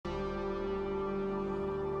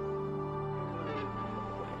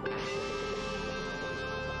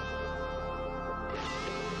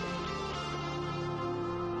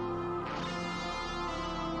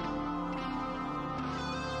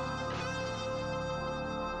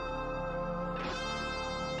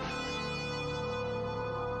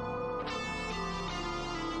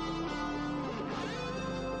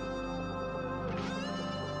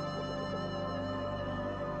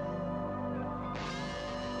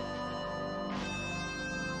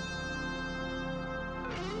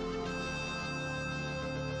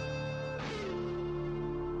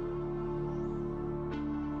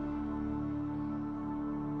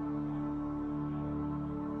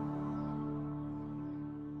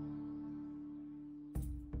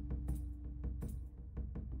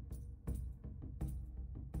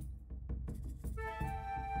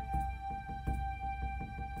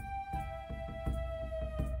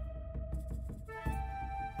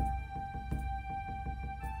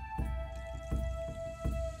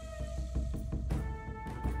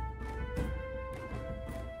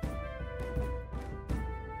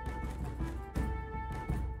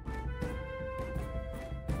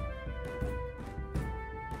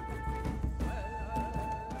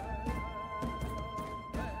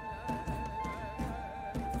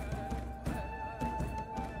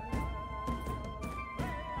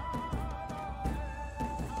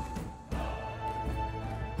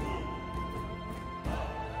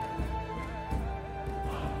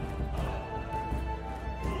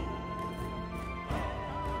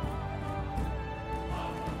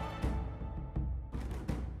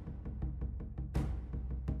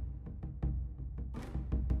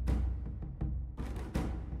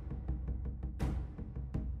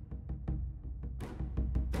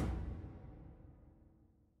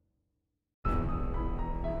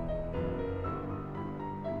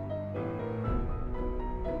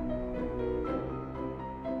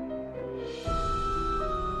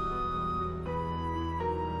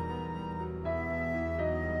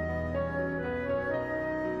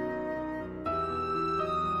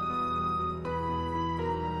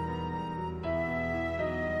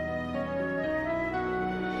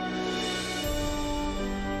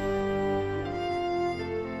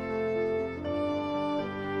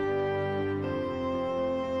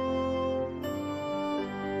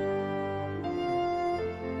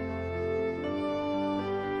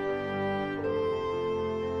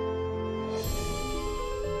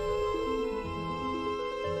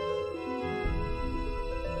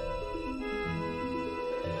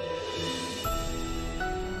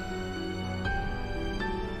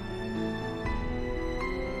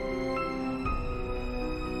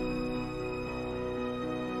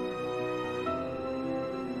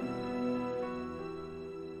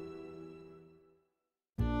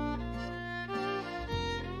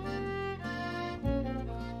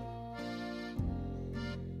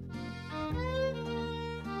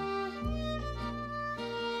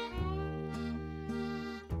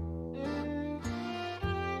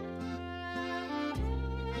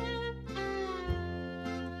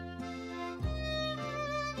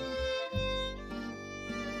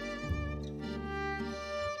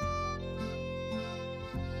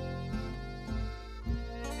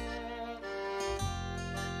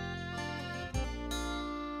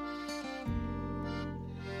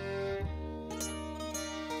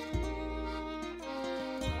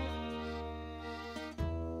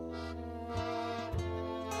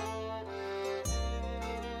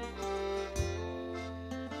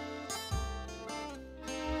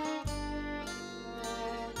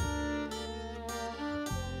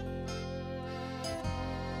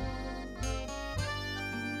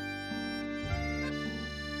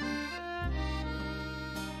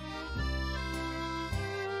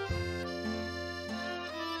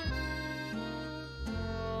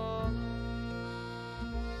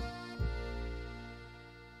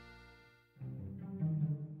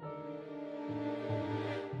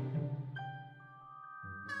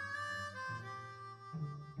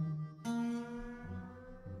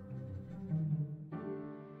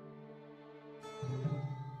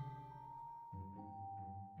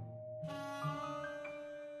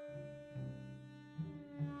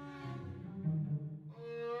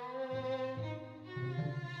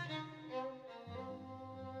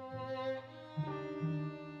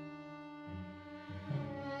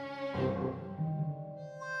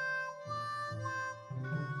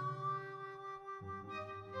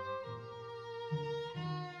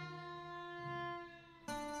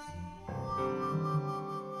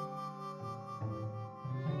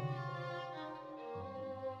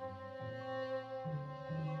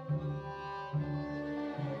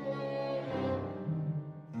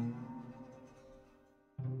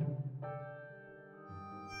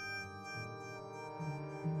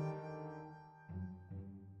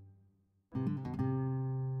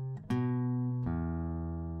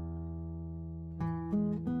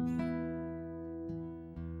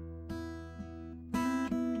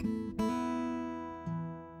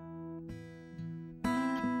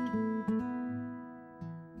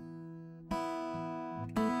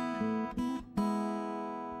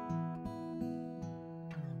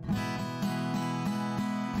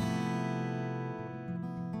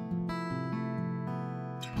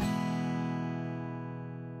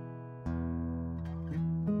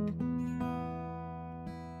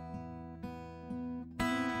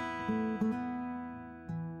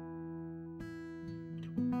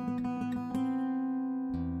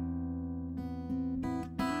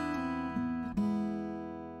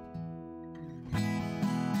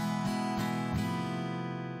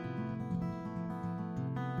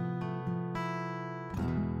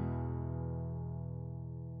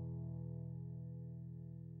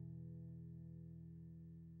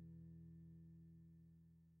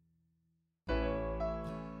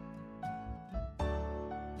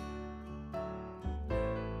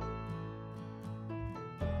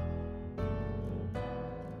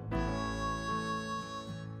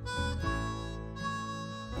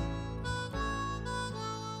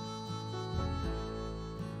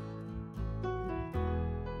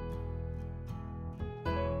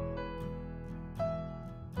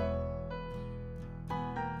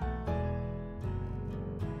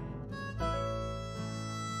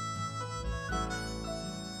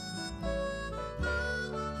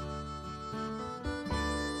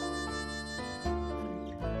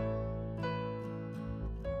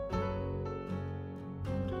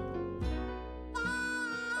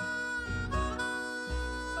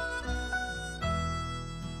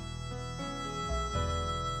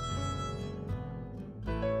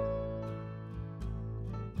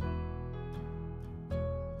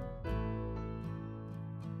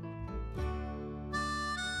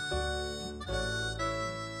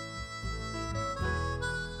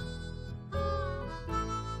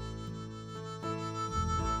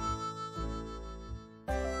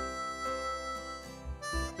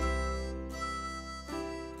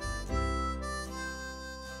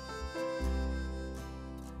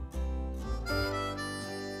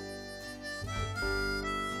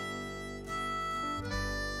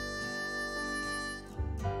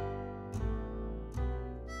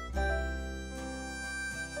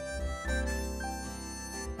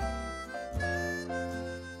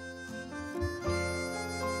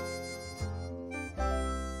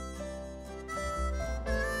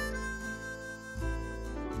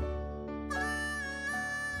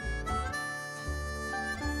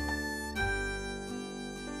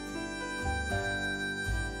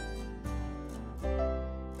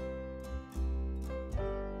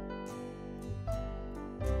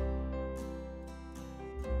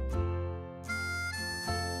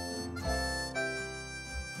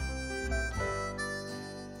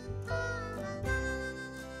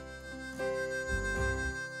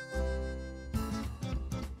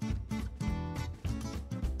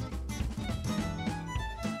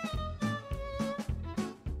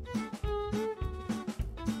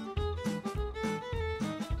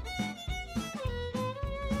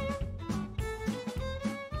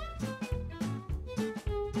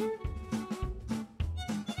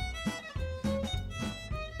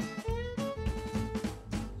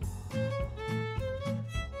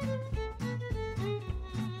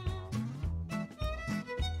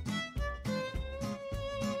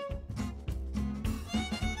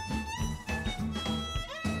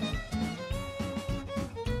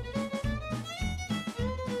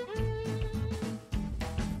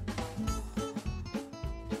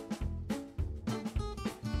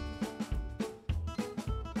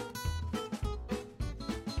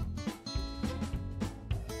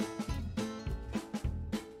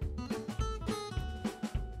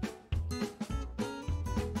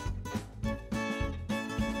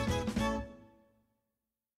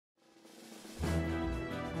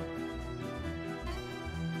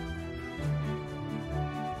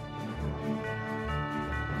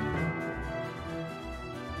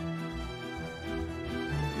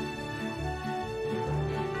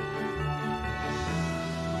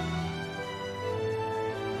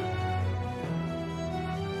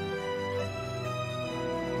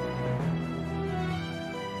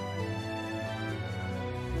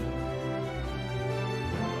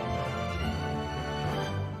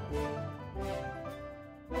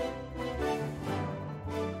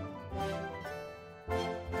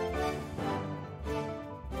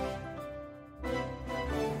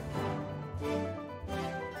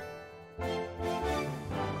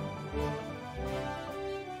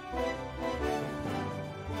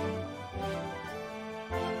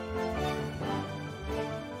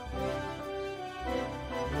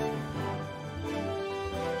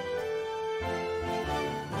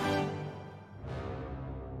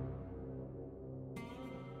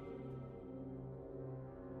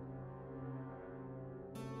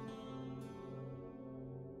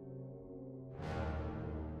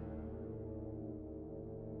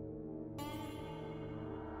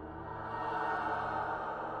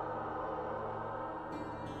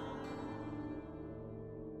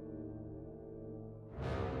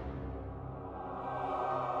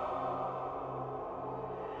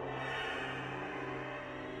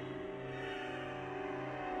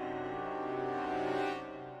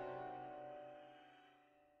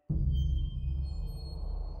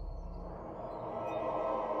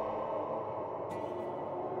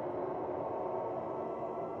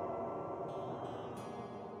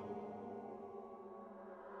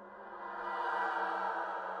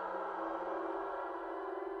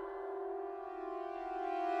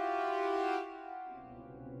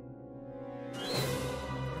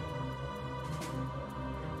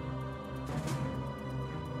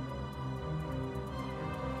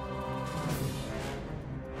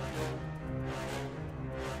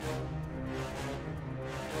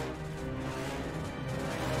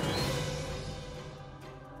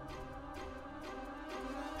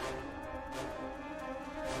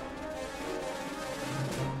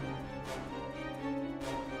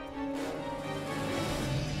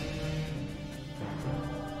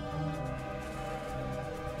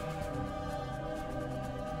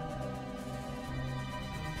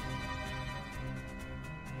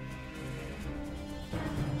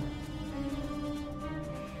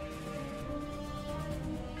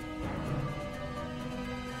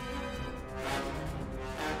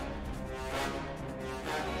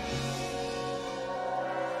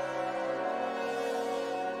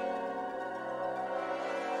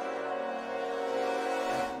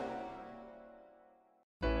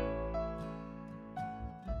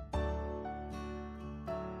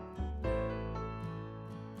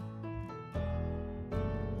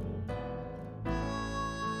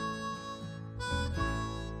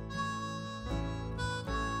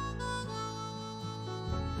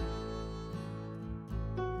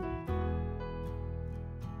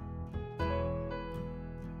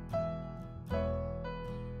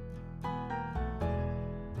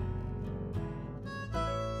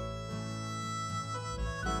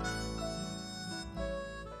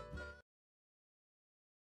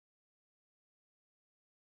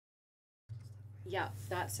Yeah,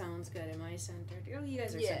 that sounds good. Am I centered? Oh, you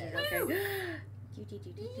guys are Yeah. centered. Okay.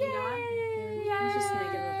 Yay! Let's just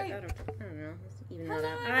make it look. I don't know. Let's even that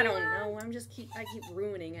out. I don't know. I keep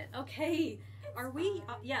ruining it. Okay. Are we?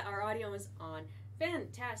 Yeah, our audio is on.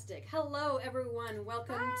 Fantastic. Hello, everyone.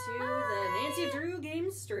 Welcome to the Nancy Drew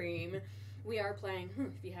game stream. We are playing,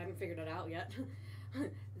 if you haven't figured it out yet,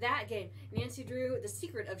 that game, Nancy Drew, The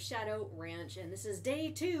Secret of Shadow Ranch, and this is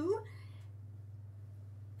day 2.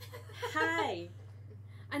 Hi.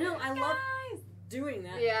 I know, I love doing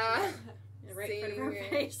that. Yeah. Right in front of her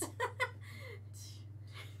face.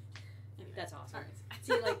 That's awesome. Right.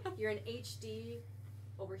 See, like, you're in HD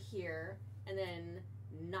over here, and then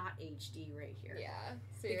not HD right here. Yeah.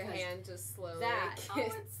 So your hand just slowly. That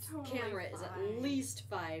totally camera is at least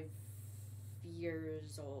 5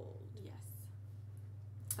 years old. Yes.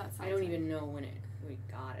 That sounds I don't even know when we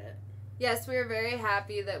got it. Yes, we are very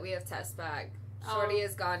happy that we have Tess back. Shorty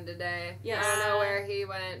is gone today. Yes. I don't know where he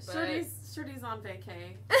went, but Shorty's on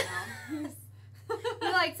vacay. You know? he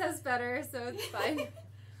likes us better, so it's fine.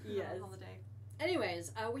 Yes. Holiday.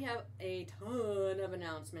 Anyways, we have a ton of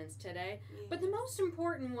announcements today, but the most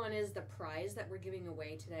important one is the prize that we're giving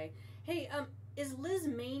away today. Hey, is Liz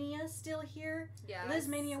Mania still here? Yeah. Liz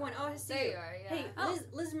Mania won. Oh, I see there you. you are. Yeah. Hey,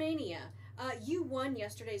 Liz Mania, you won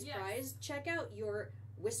yesterday's prize. Check out your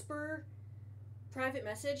Whisper private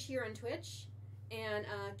message here on Twitch, and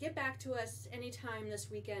get back to us anytime this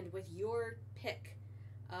weekend with your pick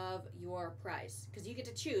of your prize, because you get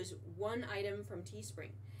to choose one item from Teespring.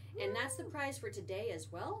 And that's the prize for today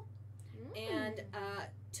as well. And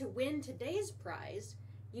to win today's prize,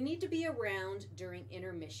 you need to be around during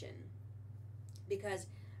intermission. Because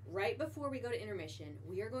right before we go to intermission,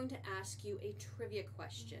 we are going to ask you a trivia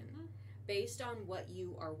question based on what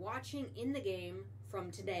you are watching in the game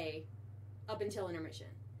from today up until intermission.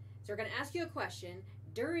 So we're going to ask you a question.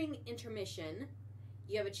 During intermission,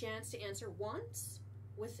 you have a chance to answer once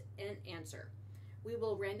with an answer. We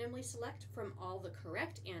will randomly select from all the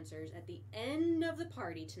correct answers at the end of the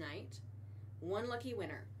party tonight, one lucky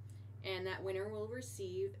winner. And that winner will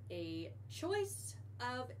receive a choice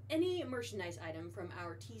of any merchandise item from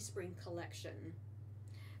our Teespring collection.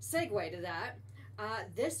 Segue to that,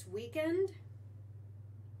 this weekend,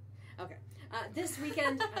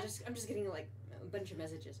 I'm just getting like a bunch of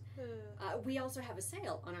messages. We also have a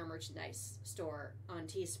sale on our merchandise store on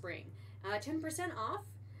Teespring. 10% off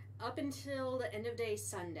up until the end of day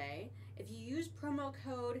Sunday. If you use promo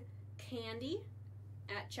code CANDY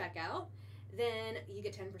at checkout, then you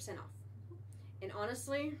get 10% off. And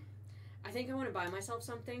honestly, I think I want to buy myself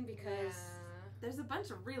something because there's a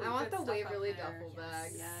bunch of really I want good the stuff Waverly out there. duffel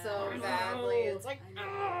bag Yes. so badly. It's like,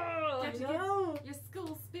 Get your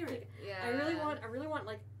school spirit. Yeah. I really want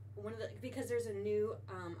like one of the, because there's a new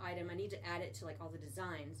item. I need to add it to like all the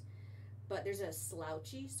designs. But there's a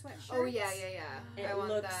slouchy sweatshirt. Oh yeah. It I want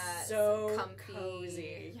looks that. so comfy.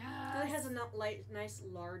 cozy. Yeah. It has a nice,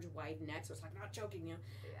 large, wide neck, so it's like not choking you.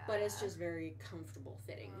 Yeah. But it's just very comfortable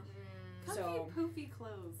fitting. Comfy, So poofy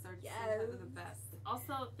clothes are just the best.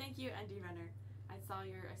 Also, thank you, Andy Renner. I saw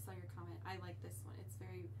your comment. I like this one. It's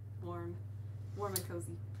very warm and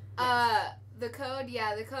cozy. The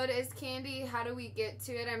code is candy. How do we get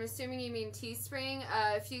to it? I'm assuming you mean Teespring.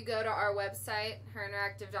 If you go to our website,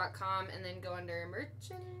 herinteractive.com, and then go under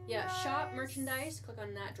merchandise. yeah, shop merchandise. Click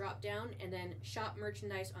on that drop down, and then shop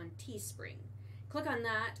merchandise on Teespring. Click on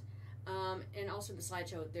that, and also the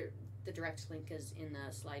slideshow. The direct link is in the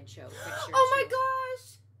slideshow picture. Oh my gosh!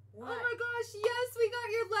 What? Oh my gosh! Yes, we got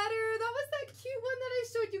your letter. That was that cute one that I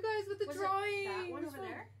showed you guys with the Was it drawing. That one over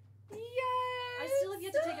there? Yes. I still have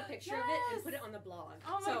yet to take a picture of it and put it on the blog.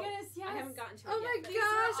 Oh my goodness, yes. I haven't gotten to it Oh yet. my but-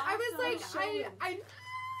 gosh! I was awesome. like, Show them. I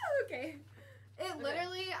okay. It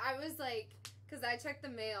literally, I was like, because I checked the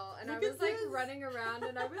mail and Look I at was like this. running around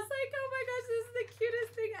and I was like, oh my gosh, this is the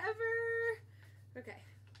cutest thing ever. Okay.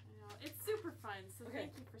 I know. It's super fun, so Okay.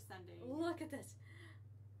 thank you for sending. Look at this.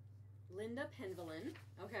 Linda Penvelin.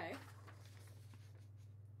 Okay.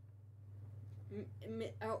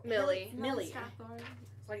 Millie. Millie. Strathmore.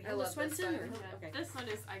 It's like I Hilda love this Swenson. one. or- Okay. This one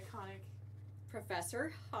is iconic.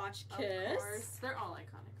 Professor Of Hotchkiss. course. They're all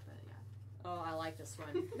iconic, but yeah. Oh, I like this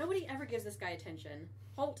one. Nobody ever gives this guy attention.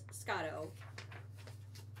 Holt Scotto.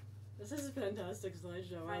 This is a fantastic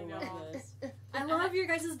slideshow. I I know. love this. I love your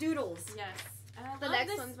guys' doodles. Yes. And I The love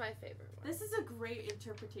next this. one's my favorite one. This is a great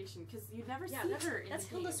interpretation because you never see Yeah, her in that's the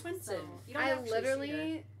Hilda game, Swenson. so- You don't I actually see her.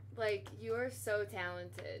 literally, like, you are so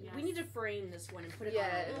talented. Yeah. We need to frame this one and put it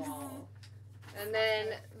Yes. on the wall. And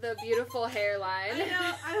then the beautiful hairline. I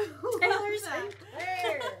know. I love Taylor's that.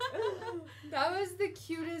 hair. That was the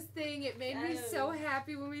cutest thing. It made me so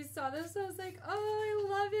happy when we saw this. I was like, oh, I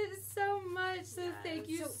love it so much. So thank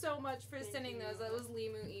you so much for sending those. That was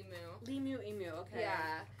Limu-emu. Limu-emu, okay.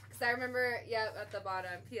 Yeah. Because I remember, at the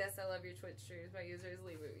bottom, P.S. I love your Twitch streams. My user is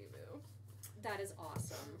Limu-emu. That is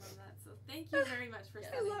awesome. I love that. So thank you very much for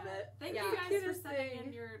sending that. I love it. Thank you guys for sending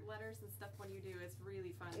in your letters and stuff when you do. It's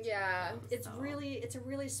really fun. Yeah. It's a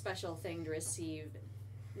really special thing to receive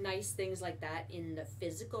nice things like that in the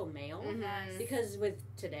physical mail. Mm-hmm. Because with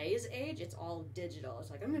today's age, it's all digital.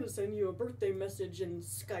 It's like, I'm going to send you a birthday message in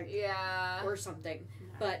Skype. Yeah. Or something. Yeah.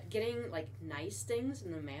 But getting, like, nice things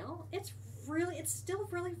in the mail, it's still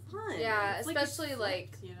really fun. Yeah, it's especially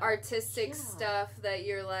like artistic stuff that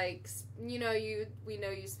you're like, we know you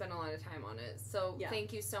spend a lot of time on it. So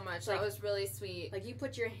thank you so much. Like, that was really sweet. Like you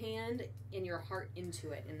put your hand and your heart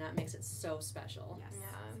into it, and that makes it so special. Yes.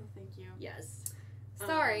 Yeah. So thank you. Yes.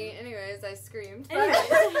 Sorry. Anyways, I screamed. Anyways. I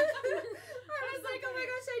was like, oh my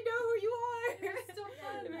gosh, I know who you are. It's so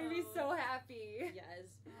fun. It made me so happy. Yes.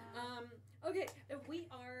 Okay, we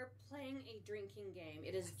are playing a drinking game.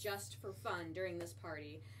 It is just for fun during this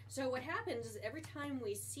party. So what happens is every time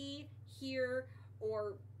we see, hear,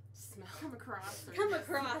 or come across,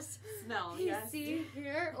 smell, see,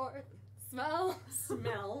 hear, or smell,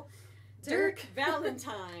 Dirk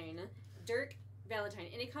Valentine. Dirk Valentine.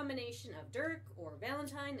 Any combination of Dirk or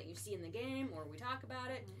Valentine that you see in the game or we talk about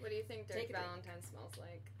it. What do you think Dirk Valentine smells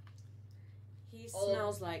like? He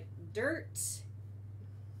smells like dirt.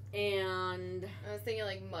 And I was thinking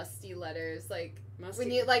like musty letters, like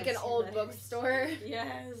when you like an old bookstore.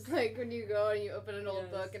 Yes. Like when you go and you open an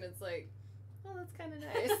old book and it's like, oh, that's kind of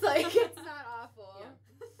nice. Like it's not awful.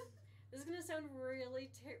 Yeah. This is gonna sound really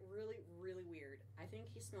weird. I think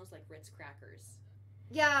he smells like Ritz crackers.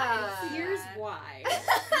 Yeah. Here's why.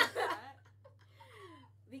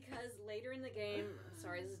 Because later in the game,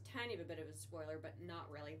 sorry, this is a tiny bit of a spoiler, but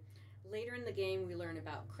not really. Later in the game, we learn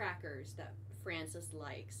about crackers that Francis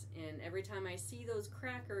likes, and every time I see those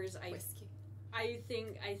crackers, I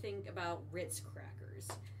think about Ritz crackers.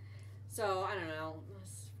 So I don't know.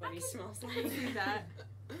 That's what he smells like. That.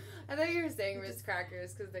 I thought you were saying Ritz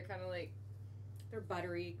crackers because they're kind of like they're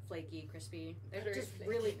buttery, flaky, crispy. They're buttery, just flaky.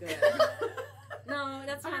 really good. No,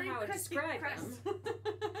 that's not how I would describe them.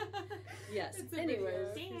 Yes.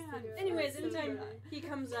 Anyways, anytime he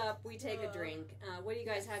comes up, we take a drink. What do you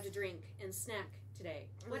guys have to drink and snack today?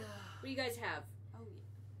 What do you guys have?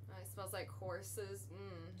 It smells like horses.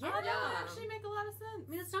 Yeah, that would actually make a lot of sense.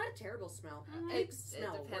 I mean, it's not a terrible smell. It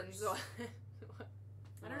depends on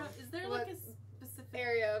I don't know. Is there like a specific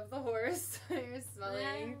area of the horse you're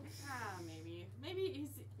smelling? Maybe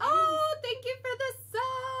thank you for the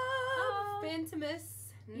sub! Phantomus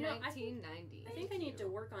 1990. I think I need to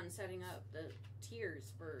work on setting up the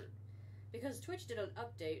tiers because Twitch did an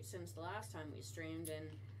update since the last time we streamed,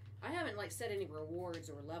 and I haven't set any rewards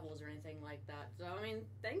or levels or anything like that. So I mean,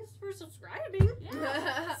 thanks for subscribing.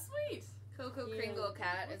 Yeah, sweet. Coco Kringle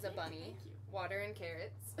Cat is a bunny. Water and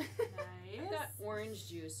carrots. Nice. I've got orange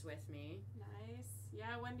juice with me. Nice.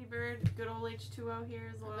 Yeah, Wendy Bird, good old H2O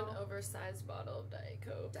here as well. I have an oversized bottle of Diet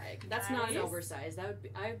Coke. That's not an oversized.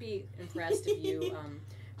 I'd be impressed if you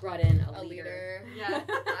brought in a liter. Yeah.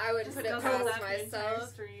 I would put it past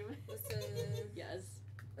myself. Yes.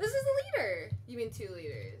 This is a liter. You mean 2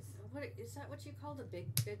 liters? What is that? What you call the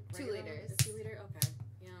big 2 liters? 2 liter. Okay.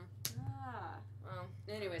 Yeah. Well.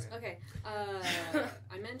 Anyways, okay.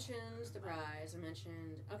 I mentioned the prize.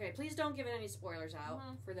 Okay, please don't give it any spoilers out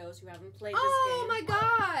for those who haven't played this game. Oh my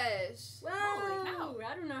gosh! Whoa!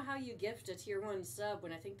 I don't know how you gift a tier 1 sub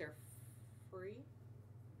when I think they're free.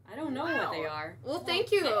 I don't know what they are. Well,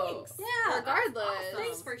 thank you. Thanks. Yeah. Regardless. Awesome.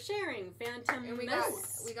 Thanks for sharing, Phantom. And we got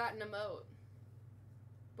an emote.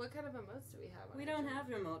 What kind of emotes do we have? We don't have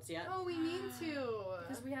emotes yet. Oh, we need to.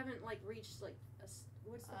 Because we haven't reached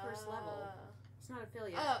what's the first level? It's not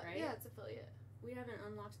affiliate, right? Yeah, it's affiliate. We haven't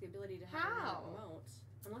unlocked the ability to have emotes.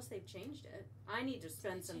 Unless they've changed it. I need to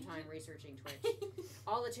spend some time researching Twitch.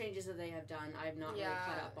 All the changes that they have done, I've not really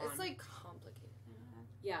caught up on. It's complicated.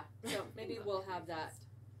 Yeah, so maybe we'll have that,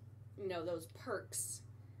 those perks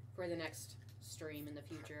for the next stream in the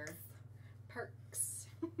future. Perks.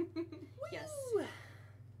 Yes.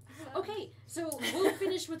 Okay, so we'll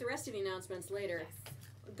finish with the rest of the announcements later. Yes.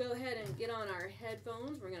 Go ahead and get on our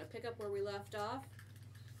headphones. We're going to pick up where we left off.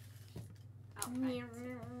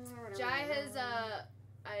 Jai has,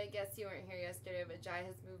 I guess you weren't here yesterday, but Jai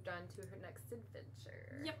has moved on to her next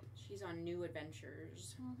adventure. Yep. She's on new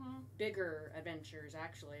adventures. Mm-hmm. Bigger adventures,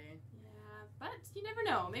 actually. Yeah, but you never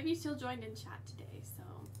know. Maybe she'll join in chat today, so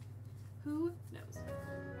who knows?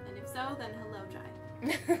 And if so, then hello,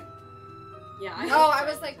 Jai. Yeah. I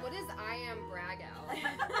was like, what is I am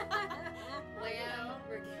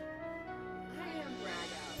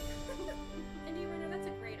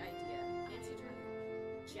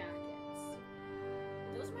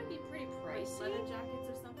leather jackets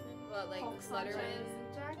or something. Well, like Hulk Letterman.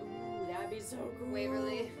 Jack. Ooh, that'd be so cool.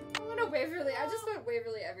 Waverly. I want to Waverly. I just want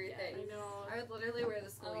Waverly everything. I know. I would literally wear the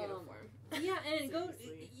school uniform. Yeah, and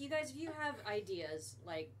Seriously. you guys, if you have ideas,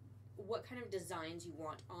 like what kind of designs you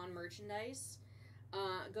want on merchandise,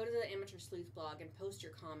 go to the Amateur Sleuth Blog and post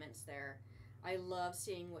your comments there. I love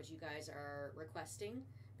seeing what you guys are requesting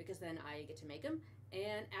because then I get to make them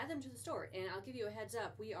and add them to the store. And I'll give you a heads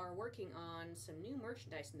up, we are working on some new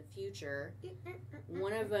merchandise in the future.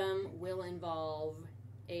 One of them will involve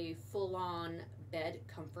a full-on bed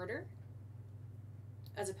comforter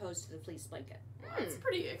as opposed to the fleece blanket. That's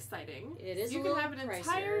pretty exciting. It is. You a can little have an pricier.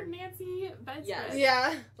 entire Nancy bedspread. Yes.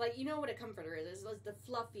 Yeah. Like, you know what a comforter is. It's the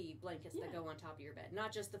fluffy blankets that go on top of your bed,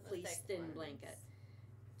 not just the fleece thick thin ones. blanket.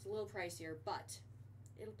 It's a little pricier, but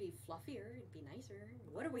it'll be fluffier. It'll be nicer.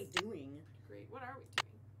 What are we doing? Great. What are we doing?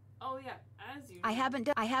 Oh yeah, as usual. I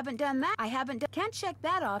haven't done that. Can't check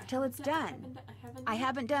that off till it's done. I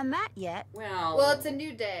haven't done that yet. Well, it's a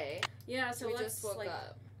new day. yeah. So we let's just woke like,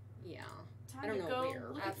 up yeah. Time I don't to know go where.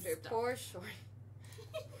 look at after stuff. poor short.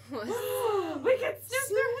 We can snoop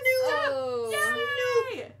through his stuff. Oh.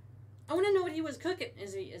 Yay! I want to know what he was cooking.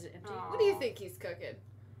 Is it empty? Aw. What do you think he's cooking?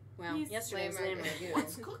 Well, He's yesterday's lamb lamb ragu. ragu.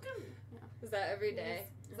 What's cooking? Is that every day?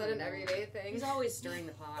 Is that an everyday thing? He's always stirring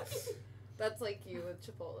the pot. That's like you with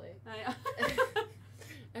Chipotle. I-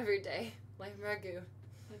 Every day. Lamb ragu.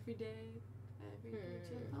 Every day. Every day.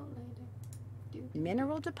 Chipotle.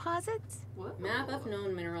 Mineral deposits? What? Map of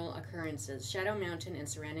known mineral occurrences: Shadow Mountain and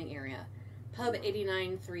surrounding area. Pub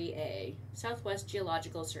 893A, Southwest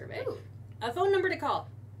Geological Survey. Ooh. A phone number to call.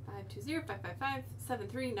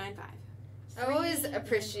 520-555-7395. I always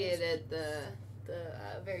appreciated the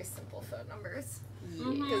very simple phone numbers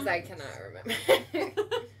because I cannot remember.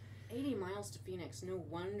 80 miles to Phoenix. No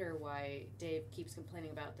wonder why Dave keeps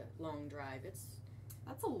complaining about the long drive. It's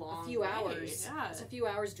That's a long a few way. hours. Yeah. It's a few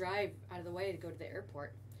hours drive out of the way to go to the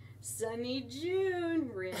airport. Sunny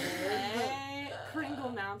June, Red. Hey, Kringle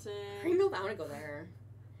Mountain. Kringle, I want to go there.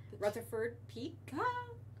 Rutherford Peak. Ah,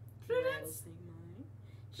 Prudence.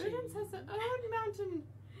 Prudence has her own mountain.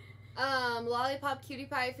 Lollipop Cutie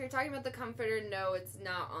Pie, if you're talking about the comforter, no, it's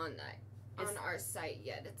not on It's our site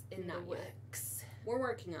yet. It's in not the yet. works. We're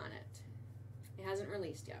working on it. It hasn't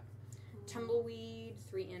released yet. Tumbleweed,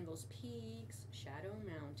 Three Anvils Peaks, Shadow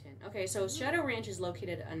Mountain. Okay, so Shadow Ranch is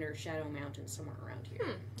located under Shadow Mountain somewhere around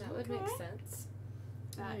here. That would make sense.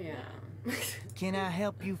 Yeah. Can I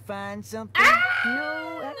help you find something?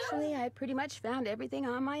 No, actually, I pretty much found everything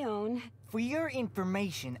on my own. For your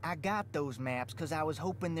information, I got those maps because I was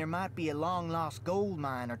hoping there might be a long-lost gold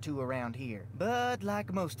mine or two around here. But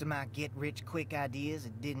like most of my get-rich-quick ideas,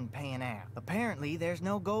 it didn't pan out. Apparently, there's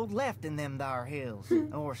no gold left in them thar hills,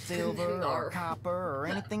 or silver, or copper, or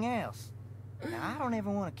anything else. Now, I don't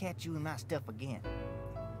ever want to catch you in my stuff again.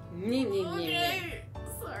 Okay.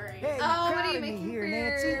 Sorry. Hey, Oh, you're what are you crowding me making here, for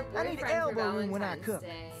Nancy. your I need boyfriend elbow for room when I Valentine's cook.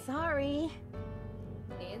 Day? Sorry.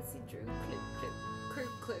 Nancy Drew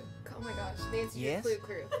Clue. Oh my gosh, Nancy Yes? Drew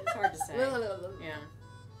Clue. It's hard to say. Yeah.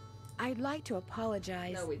 I'd like to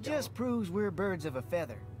apologize. No, we don't. Just proves we're birds of a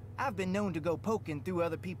feather. I've been known to go poking through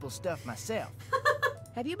other people's stuff myself.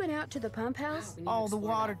 Have you been out to the pump house? We need to All the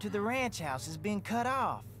explore water that. to the ranch house has been cut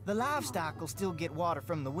off. The livestock will still get water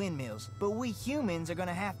from the windmills, but we humans are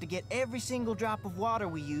gonna have to get every single drop of water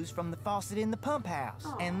we use from the faucet in the pump house.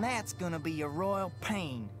 Aw. And that's gonna be a royal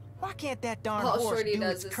pain. Why can't that darn All horse Shorty do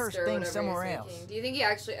does its is cursed stir thing whatever somewhere he's else? making. Do you think he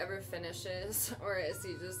actually ever finishes, or is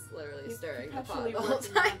he just literally He's stirring the pot perpetually the whole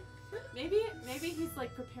working time? on- Maybe he's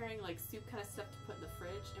like preparing like soup kind of stuff to put in the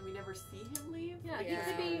fridge, and we never see him leave. Yeah,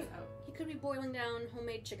 Yeah. he could be boiling down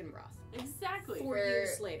homemade chicken broth. Exactly. 4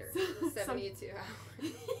 years later. 72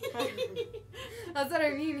 hours. That's what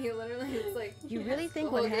I mean. He literally is like. You really think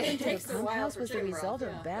the what whole day happened to the takes a pump while house for was the chicken broth, result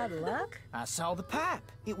yeah. of bad luck? I saw the pipe.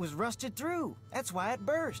 It was rusted through. That's why it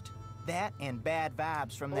burst. That and bad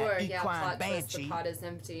vibes from that Or yeah, equine plot twist, the banshee. pot is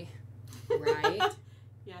empty. Right?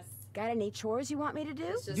 Yes. Got any chores you want me to do?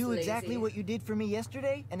 It's just Do lazy. exactly what you did for me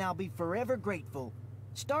yesterday, and I'll be forever grateful.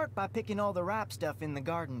 Start by picking all the ripe stuff in the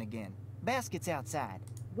garden again. Basket's outside.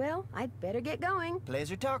 Well, I'd better get going.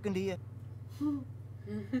 Pleasure talking to you.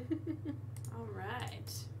 All right.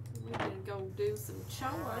 We can go do some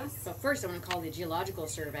chores. But first, I want to call the Geological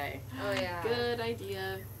Survey. Oh yeah. Good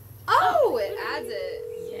idea. Oh, it adds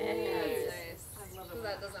it. Yes. That's nice. I love it. Because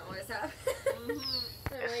that doesn't always happen. Mhm.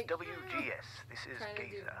 I'm like SWGS, this is trying to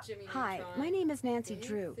do Gaza. Jimmy Hi, Neutron. my name is Nancy See?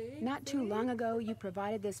 Drew. See? Not too See? long ago, you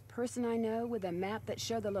provided this person I know with a map that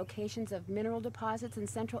showed the locations of mineral deposits in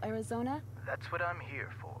central Arizona. That's what I'm here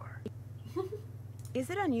for. Is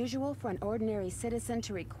it unusual for an ordinary citizen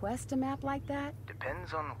to request a map like that?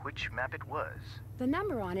 Depends on which map it was. The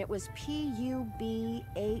number on it was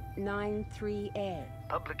PUB893A.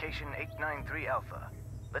 Publication 893 Alpha.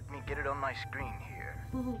 Let me get it on my screen here.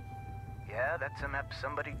 Yeah, that's a map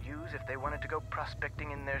somebody'd use if they wanted to go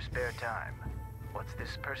prospecting in their spare time. What's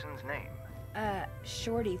this person's name?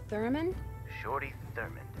 Shorty Thurman? Shorty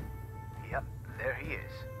Thurman. Yep, there he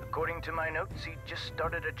is. According to my notes, he just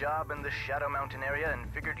started a job in the Shadow Mountain area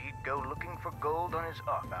and figured he'd go looking for gold on his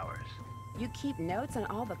off hours. You keep notes on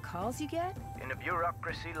all the calls you get? In a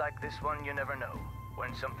bureaucracy like this one, you never know.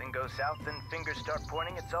 When something goes south and fingers start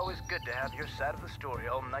pointing, it's always good to have your side of the story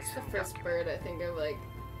all nice It's the and first documented. bird I think I've like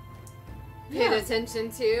paid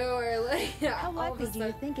attention to, or like. How likely do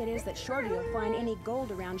you think it is that Shorty will find any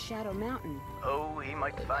gold around Shadow Mountain? Oh, he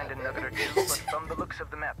might find a nugget or two, but from the looks of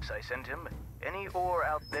the maps I sent him, any ore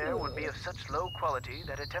out there would be of such low quality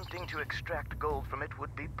that attempting to extract gold from it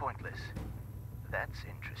would be pointless. That's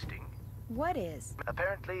interesting. What is?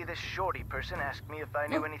 Apparently, this Shorty person asked me if I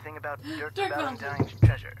knew anything about Dirk Dirk Valentine's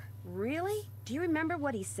treasure. Really? Do you remember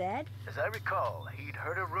what he said? As I recall, he'd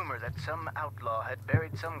heard a rumor that some outlaw had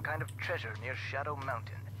buried some kind of treasure near Shadow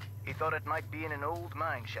Mountain. He thought it might be in an old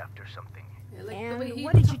mine shaft or something. And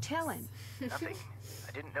what did you tell him? Nothing.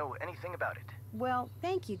 I didn't know anything about it. Well,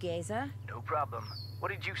 thank you, Geza. No problem.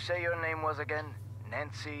 What did you say your name was again?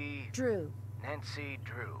 Nancy... Drew. Nancy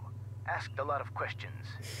Drew. Asked a lot of questions.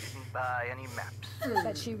 Didn't buy any maps.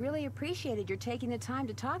 But she really appreciated your taking the time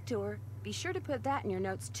to talk to her. Be sure to put that in your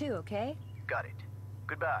notes too, okay? Got it.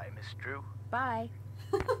 Goodbye, Miss Drew. Bye.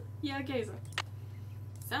 Yeah, Geza.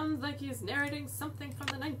 Sounds like he's narrating something from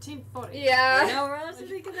the 1940s. Yeah. I know, Ross is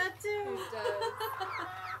thinking that too.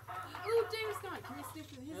 Oh, Dave's gone. Can we snoop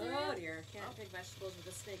through his area? Oh dear, can't pick vegetables with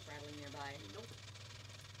a snake rattling nearby. Nope.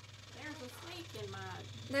 There's a snake in my...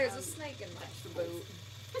 There's a snake in my boot.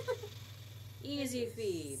 Easy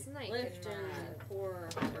feed. Snake Lift in and my pour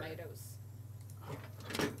tomatoes.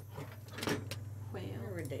 Whale.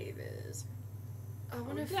 where Dave is. I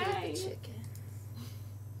want to Okay. feed the chicken.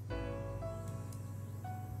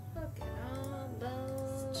 Look at all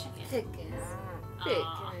those chickens.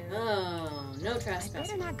 Oh, no I trespassing.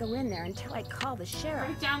 better not go in there until I call the sheriff.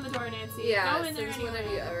 Break down the door, Nancy. Yeah, Go in there since when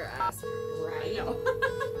have you ever asked? I know.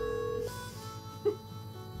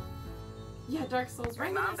 Yeah, Dark Souls.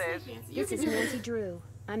 Right now, Hernandez. Nancy. This is Nancy Drew.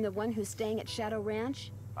 I'm the one who's staying at Shadow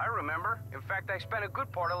Ranch. I remember. In fact, I spent a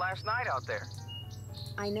good part of last night out there.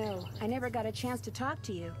 I know. I never got a chance to talk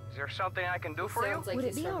to you. Is there something I can do for you? Sounds like Would it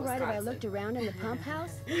he's be from all right if I Wisconsin. looked around in the pump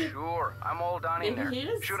house? Sure, I'm all done in there. Maybe he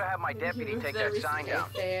is. Should have had my Maybe he deputy moved take there that sign recently. down.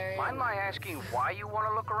 Fair Mind my enough. asking why you want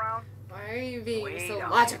to look around? Why are you being Wait so a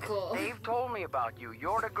minute. logical? Dave told me about you.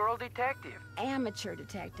 You're the girl detective. Amateur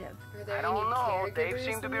detective. Are there I don't any know. Dave caregivers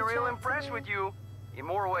seemed to in be the real chat impressed today? with you. In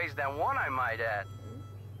more ways than one, I might add.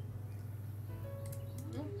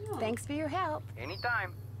 Oh, Thanks for your help.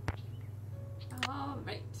 Anytime. all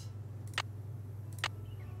right.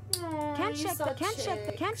 Aw, Can't you check saw that.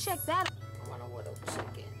 Can't check that. I want a little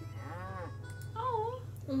chicken. Oh.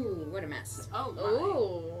 Ooh, what a mess. Oh, my.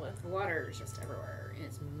 Ooh. Water's just everywhere, and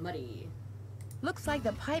it's muddy. Looks like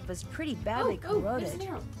the pipe was pretty badly There's an corroded.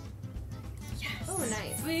 arrow. Yes. Oh,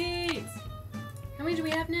 nice. Sweet. How many do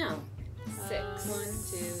we have now? 6. 1,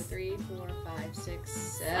 2, 3, 4, 5, 6,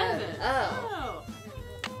 7. 7. Oh.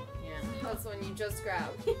 Yeah. That's the one you just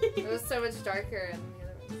grabbed. It was so much darker and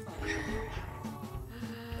the other one.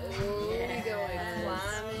 Oh, Yes. going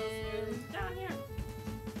climbing. Down here.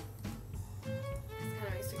 This kind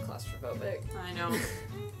of makes me claustrophobic. I know.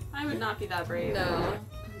 I would not be that brave. No.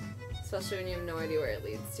 Especially when you have no idea where it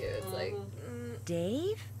leads to. It's like,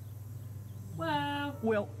 Dave? Whoa.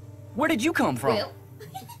 Well, where did you come from? well,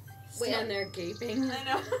 Stand there gaping. I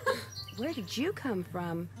know. Where did you come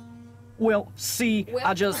from? Well, see, Well-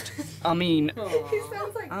 I mean, he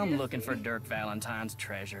sounds like I'm Goofy. looking for Dirk Valentine's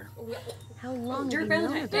treasure. How long Dirk have you known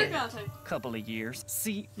Valentine. of Dirk it? Valentine. Couple of years.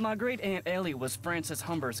 See, my great Aunt Ellie was Frances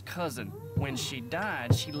Humber's cousin. When she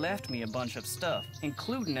died, she left me a bunch of stuff,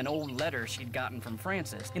 including an old letter she'd gotten from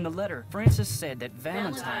Frances. In the letter, Frances said that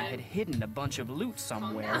Valentine had hidden a bunch of loot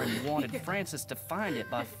somewhere and wanted Frances to find it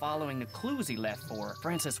by following the clues he left for her.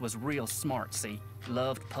 Frances was real smart, see?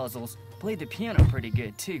 Loved puzzles, played the piano pretty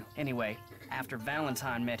good too. Anyway, after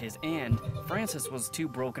Valentine met his end, Frances was too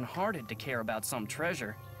broken-hearted to care about some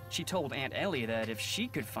treasure. She told Aunt Ellie that if she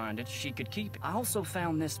could find it, she could keep it. I also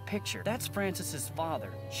found this picture. That's Frances's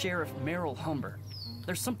father, Sheriff Merrill Humber.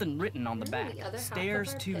 There's something written on the Ooh, back. the other half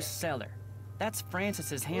Stairs of to our cellar. That's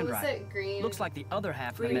Frances's What was handwriting. it? Green. Looks like the other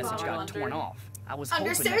half of the Green message bottle got under. torn off. I was Under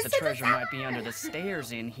hoping stairs that to the the treasure cellar. might be under the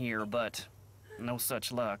stairs in here, but no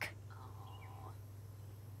such luck. Oh, Dave. Oh, Dave. Dave. Dave.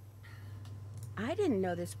 I didn't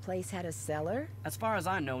know this place had a cellar. As far as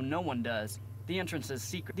I know, no one does. The entrance is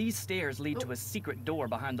secret. These stairs lead to a secret door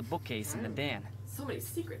behind the bookcase in the den. So many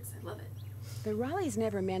secrets. I love it. The Raleighs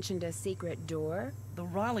never mentioned a secret door. The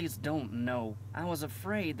Raleighs don't know. I was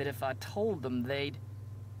afraid that if I told them, they'd...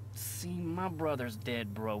 See, my brother's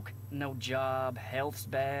dead broke. No job, health's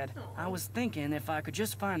bad. I was thinking if I could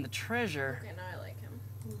just find the treasure... Okay, now I like him.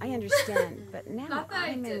 I understand, but now Not that I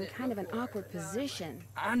I'm did in it kind of an before, awkward but now I like position.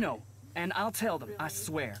 I know. And I'll tell them, I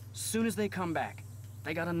swear. Soon as they come back.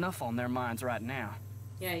 They got enough on their minds right now.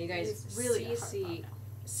 Yeah, you guys, It's really a hard Cece, thought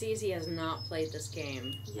Cece has not played this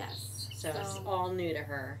game, Yes. so it's all new to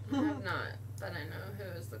her. I'm not, but I know who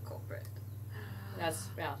is the culprit. That's,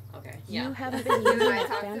 well, okay. Yeah. You haven't been using I that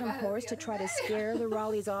talked phantom about it horse the to other try to day. scare the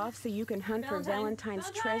Raleighs off so you can hunt for Valentine, Valentine's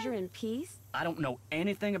Valentine. treasure in peace? I don't know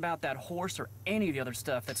anything about that horse or any of the other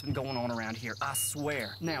stuff that's been going on around here. I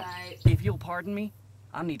swear. Now, Right. if you'll pardon me,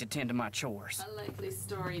 I need to tend to my chores. A likely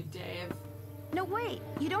story, Dave. No, wait.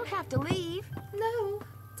 You don't have to leave. No,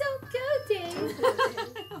 don't go, Dave.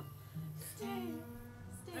 Stay.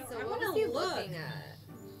 So I what wanna was he look. looking at?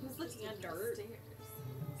 He was looking at Dirt. the stairs.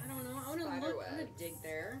 I don't know. I want to Spider look. I'm going webs. to dig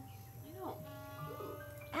there. I know.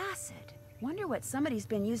 Acid. Wonder what somebody's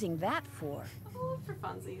been using that for. Oh, for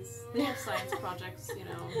funsies. They have science projects, you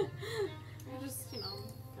know. Or just, you know,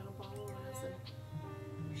 got a bottle of acid.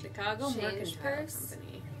 Chicago Change Mercantile purse?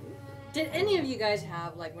 Company. Did any of you guys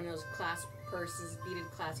have like one of those clasp purses, beaded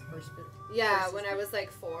clasp purses? Yeah, when I was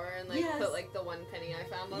like 4 and like Yes. put like the 1 penny I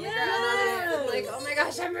found on the Yes. ground on it. I'm like, oh my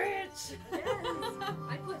gosh, I'm rich.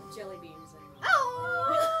 I put jelly beans in.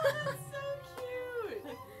 Oh, That's so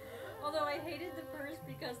cute. Although I hated the purse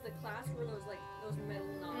because the clasp were those like those metal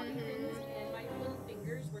knobby things, and my little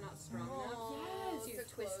fingers were not strong enough Yes. to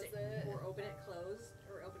To twist close it it. or open it closed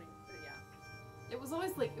or opening. But yeah. It was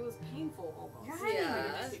always like, it was painful almost. Right.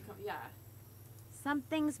 Yeah. Yeah.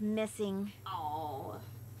 Something's missing. Oh.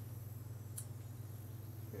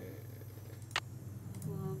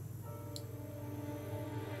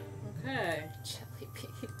 Okay. jelly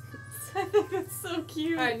beans. I think that's so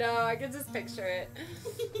cute. I know, I can just picture it.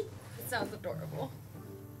 It sounds adorable.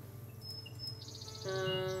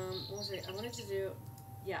 What was it? I wanted to do.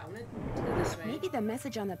 Yeah, I wanted to go this way. Maybe the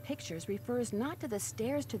message on the pictures refers not to the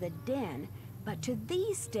stairs to the den, but to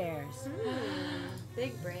these stairs.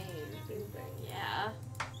 Big brain. Big brain. Yeah.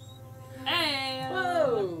 Hey!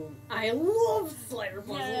 Whoa! I love Slayer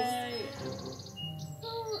puzzles. Yay!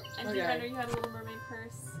 Oh, and Okay. Hunter, you had a Little Mermaid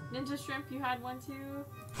purse. Ninja Shrimp, you had one too.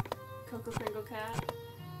 Coco Pringle Cat.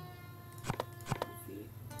 Let's see.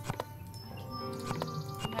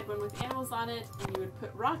 You had one with animals on it, and you would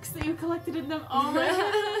put rocks that you collected in them. Oh my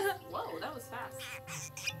goodness! Whoa, that was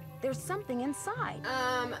fast. There's something inside.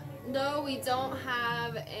 No, we don't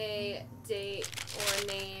have a date or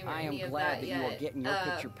name or I am any of glad that that yet. you are getting your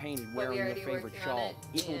picture painted but wearing we your already favorite working on shawl.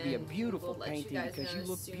 It will be a and beautiful we'll let you painting guys because you know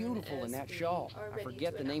look soon beautiful in that as we shawl. are I ready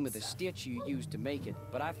forget to the name of the announce that. stitch you used to make it,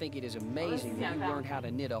 but I think it is amazing yeah, that you learned how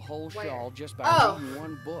to knit a whole Where? shawl just by Oh. reading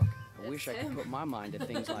one book. I wish I It's could him. put my mind to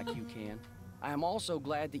things like you can. I am also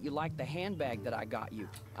glad that you liked the handbag that I got you.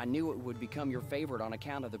 I knew it would become your favorite on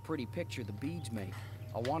account of the pretty picture the beads make.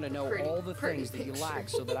 I want to know all the Pretty things that you picture. like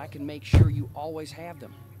so that I can make sure you always have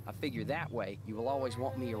them. I figure that way you will always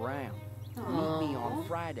want me around. Meet me on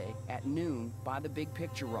Friday at noon by the Big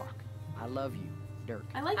Picture Rock. I love you, Dirk.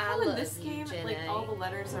 I like I how in love this you, game, like Jenny. all the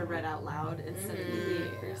letters are read out loud instead of you reading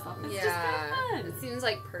it for yourself. It's just Yeah, kind of it fun. seems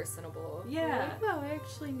like personable. Yeah. You're like, wow, I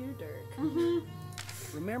actually knew Dirk. Mhm.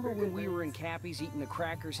 Remember when we were in Cappy's eating the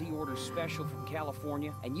crackers he orders special from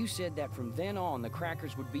California? And you said that from then on the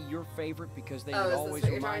crackers would be your favorite because they Oh, would is this always what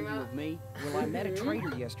you're remind you talking of me? Well, I met a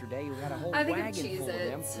trader yesterday who had a whole I think of wagon full of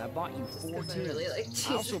them, Cheez-Its. and I bought you Just 4 'cause I tins. really like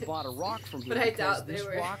I also Cheez-Its. bought a rock from him But I because doubt they this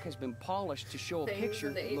were rock has been polished to show a things picture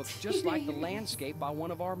in the that looks just like the 1880s. landscape by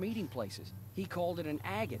one of our meeting places. He called it an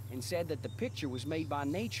agate and said that the picture was made by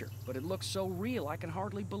nature, but it looks so real I can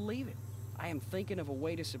hardly believe it. I am thinking of a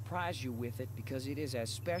way to surprise you with it because it is as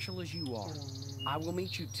special as you are. I will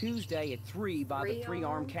meet you Tuesday at 3 by the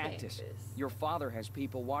Three-Armed Cactus. Your father has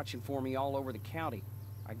people watching for me all over the county.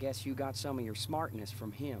 I guess you got some of your smartness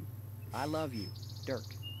from him. I love you, Dirk.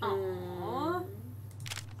 Aww.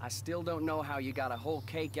 I still don't know how you got a whole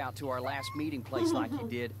cake out to our last meeting place like you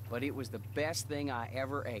did, but it was the best thing I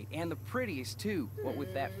ever ate. And the prettiest, too, what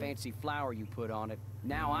with that fancy flower you put on it.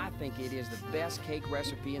 Now I think it is the best cake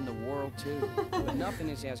recipe in the world, too. But nothing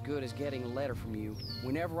is as good as getting a letter from you.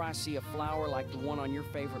 Whenever I see a flower like the one on your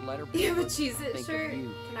favorite letter You have a I Cheez-It think shirt? of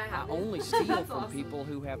you. Can I I have it? only steal That's from awesome. people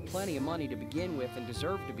who have plenty of money to begin with and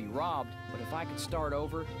deserve to be robbed, but if I could start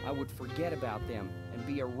over, I would forget about them and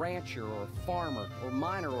be a rancher or a farmer or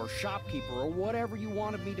miner or shopkeeper or whatever you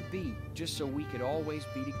wanted me to be, just so we could always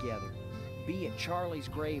be together. Be at Charlie's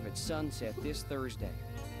grave at sunset this Thursday.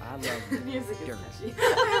 I love you. Music is Dirk. catchy. It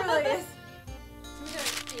really is. We got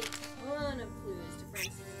a ton of clues to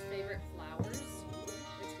Francis's favorite flowers,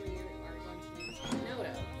 which we are going to need to take note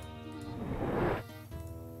of.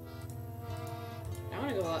 I want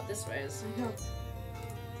to go out this way. I know.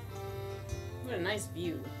 What a nice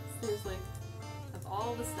view. Seriously. Of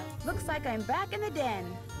all the stuff. Looks like I'm back in the den.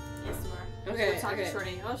 Yes, you are. Okay, We're talking okay.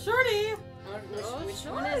 Shorty. Oh, Shorty! Which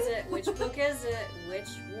one is it? Which book is it? Which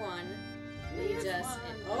one leads us?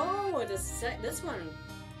 Oh, this one.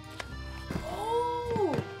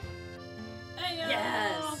 Oh! Hey,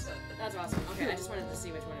 Yes! That's awesome. Okay, I just wanted to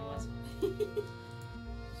see which one it was.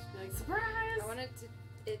 Like, surprise! I wanted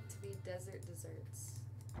it to be desert desserts.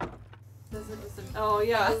 Oh,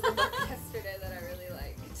 yeah. That was the book yesterday that I really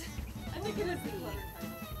liked. I think it is the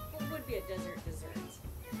What would be a desert dessert?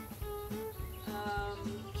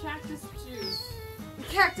 Cactus juice.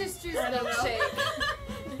 Cactus juice I don't know.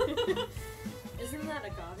 milkshake. Isn't that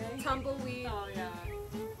agave? Tumbleweed. Oh, yeah.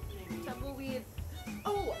 Maybe. Tumbleweed.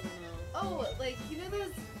 Oh, like you know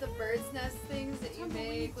the bird's nest things that you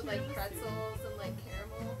make with like pretzels and like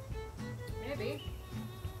caramel Maybe.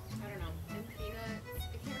 I don't know. and peanuts.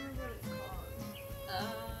 I can't remember what it's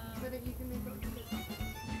called. But if you can make it,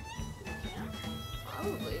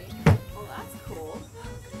 probably. Oh, that's cool.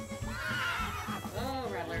 Oh,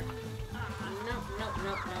 Rattler.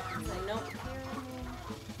 Nope.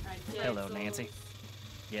 Hello, Nancy.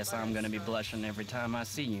 Guess I'm gonna be blushing every time I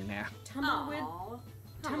see you now.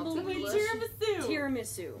 Tumbleweed Tiramisu.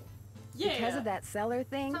 tiramisu. Yeah. Because of that cellar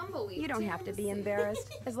thing, Tumbleweed you don't have to be tiramisu.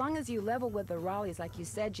 embarrassed, as long as you level with the Raleighs like you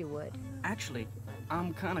said you would. Actually,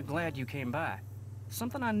 I'm kinda glad you came by.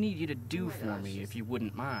 Something I need you to do for me, if you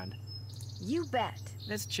wouldn't mind. You bet.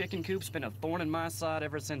 This chicken coop's been a thorn in my side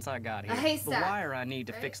ever since I got here. A haystack, The wire I need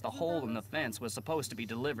to right? fix the hole in the fence was supposed to be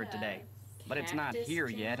delivered today. But it's not Cactus here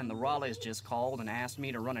yet, and the Raleighs just called and asked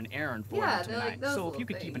me to run an errand for Yeah, them they're like tonight. those So if little you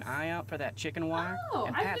could keep an things. eye out for that chicken wire Oh,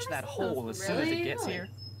 and I've patch never that seen those hole as before. soon as it Really? gets here,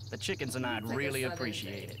 the chickens and I'd It's like a really southern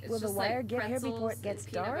appreciate thing. it. It's Will the just wire like get here before pretzels it gets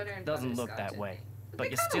and peanut dark? butter and Doesn't look butterscotch that in way. it. But They you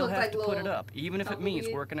kinda still look have like to put it little up, even if it means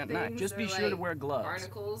tumbleweed working at night. things. Just be They're sure to like wear gloves.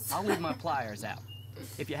 barnacles. I'll leave my pliers out.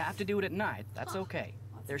 If you have to do it at night, that's okay.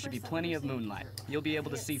 There should be plenty of moonlight. You'll be able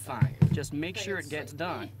to see fine. Just make sure it gets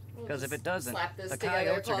done. Because if it doesn't, slap this the together,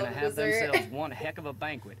 coyotes are call going to it have dessert. themselves one heck of a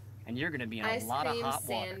banquet. And you're going to be in a Ice lot of cream hot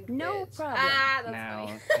water. sandwich. No problem. Ah, that's Now,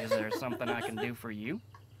 funny. is there something I can do for you?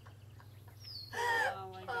 Oh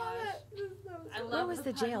my gosh. I love Where was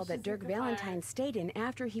the jail that Dirk Valentine stayed in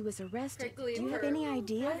after he was arrested? Prickly Do you have pear. any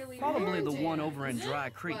idea? Probably the one over in Dry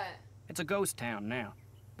Creek. What? It's a ghost town now.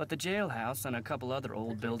 But the jailhouse and a couple other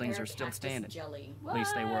old buildings are still Cactus standing. jelly. At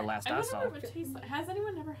least they were last I wonder saw. what it would taste like. Has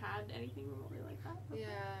anyone ever had anything remotely like that? Yeah.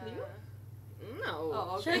 You? No.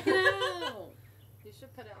 Oh, okay. Check it out. You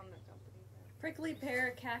should put it on the company thing. Prickly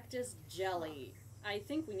pear cactus jelly. I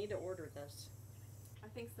think we need to order this. I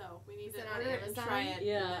think so. We need Is to it on order it and Amazon? try it.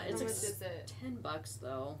 Yeah, How it's much is it? $10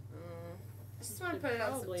 though. I just want to put it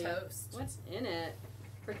on some Probably. toast. What's in it?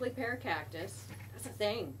 Prickly pear cactus. That's a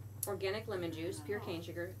thing. Organic lemon juice, pure cane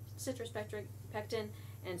sugar, citrus pectin,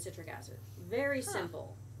 and citric acid. Very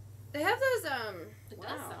simple. They have those It Wow.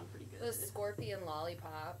 does sound pretty good. those scorpion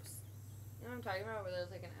lollipops. You know what I'm talking about? Where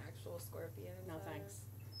there's like an actual scorpion. No inside? thanks.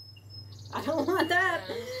 I don't want that.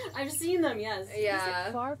 Yeah. I've seen them, yes.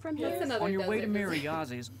 Yeah. Far from That's here? another On your way to desert dessert.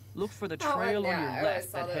 Mariazzi's, look for the Oh, trail yeah, on I your always left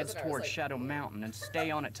saw that those heads and I was towards like, Shadow Mountain and stay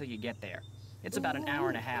on it till you get there. It's about an hour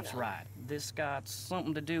and a half's ride. This got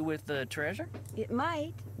something to do with the treasure? It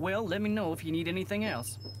might. Well, let me know if you need anything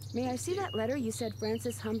else. May I see that letter you said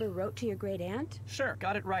Francis Humber wrote to your great aunt? Sure,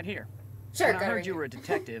 got it right here. Sure, When I got it heard right you here. were a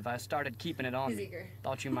detective, I started keeping it on He's me. eager.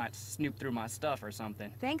 Thought you might snoop through my stuff or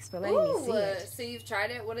something. Thanks for letting me see Ooh, it. so you've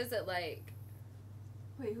tried it? What is it like?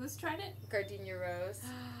 Wait, who's tried it? Gardenia Rose.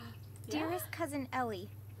 Dearest cousin Ellie,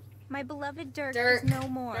 my beloved Dirk, Dirk. is no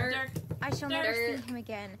more. Dirk. I shall never Dirk. see him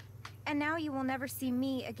again. And now you will never see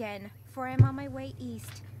me again, for I am on my way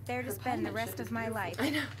east, there to Her spend the penmanship rest is of my life. I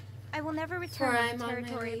know. I will never For return I'm to on the my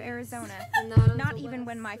territory of way Arizona, Not, not even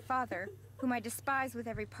when my father, whom I despise with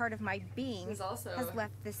every part of my being, He's also has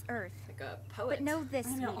left this earth. like a poet. But know this,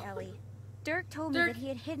 I know. sweet Ellie. Dirk told me Dirk. that he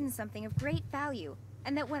had hidden something of great value,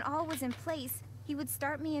 and that when all was in place, he would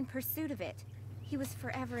start me in pursuit of it. He was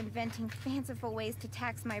forever inventing fanciful ways to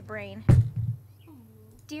tax my brain.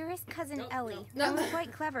 Dearest cousin Ellie, no. he was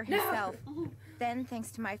quite clever himself. Then,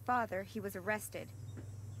 thanks to my father, he was arrested.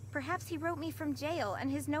 Perhaps he wrote me from jail and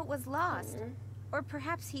his note was lost. Or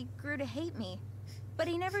perhaps he grew to hate me. But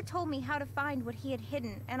he never told me how to find what he had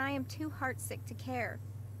hidden, and I am too heartsick to care.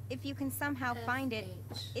 If you can somehow find it,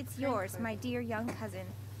 it's yours, my dear young cousin.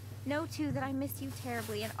 Know, too, that I miss you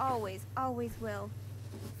terribly and always, always will.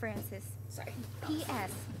 Francis. Sorry. P.S.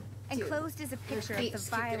 Enclosed is a picture of the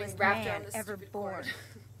vilest wrapped man around this ever stupid born. cord.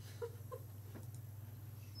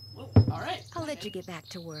 Well, all right. I'll let you get back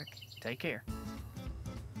to work. Take care.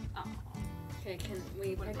 Oh. Okay, can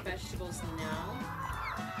we pick vegetables now?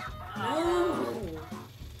 No.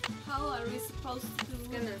 How are we supposed to? I was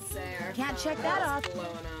gonna say our Can't phone check that was off. blowing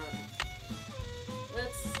up.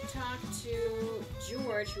 Let's talk to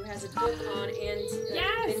George, who has a book on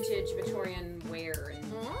vintage Victorian wear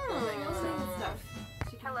and clothing and stuff.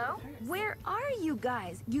 Hello? Where are you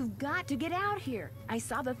guys? You've got to get out here. I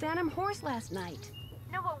saw the Phantom Horse last night.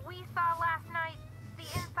 Know what we saw last night? The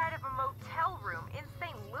inside of a motel room in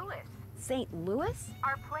St. Louis. St. Louis?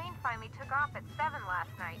 Our plane finally took off at 7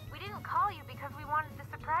 last night. We didn't call you because we wanted to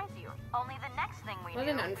surprise you. Only the next thing we What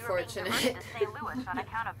knew, an we were being unfortunate diverted to St. Louis on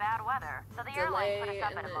account of bad weather. So the airline put us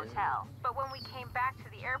up at a motel. But when we came back to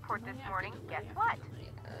the airport this morning, guess what?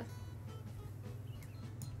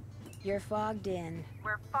 You're fogged in.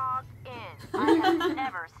 We're fogged in. I have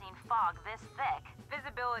never seen fog this thick.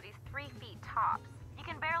 Visibility's 3 feet tops. You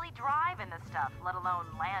can barely drive in this stuff, let alone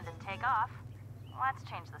land and take off. Let's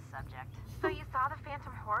change the subject. So you saw the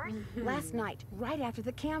Phantom Horse? Last night, right after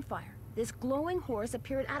the campfire, this glowing horse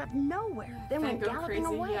appeared out of nowhere, then went galloping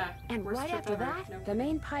away. Yeah. And Worst right trip after ever. that, Nope. the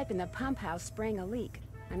main pipe in the pump house sprang a leak.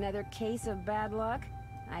 Another case of bad luck?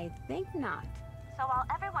 I think not. So while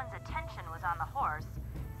everyone's attention was on the horse,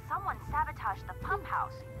 someone sabotaged the pump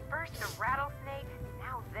house. First a rattlesnake,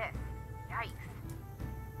 now this. Yikes.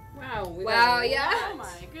 Wow. Wow, yeah. Oh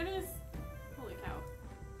my goodness. Holy cow.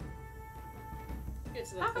 Get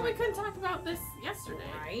to the How come we point. couldn't talk about this yesterday?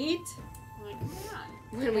 Right? Like, come on.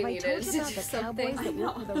 When we Have I needed told to you do about the something. cowboys that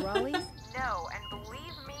work for the Raleighs? No, and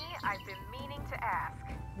believe me, I've been meaning to ask.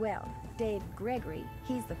 Well, Dave Gregory,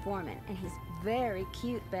 he's the foreman, and he's very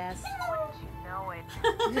cute, Bess. Wouldn't you know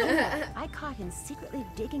it? I caught him secretly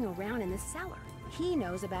digging around in the cellar. He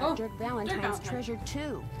knows about Dirk Valentine's Valentine. treasure,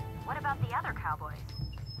 too. What about the other cowboys?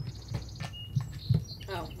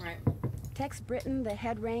 Oh, right. Tex Britton, the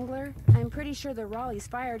head wrangler, I'm pretty sure the Raleighs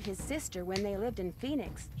fired his sister when they lived in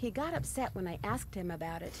Phoenix. He got upset when I asked him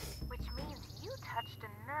about it. Which means you touched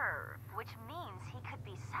a nerve. Which means he could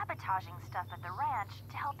be sabotaging stuff at the ranch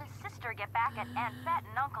to help his sister get back at Aunt Bet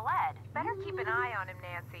and Uncle Ed. Better keep an eye on him,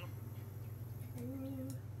 Nancy.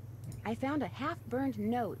 I found a half-burned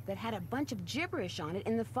note that had a bunch of gibberish on it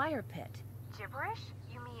in the fire pit. Gibberish?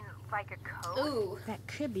 You mean like a code? Ooh. That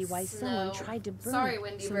could be why Snow. someone tried to burn Sorry, it,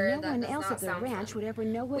 Wendy so Bird, no that one does else not at the sound ranch fun. would ever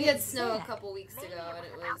know what We it had snow a said. couple weeks Maybe ago, it and was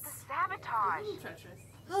it about was the sabotage. Treacherous.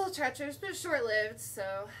 a little treacherous, but short-lived,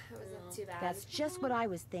 so it wasn't too bad. That's just what I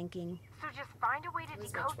was thinking. So just find a way to It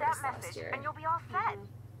was decode much worse that last message, year. and you'll be all set.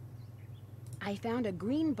 I found a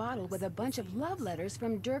green bottle with a bunch of love letters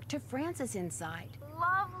from Dirk to Frances inside.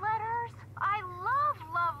 Love letters? I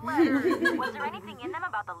love letters. Was there anything in them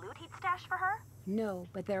about the loot he'd stashed for her? No,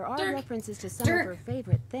 but there are Dirk! references to some Dirk! of her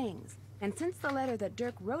favorite things. And since the letter that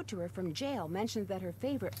Dirk wrote to her from jail mentioned that her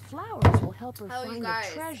favorite flowers will help her Oh, you find guys,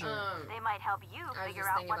 the treasure. They might help you I was figure just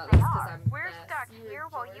out thinking what about they this 'cause are. I'm We're Bess. stuck You're here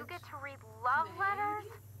while you George. get to read love letters?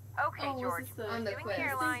 Okay, Oh, was George. this the- On the Doing quiz.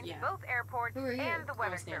 airlines, Yeah. both airports, Who are you? and the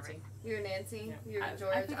weather was Nancy. service. You were Nancy. Yeah. You were I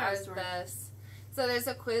George. think I I was was George. Bess. So there's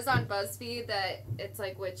a quiz on BuzzFeed that it's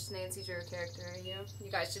like, which Nancy Drew character are you?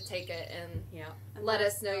 You guys should take it and Yeah. And let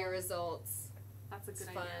us know your results. That's a It's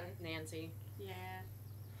good fun. idea. Nancy. Yeah.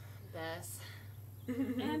 Bess.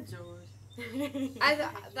 And George.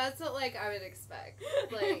 That's what like I would expect.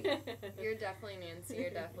 Like you're definitely Nancy. You're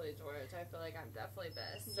definitely George. I feel like I'm definitely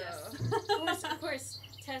Bess. So. Yes. Of course,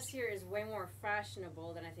 Tess here is way more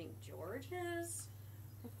fashionable than I think George is.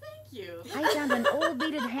 Well, thank you. I found an old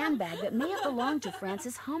beaded handbag that may have belonged to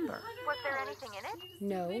Frances Humber. Was there anything in it?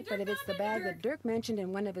 No, but if it's the bag that Dirk mentioned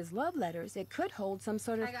in one of his love letters, it could hold some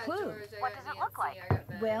sort of I got clue. George. I What got does it look Nancy, like? I got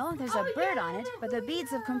Bess. Well, there's a bird on it, but the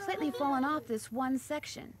beads have completely fallen off this one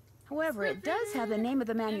section. However, it does have the name of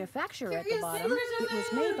the manufacturer at the bottom. It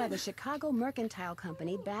was made by the Chicago Mercantile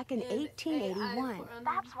Company back in 1881.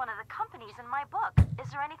 That's one of the companies in my book.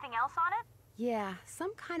 Is there anything else on it? Yeah,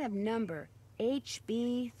 some kind of number.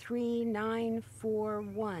 HB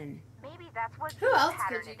 3941. Maybe that's what Who else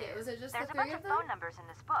pattern could you it get? is. Was it just There's the a bunch three of of them? phone numbers in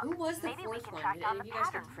this book. Who was the Maybe we fourth can one? track Did down any the of you guys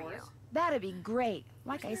pattern get for you. fourth? That'd be great.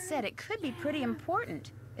 Like I said, it could be pretty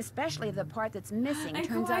important. Especially if the part that's missing And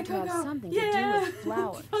turns Kawaii out to have Coco. something Yeah. to do with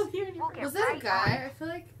flowers. Well, here it We'll is. get Was that a right guy? I feel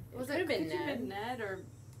like was Could it have been Could you Ned. been Ned or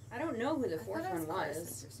I don't know who the I fourth thought it one Carson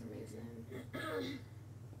was. for some reason.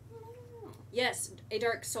 Yes, a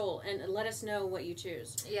dark soul, and let us know what you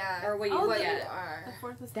choose. Yeah. Or what you get. The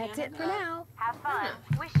fourth was That's Hannah? it for now. Have fun.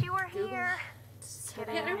 Wish you were here.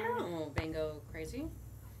 Yeah, I don't know, Bingo Crazy.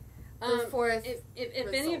 The fourth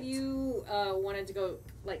If any of you wanted to go,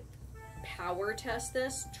 like, power test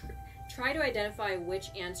this, try to identify which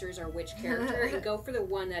answers are which character, and go for the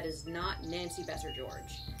one that is not Nancy, Bess, or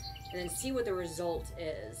George. And then see what the result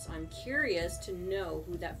is. I'm curious to know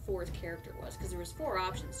who that fourth character was, because there was 4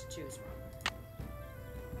 options to choose from.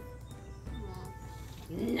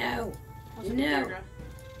 No! No!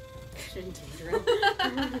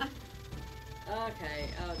 Deidre. Okay.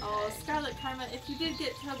 Oh, Scarlet Karma, if you did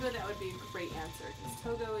get Togo, that would be a great answer, because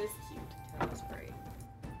Togo is cute. Togo's great.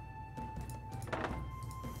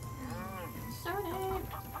 Started!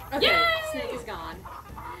 Okay, Yay! Snake is gone.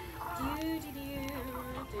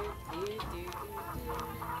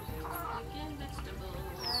 Again, vegetables.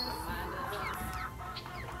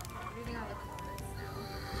 Reading all the comments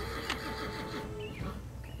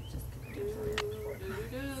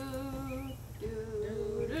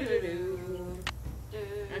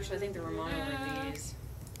Actually, I think the Romano were these.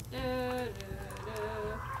 I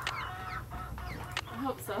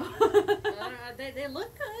hope so. They look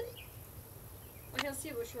good. Okay, let's see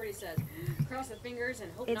what Shorty says. Cross the fingers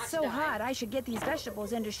and hope not It's to so die. hot, I should get these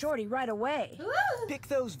vegetables into Shorty right away. Pick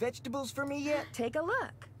those vegetables for me yet? Take a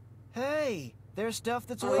look. Hey, there's stuff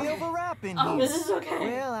that's way overripe in Oh, here. this is okay.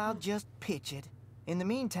 Well, I'll just pitch it. In the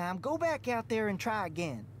meantime, go back out there and try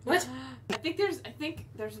again. What? I think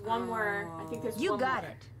there's one more. I think there's You one got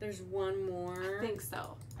more. it. There's one more. I think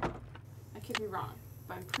so. I could be wrong,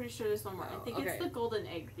 but I'm pretty sure there's one more. I think okay. it's the golden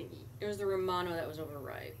egg thingy. It was the Romano that was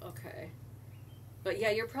overripe. Okay. But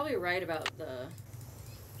yeah, you're probably right about the...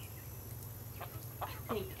 I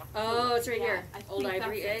think. Oh, it's right here. I think Old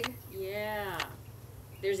ivory that's it. egg? Yeah.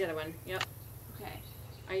 There's the other one. Yep. Okay.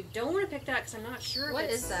 I don't want to pick that because I'm not sure What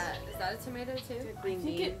if it's... is that? Is that a tomato too? I Green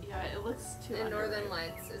think bean. it looks too In Northern underripe.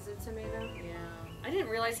 Lights, is it tomato? Yeah. I didn't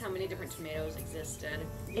realize how many different tomatoes existed.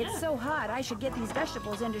 It's so hot, I should get these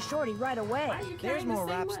vegetables into Shorty right away. Why are you There's carrying the more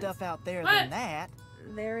same ripe ones? stuff out there What? than that.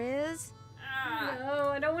 There is? No,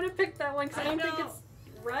 I don't want to pick that one because I don't think it's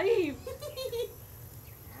ripe.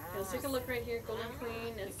 Let's take a look right here. Golden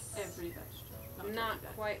Queen is Every vegetable. not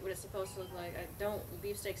quite what it's supposed to look like.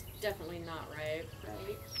 Beefsteak's definitely not ripe.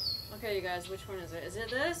 Right. Okay, you guys, which one is it? Is it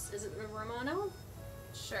this? Is it the Romano?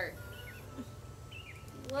 Sure.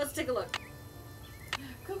 Let's take a look.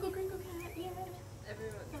 Coco Crinkle Cat, yeah.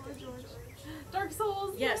 Everyone's good. George. Dark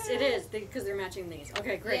Souls. Yes, yeah. it is because they're matching these.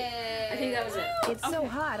 Okay, great. Yay. I think that was it. It's so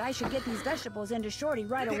hot, I should get these vegetables into Shorty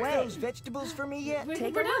right Pick away. those vegetables for me yet? Take a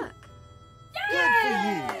We're done. look. Good for you.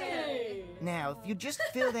 Yay! Now, if you just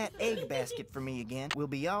fill that egg basket for me again, we'll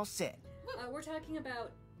be all set. We're talking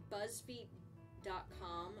about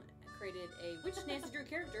BuzzFeed.com created a Which Nancy Drew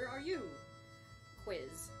character are you?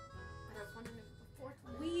 quiz. I was wondering if the fourth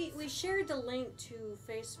one We shared the link to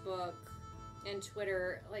Facebook and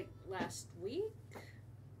Twitter like last week.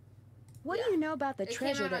 What do you know about the It came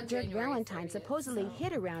treasure out that on Dirk January Valentine 30th, supposedly so-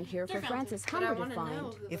 hid around here for Dirk Francis Valentine. Humber to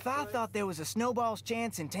find? If I thought there was a snowball's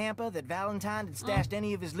chance in Tampa that Valentine had stashed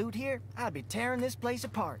any of his loot here, I'd be tearing this place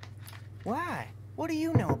apart. Why? What do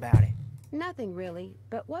you know about it? Nothing really,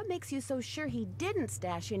 but what makes you so sure he didn't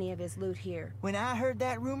stash any of his loot here? When I heard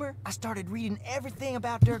that rumor, I started reading everything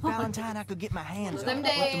about Dirk Valentine I could get my hands Them on. But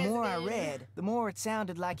the days, more I man. read, the more it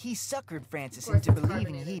sounded like he suckered Francis Of course, into it's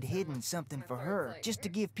believing carbonated, he'd so hidden something my for throat's her, like- just to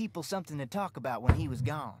give people something to talk about when he was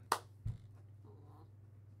gone.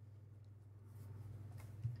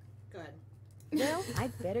 Go ahead. Well,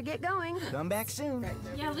 I'd better get going. Come back soon.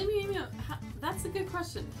 Yeah, leave me a note. That's a good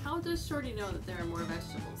question. How does Shorty know that there are more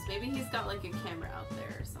vegetables? Maybe he's got like a camera out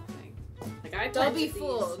there or something. Like I Don't be planted these.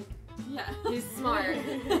 fooled. Yeah. He's smart.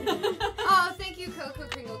 Oh, thank you, Coco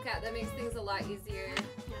Kringle Cat. That makes things a lot easier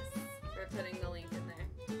Yes. for putting the link in there.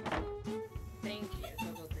 Thank you,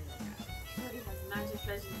 Coco Kringle Cat. Shorty has magic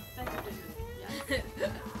vision. Yes.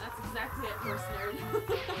 That's exactly it, horse nerd.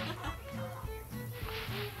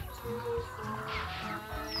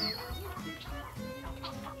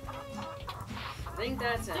 I think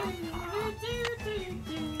that's it.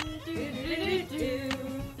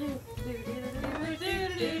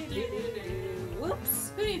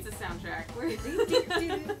 Whoops. Who needs a soundtrack?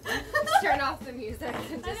 Let's turn off the music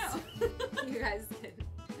and I just you guys can.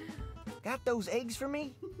 Got those eggs for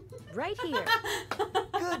me? Right here.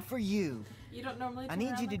 Good for you. You don't normally I turn need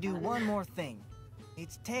around you to like do that? one more thing.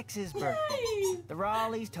 It's Tex's birthday. The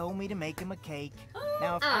Raleighs told me to make him a cake.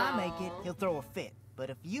 Now, if I make it, Aw. he'll throw a fit. But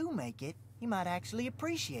if you make it, He might actually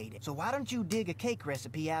appreciate it. So why don't you dig a cake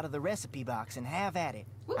recipe out of the recipe box and have at it?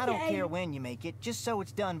 Okay. I don't care when you make it, just so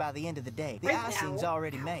it's done by the end of the day. The icing's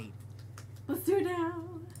already made. Let's do it now.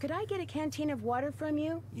 Could I get a canteen of water from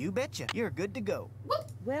you? You betcha. You're good to go.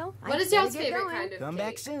 Well, what is y'all's favorite kind of Come cake?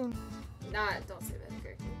 back soon. Not, don't say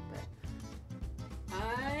vinegar cake,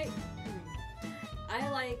 but... I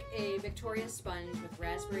like a Victoria sponge with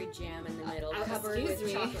raspberry jam in the middle, covered with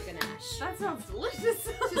chocolate ganache. That sounds delicious.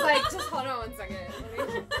 She's like, just hold on 1 second.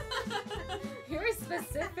 You're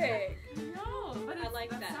specific. No, but I like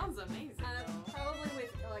that. Sounds amazing. Probably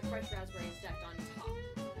with like fresh raspberries decked on top.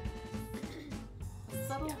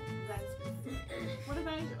 Subtle raspberry. What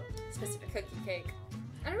about you? Specific cookie cake.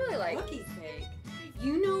 I don't really like cookie cake.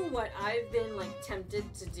 You know what I've been like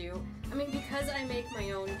tempted to do? I mean, because I make my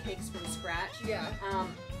own cakes from scratch. Yeah.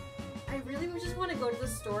 I really would just want to go to the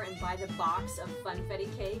store and buy the box of Funfetti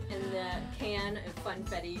cake and the can of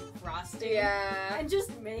Funfetti frosting. Yeah. And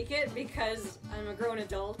just make it because I'm a grown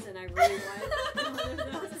adult and I really want one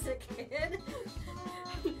of those as a kid.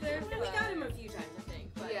 They're We got them a few times, I think.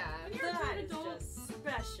 But yeah. that is just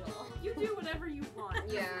special. You do whatever you want.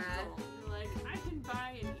 Yeah. Like, I can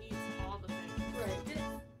buy and eat all the things. Right.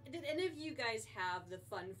 Did any of you guys have the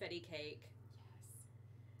Funfetti cake?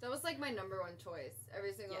 That was like my #1 choice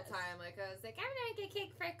every single Yes. time. Like I was like, I'm gonna get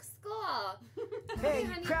cake for school. Hey,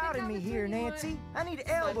 honey, you crowded pick me out here, which one you Nancy. I need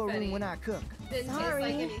elbow room Funfetti. when I cook. Didn't Sorry.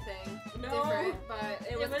 taste like anything No. different, but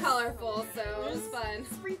it was colorful, so it was fun.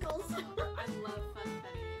 Sprinkles. I love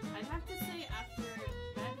Funfetti. I'd have to say after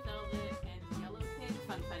Red Velvet and Yellow Cake,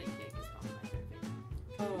 Funfetti cake is probably my favorite.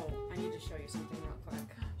 Oh, I need to show you something real quick.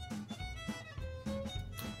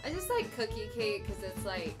 I just like cookie cake because it's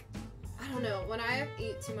like, I don't know, when I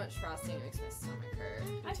eat too much frosting, it makes my stomach hurt.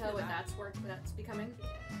 Can you tell what that's becoming? Yes.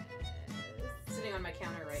 Sitting on my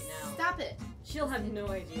counter right now. Stop it. She'll have no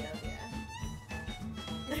idea. Yeah.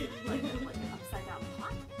 like an upside down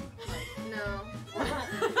pot? No.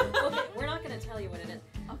 Okay, we're not gonna tell you what it is.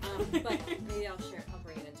 But maybe I'll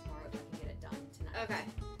bring it in tomorrow if I can get it done tonight. Okay.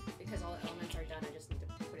 Because all the elements are done, I just need to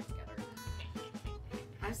put it together.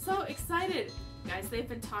 I'm so excited. Guys, they've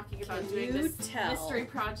been talking about Can doing you this tell? mystery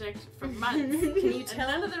project for months. Can you tell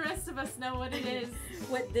And none of the rest of us know what it is.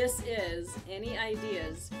 what this is? Any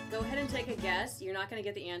ideas? Go ahead and take a guess. You're not gonna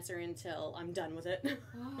get the answer until I'm done with it.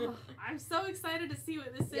 Oh, I'm so excited to see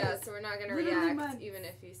what this is. Yeah, so we're not gonna Literally react months. even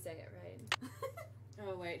if you say it right.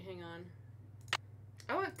 Oh wait, hang on.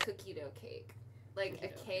 I want cookie dough cake. Like Cookie a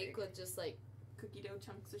dough cake cake. with just like, Cookie dough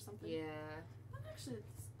chunks or something. yeah. Actually,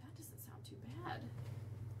 that doesn't sound too bad.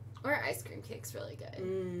 Or ice cream cake's really good.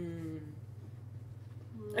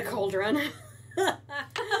 A cauldron. Right?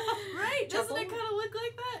 Doesn't Trouble? it kind of look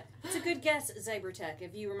like that? It's a good guess, Zybertech.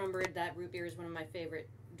 If you remembered that root beer is one of my favorite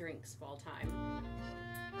drinks of all time.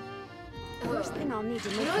 First thing I'll need to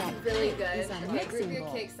You make know that what's really cake good? is a Okay, root mixing beer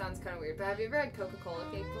bowl. cake sounds kind of weird, but have you ever had Coca-Cola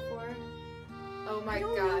cake before? Oh my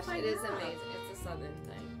don't know gosh, if I it is have. amazing. It's a southern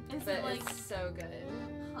thing. Is but it like... it's so good.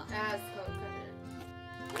 Huh. It has Coke in it.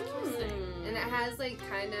 Interesting. And it has like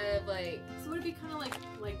kind of like, So would it be kind of like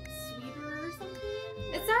sweeter or something?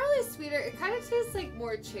 it's not really sweeter, it kind of tastes like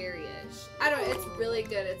more cherry-ish. I don't know, it's really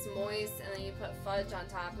good. It's moist and then you put fudge on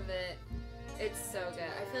top of it. It's so good.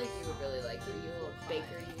 I feel like you would really like it, you little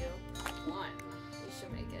baker you. One. You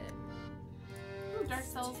should make it. Ooh, Dark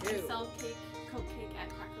Cells, Two. they sell Coke cake at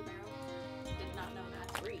Cracker Barrel. Did not know that.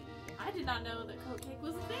 3. I did not know that Coke cake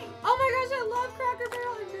was a thing. Oh my gosh, I love Cracker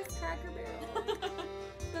Barrel. I miss Cracker Barrel.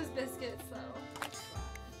 Those biscuits, though.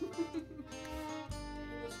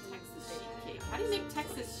 Texas sheet cake. How do you make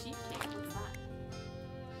Texas sheet cake? What's that?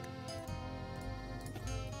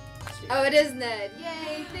 Oh, it is Ned.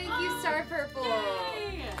 Yay! Thank you, Star Purple.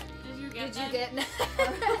 Yay! Did you get Did you get Ned?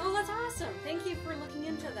 Oh, that's awesome. Thank you for looking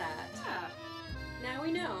into that. Yeah. Now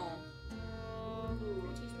we know. Ooh.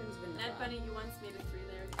 Teaspoons of Ned vanilla. Bunny, you once made a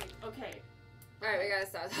 3-layer cake. Okay. Alright, we gotta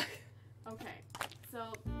stop talking. Okay.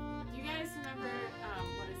 So, you guys remember,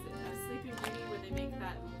 what is it? Sleeping Beauty, where they make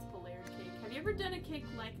that multiple layered cake. Have you ever done a cake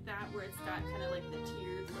like that where it's got kind of like the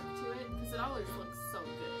tiered look to it? Because it always looks so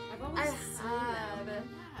good. I've always seen have. them.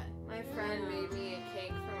 Yeah. My friend made me a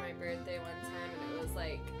cake for my birthday one time, and it was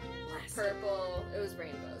like purple. It was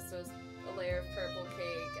rainbow, so it was a layer of purple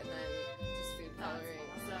cake and then just food coloring.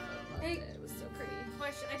 awesome. So I loved Hey. it. It was so pretty.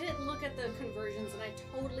 Question. I didn't look at the conversions and I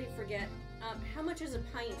totally forget. How much is a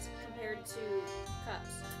pint compared to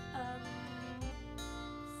cups? I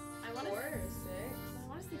want 4 to or 6. I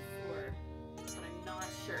want to say 4, but I'm not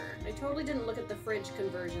sure. I totally didn't look at the fridge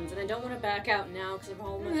conversions, and I don't want to back out now because of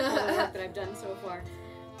all the work that I've done so far.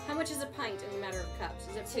 How much is a pint in a matter of cups?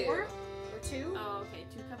 Is it 2. 4 or 2? Oh, okay,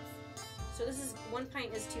 2 cups. So this is 1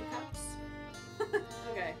 pint is 2 cups.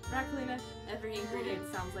 Okay. Braccolina, every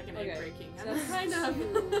ingredient sounds like an egg breaking. So that's Kind of.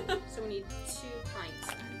 So we need 2 pints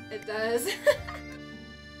then. It does.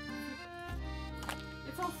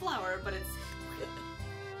 It's all flour, but it's...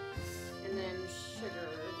 And then sugar,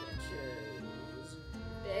 which is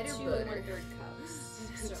Better 200 butter. cups.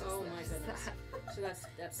 So, oh my goodness. So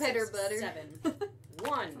that's Better butter. 7.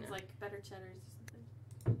 1. Sounds like better cheddars or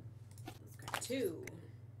something. 2.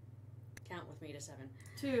 Count with me to 7.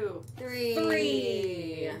 2.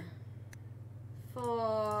 3.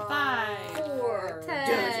 4. 5. 4. 10.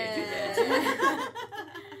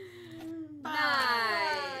 9.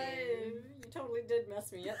 You totally did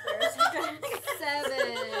mess me up there. 7.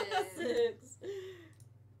 6.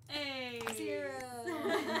 8. 0.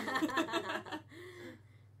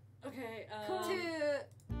 Okay. 2.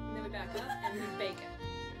 And then we back up and we bake it.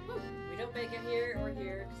 We don't bake it here or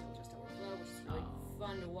here because it'll just overflow, which is really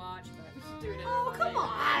fun to watch. But We should do it in Oh, come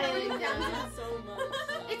on. so much.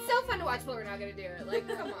 It's so fun to watch, but we're not gonna do it. Like,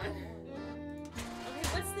 come on. Okay,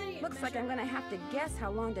 what's the Looks like I'm gonna have to guess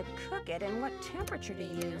how long to cook it and what temperature to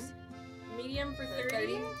use. medium for 30?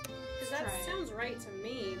 30? Because that Try it. sounds right to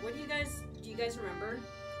me. What do you guys remember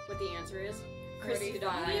what the answer is? Chris, you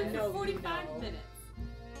 45. Medium know, for 45 you know. minutes.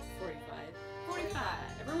 45. 45.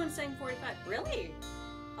 Everyone's saying 45. Really?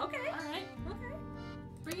 Okay. Alright. Okay.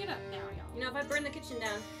 Bring it up now, y'all. You know, if I burn the kitchen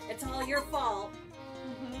down, it's all your fault.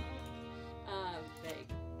 Bake.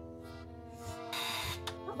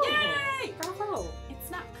 Oh. Yay! Bravo! It's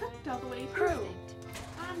not cooked all the way through. Perfect.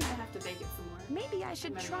 I'm gonna have to bake it some more. Maybe I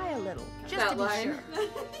should try a little, just That to be line. sure.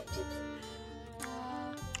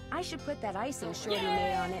 I should put that icing Shorty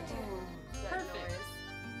made on it. Perfect.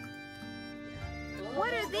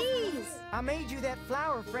 What are these? I made you that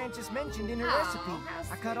flour Frances mentioned in her Aw, recipe.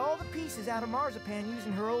 how I cut all the pieces out of marzipan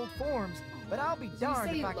using her old forms, but I'll be darned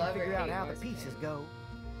say if you I can love or figure out hate how the marzipan? pieces go.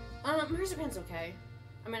 Marzipan's okay.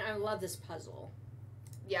 I mean, I love this puzzle.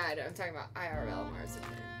 Yeah, I know. I'm talking about IRL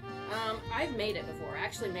marzipan. I've made it before. I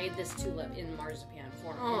actually made this tulip in marzipan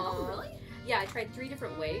form. Oh, really? Yeah, I tried 3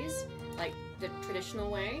 different ways, like the traditional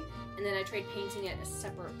way, and then I tried painting it a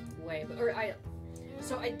separate way.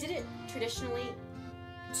 So I did it traditionally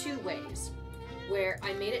 2 ways, where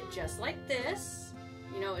I made it just like this.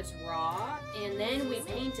 You know, it's raw, and then we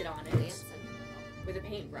painted on it with a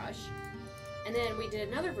paintbrush. And then we did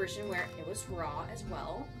another version where it was raw as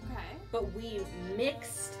well, Okay. but we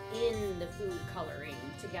mixed in the food coloring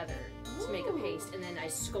together to make a paste, and then I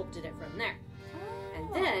sculpted it from there.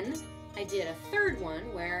 And then I did a 3rd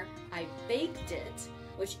one where I baked it,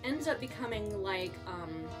 which ends up becoming like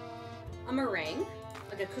a meringue,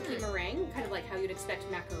 like a cookie meringue, kind of like how you'd expect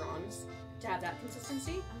macarons to have that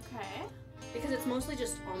consistency, Okay. because it's mostly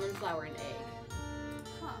just almond flour and egg.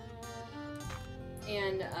 Huh.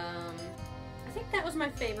 And I think that was my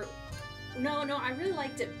favorite. No, I really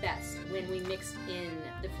liked it best when we mixed in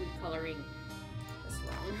the food coloring. That's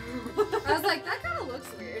wrong. I was like, that kind of looks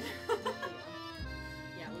weird.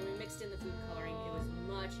 Yeah, when we mixed in the food coloring, it was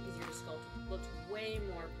much easier to sculpt. Looked way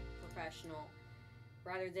more professional,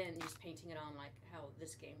 rather than just painting it on like how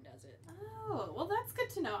this game does it. Oh, well, that's good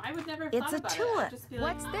to know. I would never have It's thought a about it. tulip. I'd just be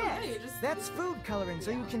What's like, this? Oh, yeah, you just That's food coloring,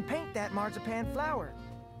 so you can paint that marzipan flour.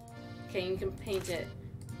 Okay, you can paint it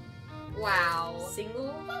Wow.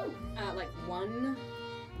 single, like one.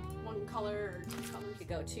 one color or 2 colors. You could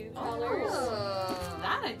go 2 Oh. colors,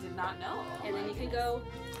 That I did not know. Oh and then my you could goodness.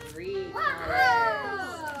 go 3 colors.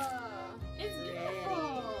 Wow. It's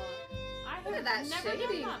beautiful. I have Look at that never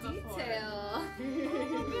shading done that before. detail. Oh my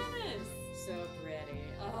goodness. So pretty.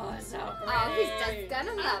 Oh, so pretty. Oh, he's just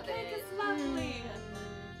gonna love Okay, it. it's lovely.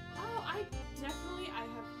 Oh, I have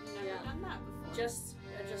never Yeah. done that before.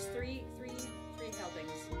 Just 3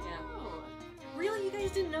 helpings. Yeah. Oh, Really, you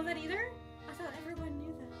guys didn't know that either? I thought everyone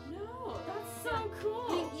knew that. no, that's so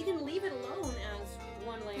cool. You can leave it alone as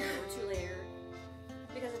 1 layer or 2 layer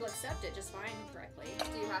because it'll accept it just fine correctly.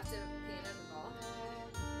 Do you have to paint it at all?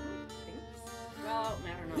 Well, I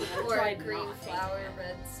don't know. I've Or tried green not flower, painting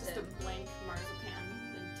red Just a stem. blank marzipan,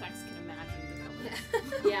 and Tex can imagine the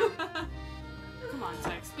colors. it. Yeah. Come on,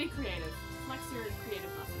 Tex, be creative. Flex your creative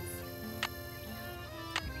muscles.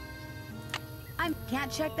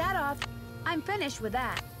 Can't check that off. I'm finished with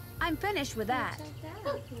that. I'm finished with that.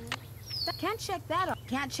 Can't check that off.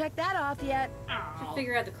 Can't check that off yet. Ow.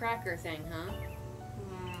 Figure out the cracker thing, huh?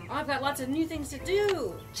 Oh, I've got lots of new things to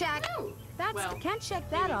do. Check. That's Well, can't check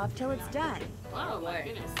that off till it's done. Oh my Boy.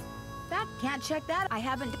 goodness. That can't check that. I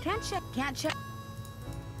haven't. Can't check.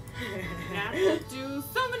 You have to do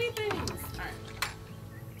so many things. Alright.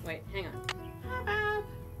 Wait, hang on. How about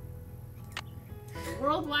the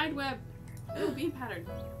World Wide Web? Ooh, bean pattern.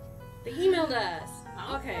 They emailed us.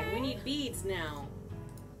 Okay, we need beads now.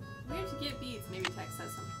 We have to get beads. Maybe Tex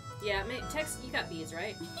has some. Yeah, Tex, you got beads,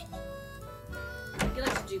 right? You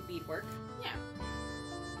like to do bead work. Yeah.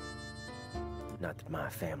 Not that my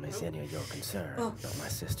family's any of your concern. No, my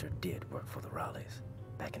sister did work for the Raleighs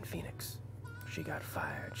back in Phoenix. She got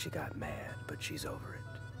fired, she got mad, but she's over it.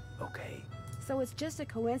 Okay? So it's just a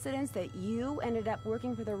coincidence that you ended up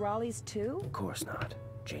working for the Raleighs too? Of course not.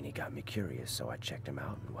 Janie got me curious, so I checked them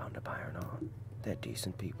out and wound up hiring on. They're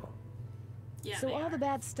decent people. Yeah. So all the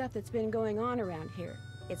bad stuff that's been going on around here,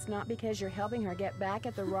 it's not because you're helping her get back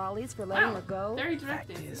at the Raleighs for letting her go? Very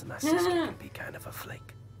directive. Fact is, my sister can be kind of a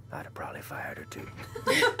flake. I'd have probably fired her too.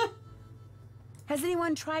 Has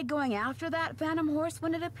anyone tried going after that phantom horse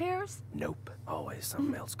when it appears? Nope. Always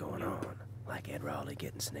something else going on. Like Ed Raleigh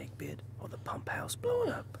getting snake bit, or the pump house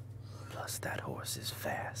blowing up. Plus, that horse is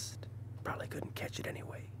fast. Probably couldn't catch it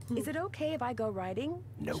anyway. Is it okay if I go riding?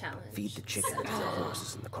 Nope. Challenge. Feed the chickens and the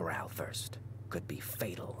horses in the corral first. Could be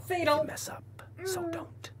fatal. Fatal. If you mess up. So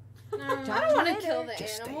don't. I don't want to kill the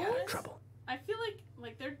Just stay animals. out of trouble. I feel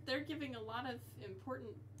like they're giving a lot of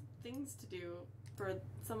important things to do for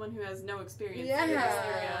someone who has no experience in this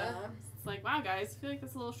area. It's like, wow, guys, I feel like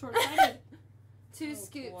that's a little short-sighted. 2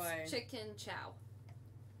 scoops boy. chicken chow.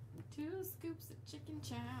 2 scoops of chicken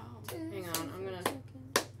chow. Hang on, I'm gonna...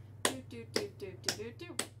 Do.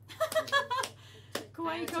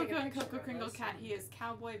 Kawaii Coco and Coco Kringle Cat. He is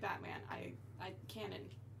Cowboy Batman. I canon.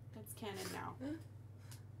 That's canon now.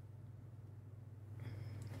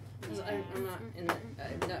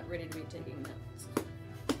 I'm not ready to be taking notes.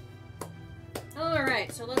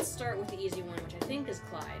 Alright, so let's start with the easy one, which I think is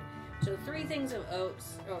Clyde. So 3 things of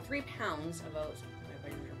oats, or 3 pounds of oats,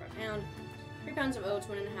 pound, 3 pounds of oats,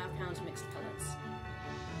 1.5 pounds of mixed pellets.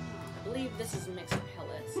 I believe this is mixed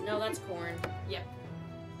pellets. No, that's corn. Yep.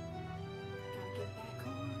 Gotta get that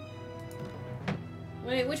corn.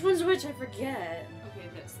 Wait, which one's which? I forget. Okay,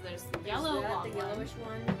 there's the yellow that, one. the yellowish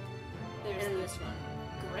one. There's and the this one.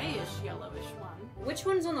 grayish yellowish one. Which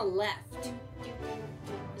one's on the left?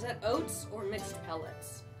 Is that oats or mixed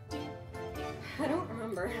pellets? I don't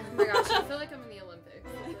remember. Oh my gosh, I feel like I'm in the Olympics.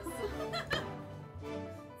 It's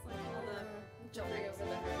like all the Jumping over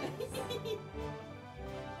the hurdles.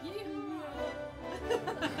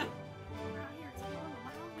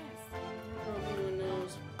 Oh, who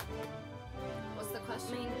knows? What's the I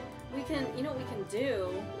question? mean, we can, you know what we can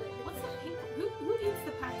do? What's the pink? Who eats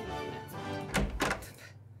the packing peanuts?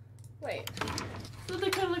 Wait. So they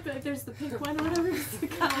kind of look like there's the pink one or whatever.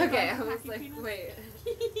 Okay, I was like, wait.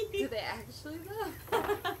 Do they actually though?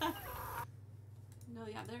 No,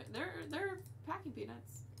 yeah, they're packing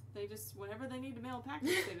peanuts. They just whenever they need to mail a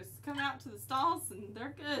package, they just come out to the stalls and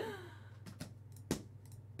they're good.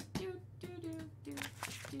 Do do do do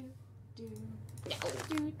do do.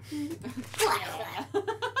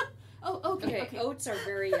 Oh, okay. Oats are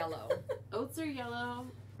very yellow. Oats are yellow.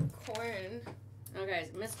 Corn. Okay,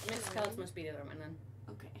 mixed pellets must be the other one then.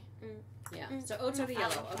 Okay. Yeah, so oats are the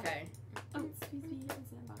yellow. Okay. Oats,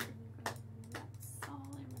 that's all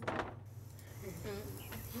I remember.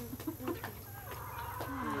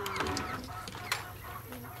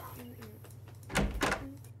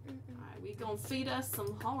 Alright, we gonna feed us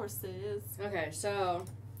some horses. Okay, so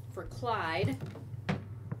for Clyde,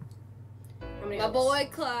 how many My oats? boy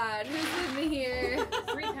Clyde, who's with me here?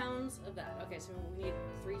 3 pounds of that. Okay, so we need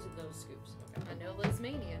 3 of those scoops. Okay. I know Liz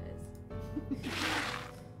Mania is.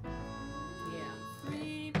 Yeah.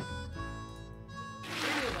 3. 3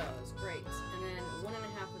 of those. Great. And then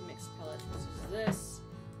 1.5 of mixed pellets, which is this.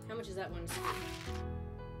 How much is that one?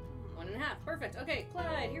 1.5. Perfect. Okay,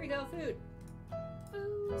 Clyde, here we go. Food.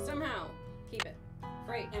 Somehow. Keep it.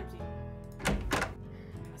 Great. Empty.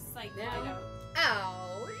 Psych Now- Clyde out.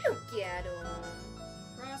 Ow, look at him.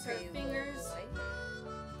 Cross our fingers and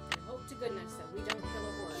hope to goodness that we don't kill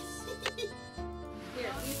a horse.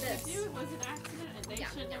 Here, eat this. If it was an accident, and they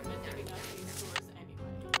shouldn't have been giving us these stores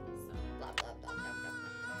anyway. So. Blah, blah, blah, blah,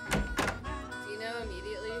 blah. Do you know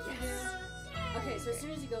immediately if you do? Okay, so as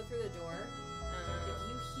soon as you go through the door,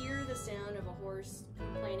 if you hear the sound of a horse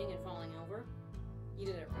complaining and falling over, you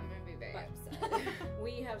did it I'm wrong. gonna be very But upset.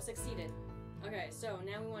 we have succeeded. Okay, so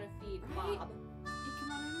now we want to feed Bob. You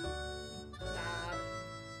come on in. Bob.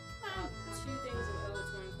 2 things of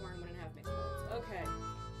oats, 1 corn, 1.5 mixed pellets. Okay.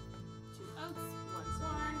 2 oats, 1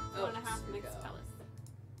 corn, Oats, 1.5 here we mixed go. pellets.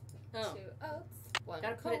 Oh, 2 oats. 1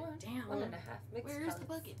 gotta put corn. it down. 1.5 mixed Where's pellets. the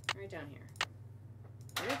bucket? Right down here.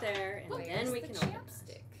 Put it there, and Where's then we the can open chapstick?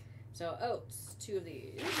 it. So oats, 2 of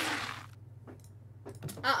these.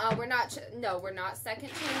 We're not. We're not second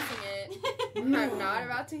chancing it. No. I'm not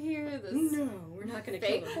about to hear this. No, we're not gonna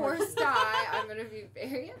fake kill the horse die. I'm gonna be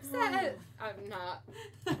very upset. I'm not.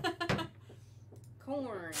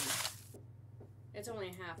 Corn. It's only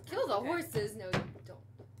half. Kill the okay. horses. No, you don't.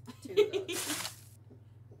 Two of those.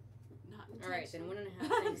 Not All right, then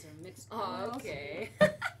 1.5 things are mixed. Oh, okay.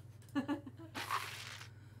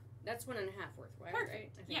 That's 1.5 worth, right? Perfect.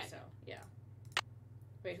 Right? I think Yeah. so. Yeah.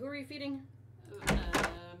 Wait, who are you feeding?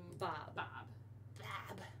 Bob. Bob. Bob.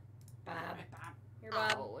 Bob. Here,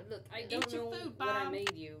 Bob. Oh, look. I Eat don't your know food, what I Bob.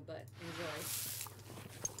 made you, but enjoy. It's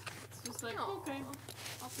just like, Aw. okay,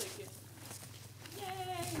 I'll take it.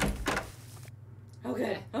 Yay!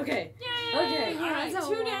 Okay. Okay. Yay! Okay. All right, I don't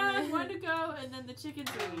 2 want down, it. 1 to go, and then the chickens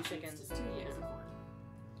are Two eating chickens. Just 2 Yeah. ears of corn.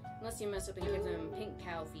 Unless you mess up and give them pink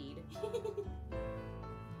cow feed.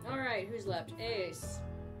 All right, who's left? Ace.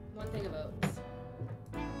 1 thing of oats.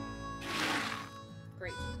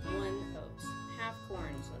 Great. 1 oats. Half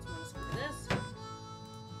corn. So that's 1 scoop of this.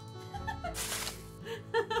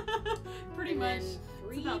 Pretty And much. then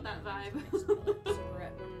 3 It's about that vibe. mixed milk. So we're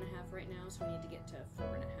at 1.5 right now. So we need to get to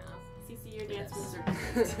 4.5. Cece, your For dance this.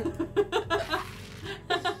 moves are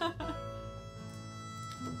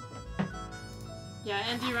Yeah,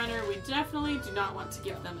 Andy Runner, we definitely do not want to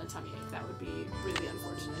give them a tummy ache. That would be really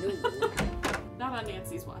unfortunate. Not on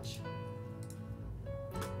Nancy's watch.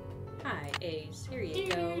 Hi, Ace. Here you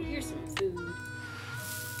go. Here's some food.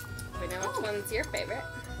 We know which one's your favorite.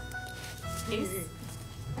 Ace.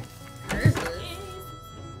 Hers is.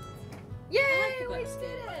 Yay! I like the We butt did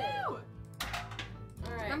it! Woo!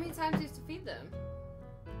 All right. How many times do you have to feed them?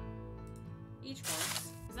 Each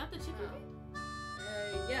once. Is that the chicken feed?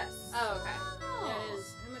 Yes. Oh, okay. That is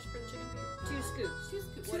how much for the chicken feed? 2 scoops. 2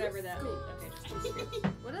 scoops. Whatever that means. Okay, just 2 scoops.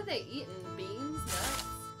 What are they eating? Beans? Nuts?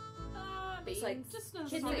 It's Beans? just no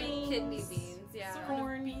Kidney beans. Kidney beans, yeah.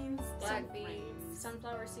 Corn, beans, black some beans. grains.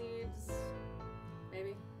 Sunflower seeds.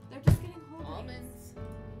 Maybe. They're just getting whole Almonds. grains.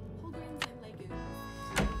 Whole grains and legumes.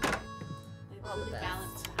 They All the really best.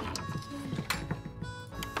 balanced diet.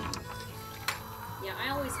 Yeah, I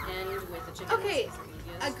always end with the chicken. Okay, because they're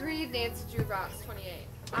easiest. agreed. Nancy Drew Rocks 28.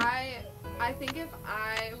 I think if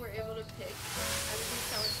I were able to pick, I would be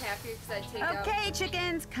so much happier because I'd take out. Okay,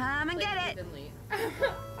 chickens, come and like, get it. evenly. I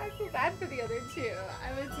feel bad for the other 2.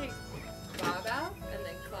 I would take Bob out and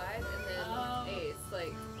then Clyde and then Ace.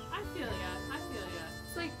 Like, I feel ya.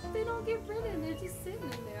 it's like they don't get ridden. They're just sitting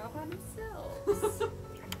in there all by themselves.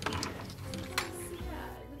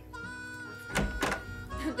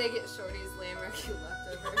 They get Shorty's lamb rescue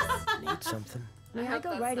leftovers. Need something? May I hope go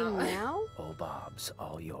that's right in not- now? Oh, Bob's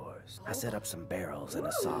all yours. I set up some barrels and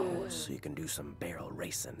a sawhorse so you can do some barrel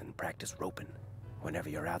racing and practice roping. Whenever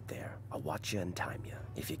you're out there, I'll watch you and time you.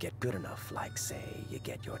 If you get good enough, like, say, you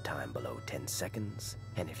get your time below 10 seconds,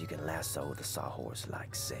 and if you can lasso the sawhorse,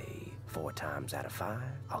 like, say, 4 times out of 5,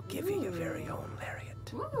 I'll give you your very own lariat.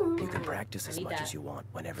 You can practice as need much that. as you want,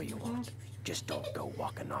 whenever you want. Just don't go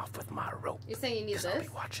walking off with my rope, You're saying you need 'cause I'll this?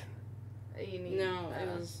 be watching. You need, No, it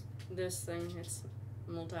was this thing. It's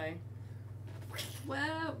multi.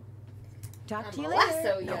 Whoa. Talk I'm to you a later.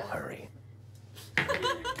 lasso No ya. hurry. I've been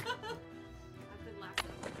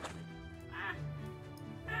lassoed.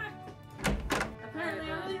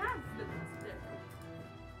 Apparently I really have been lassoed.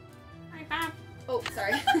 Alright, Bob. Oh,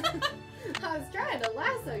 sorry. I was trying to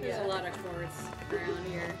lasso There's you. a lot of cords around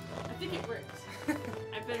here. I think it worked.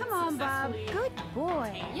 I've been Come on, Bob. successfully Good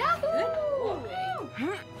boy. Yahoo!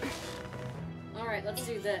 All right, let's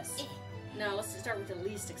do this. No, let's start with the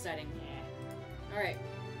least exciting. All right.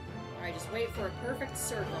 All right, just wait for a perfect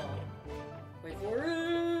circle. Wait for it.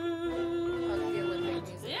 Oh, the Olympic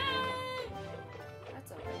music. Yay!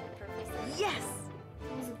 That's a perfect. Yes.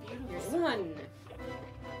 It was a beautiful Here's circle. 1.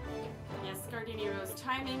 Yes, Gardini Rose,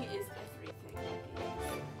 timing is everything.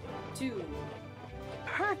 2.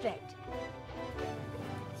 Perfect.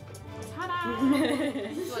 Ta-da!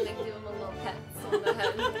 Just want to give him a little pat on the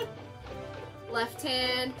head. Left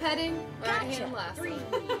hand petting, right hand lasso. 3. You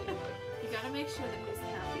gotta make sure that he's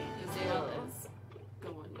happy as do. well as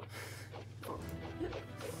going forward. Yes.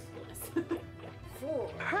 4.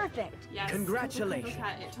 Perfect. Yes. Congratulations.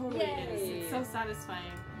 It totally is. Yay. It's so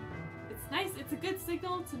satisfying. It's nice. It's a good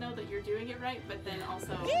signal to know that you're doing it right, but then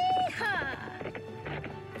also. Yeehaw!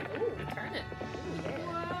 Ooh, turn it. Ooh, yeah.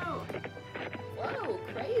 Whoa! Whoa,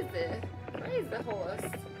 crazy. Crazy horse.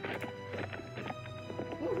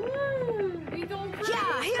 Woohoo! We go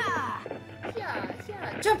crazy! Yeah.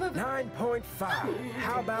 Yeah. Jump over. 9.5.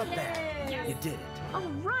 How about that? Yes. You did it. All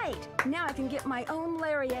right. Now I can get my own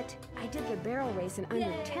lariat. I did the barrel race in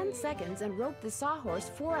under 10 seconds and roped the sawhorse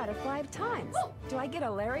 4 out of 5 times. Do I get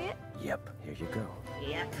a lariat? Yep, here you go.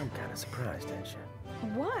 Yep. I'm kind of surprised, ain't you?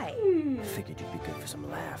 Why? Figured you'd be good for some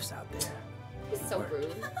laughs out there. He's so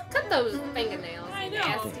rude. Cut those fingernails. I know.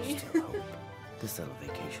 Nasty. Still hope. This little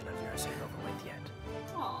vacation of yours ain't over with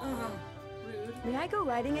yet. Aw. Rude. May I go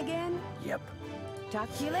riding again? Yep.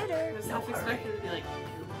 Talk to you I later. was No half expecting to be like,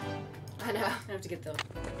 I know. I have to get the.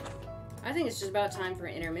 I think it's just about time for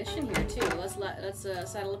an intermission here too. Let's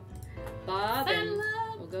saddle up Bob and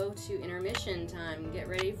we'll go to intermission time. Get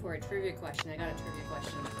ready for a trivia question. I got a trivia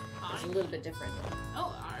question. It's a little bit different.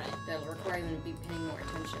 oh, alright. That'll require them to be paying more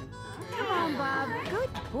attention. Come on, Bob. Good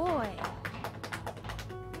boy.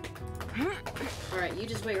 All right, you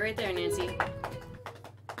just wait right there, Nancy.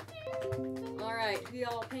 All right, who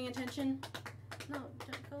y'all paying attention? No,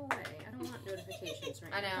 don't go away. I don't want notifications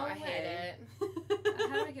right I now. know. Go I hate away. it.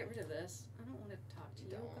 How do I get rid of this? I don't want to talk to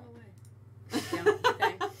you. Don't. Go away. Yeah,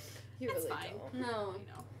 okay. You It's really fine. don't. No.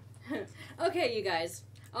 You know. Okay, you guys.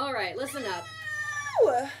 All right, listen up.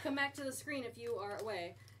 Come back to the screen if you are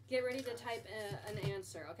away. Get ready to type an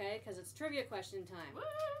answer, okay? Because it's trivia question time. Woo!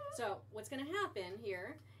 So what's going to happen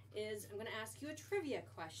here is I'm going to ask you a trivia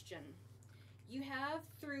question. You have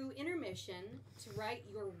through intermission to write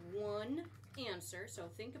your one answer. So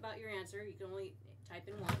think about your answer. You can only type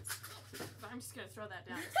in once. I'm just gonna throw that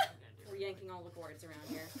down. That's what I'm gonna do. We're yanking all the cords around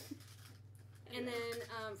here. And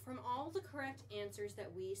then from all the correct answers that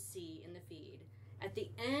we see in the feed, at the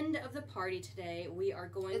end of the party today, we are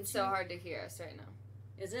going It's so hard to hear us right now.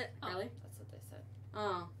 Is it? Oh. Really? That's what they said.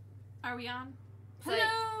 Oh. Are we on? It's like,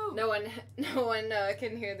 Hello! no one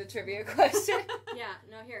can hear the trivia question. Yeah,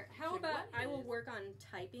 no, here. How Like, about what I will is- work on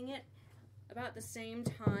typing it about the same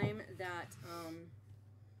time that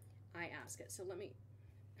I ask it. So let me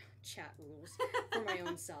chat rules for my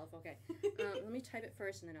own self. Okay. Let me type it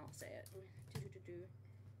first and then I'll say it.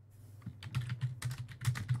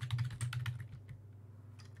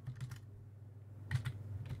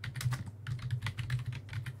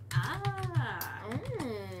 Ah.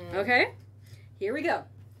 Okay. Here we go.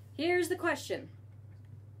 Here's the question.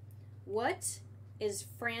 What is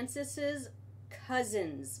Francis's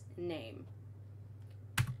cousin's name?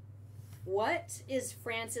 What is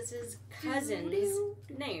Francis's cousin's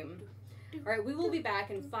name? All right, we will be back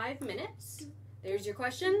in 5 minutes. There's your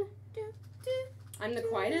question. I'm the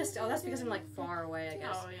quietest. Oh, that's because I'm like far away, I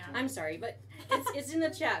guess. Oh, yeah. I'm sorry, but it's in the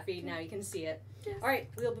chat feed now. You can see it. All right,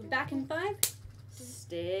 we'll be back in 5.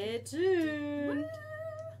 Stay tuned.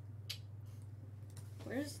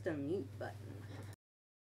 Where's the mute button?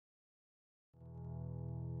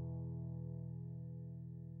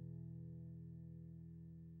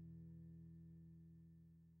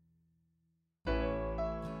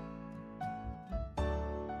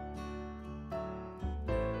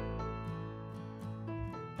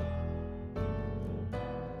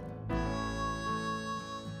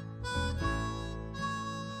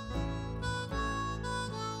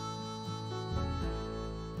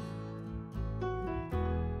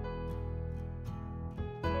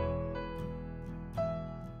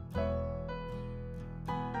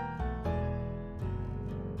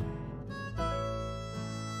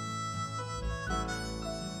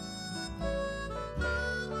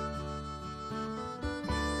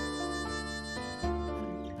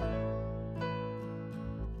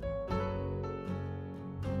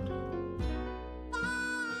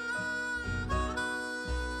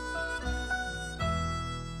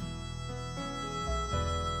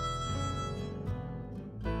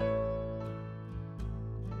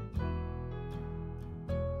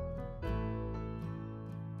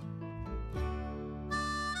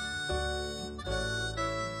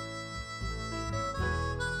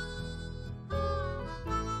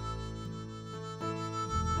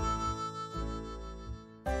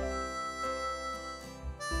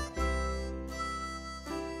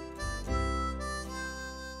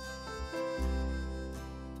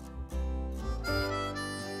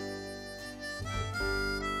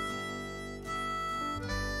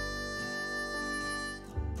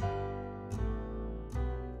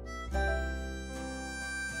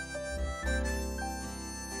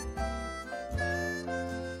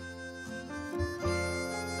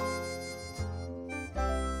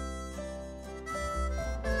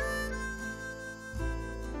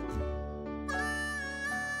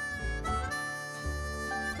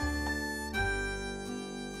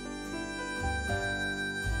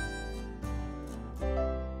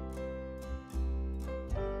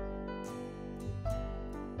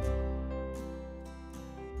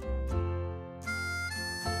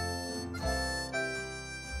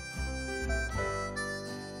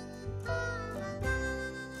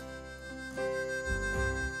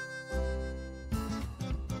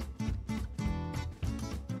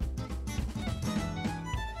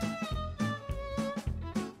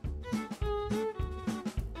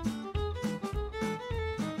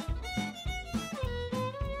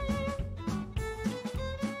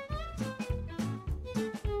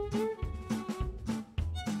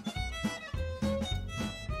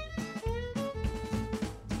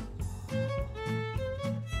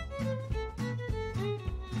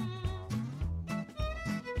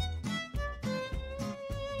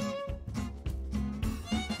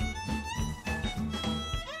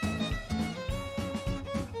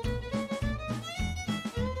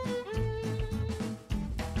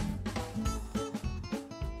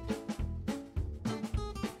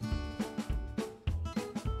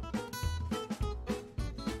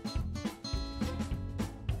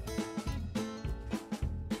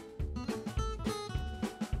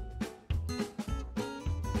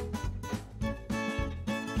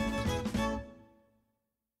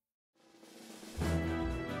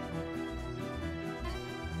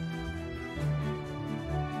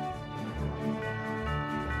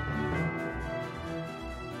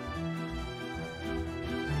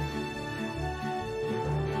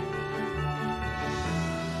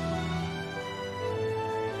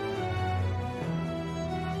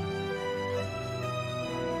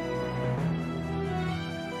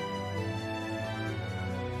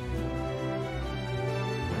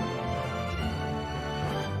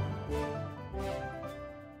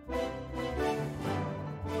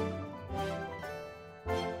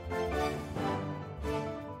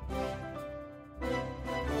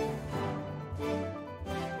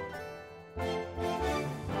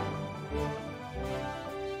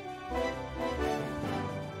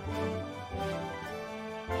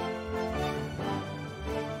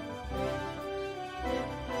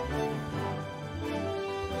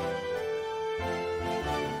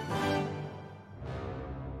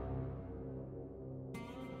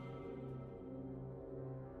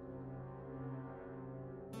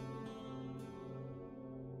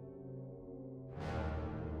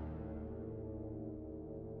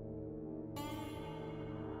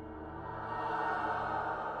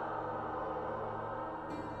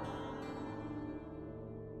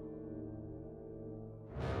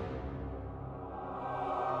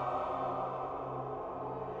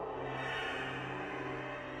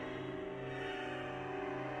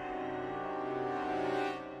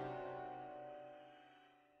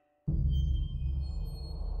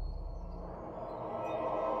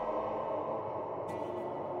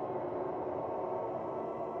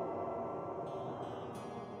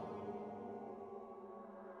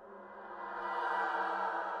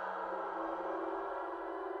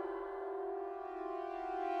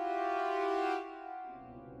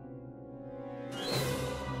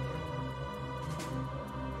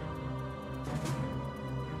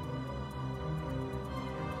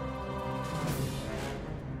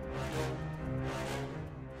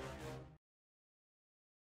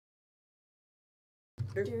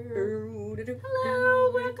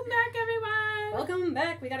 Hello, welcome back, everyone. Welcome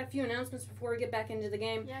back. We got a few announcements before we get back into the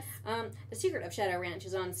game. Yes. The Secret of Shadow Ranch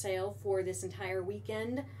is on sale for this entire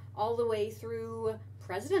weekend, all the way through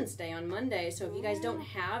President's Day on Monday. So if you guys don't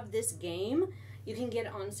have this game, you can get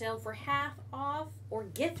it on sale for half off or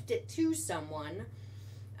gift it to someone.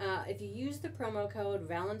 If you use the promo code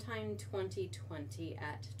Valentine 2020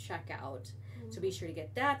 at checkout. So be sure to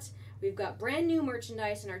get that. We've got brand new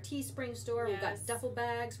merchandise in our Teespring store. We've got duffel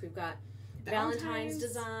bags. We've got Valentine's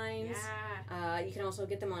designs. Yeah. You can also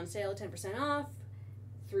get them on sale 10% off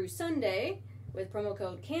through Sunday with promo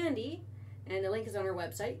code CANDY. And the link is on our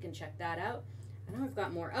website. You can check that out. I know we've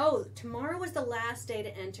got more. Oh, tomorrow was the last day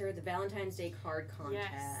to enter the Valentine's Day card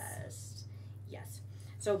contest. Yes.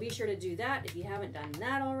 So be sure to do that if you haven't done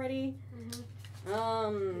that already.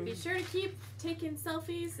 Be sure to keep taking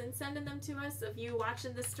selfies and sending them to us of you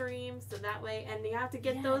watching the stream, so that way, and you have to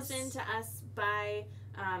get those into us by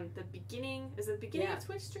the beginning. Is it the beginning of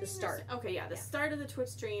Twitch stream? The start. Okay, the start of the Twitch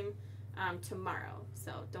stream tomorrow.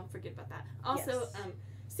 So don't forget about that. Also,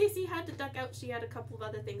 Cece had to duck out. She had a couple of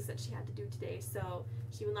other things that she had to do today, so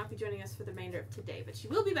she will not be joining us for the remainder of today, but she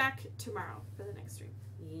will be back tomorrow for the next stream.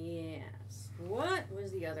 Yes. What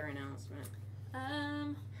was the other announcement?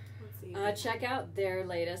 Let's see. Check out their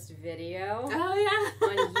latest video. Oh yeah.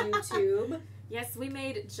 On YouTube. Yes, we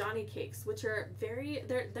made Johnny cakes, which are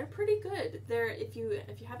they're pretty good. If you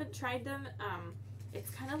haven't tried them,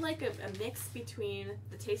 it's kind of like a mix between,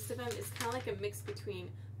 the taste of them is kind of like a mix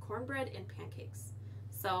between cornbread and pancakes.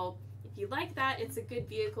 So if you like that, it's a good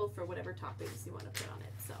vehicle for whatever toppings you want to put on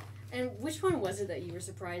it. So. And which one was it that you were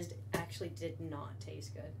surprised actually did not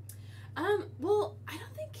taste good? Well, I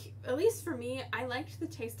don't think, at least for me, I liked the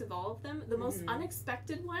taste of all of them. The most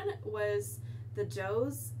unexpected one was the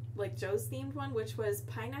Joe's themed one, which was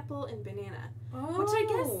pineapple and banana. Oh. Which I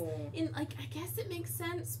guess it makes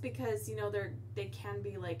sense because, you know, they can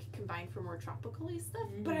be like combined for more tropical-y stuff.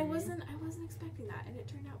 But I wasn't expecting that, and it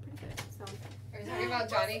turned out pretty good. So. Are you talking about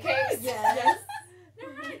Johnny cakes? Yes.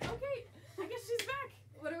 Never mind. Okay. I guess she's back.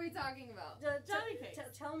 What are we talking about? Johnny cakes.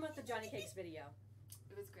 Tell them about the Johnny Cakes video.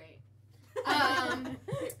 It was great. Come on,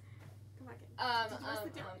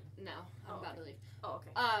 no, I'm about to leave. Oh,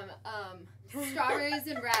 okay. Strawberries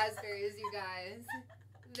and raspberries, you guys.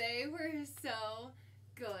 They were so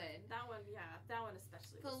good. That one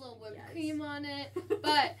especially. Put a little whipped cream on it.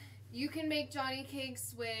 But you can make Johnny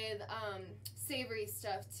cakes with savory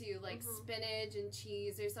stuff too, like spinach and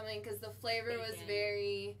cheese or something, because the flavor was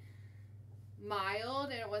very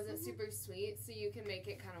mild and it wasn't super sweet, so you can make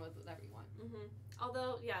it kind of with whatever you want.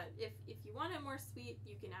 Although, if you want it more sweet,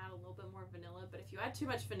 you can add a little bit more vanilla. But if you add too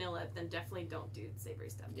much vanilla, then definitely don't do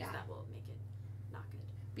savory stuff, because that will make it not good.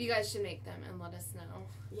 But you guys should make them and let us know.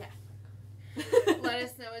 Yeah. Let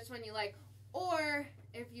us know which one you like. Or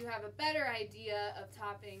if you have a better idea of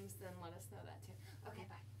toppings, then let us know that too. Okay,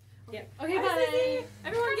 bye. Yeah. Okay, bye.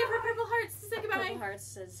 Everyone give her purple hearts to say goodbye. Purple hearts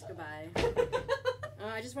says goodbye.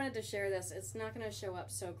 I just wanted to share this. It's not going to show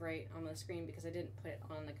up so great on the screen because I didn't put it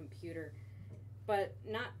on the computer. But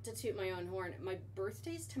not to toot my own horn, my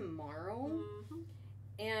birthday's tomorrow,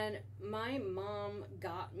 and my mom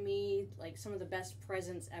got me like some of the best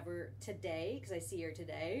presents ever today, because I see her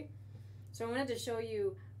today. So I wanted to show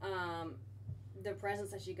you the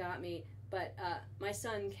presents that she got me, but my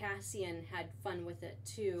son Cassian had fun with it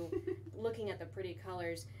too, looking at the pretty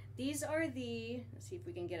colors. These are let's see if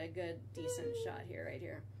we can get a good, decent shot here, right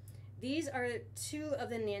here. These are two of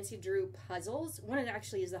the Nancy Drew puzzles. One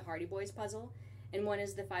actually is the Hardy Boys puzzle, and one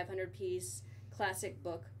is the 500-piece classic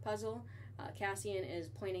book puzzle. Cassian is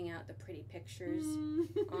pointing out the pretty pictures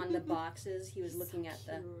on the boxes. He was looking at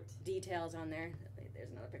the details on there.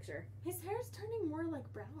 There's another picture. His hair's turning more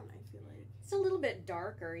like brown, I feel like. It's a little bit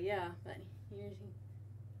darker, yeah, but here's...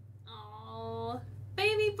 Aww,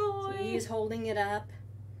 baby boy! So he's holding it up.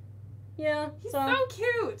 Yeah, he's so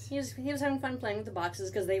cute. He was having fun playing with the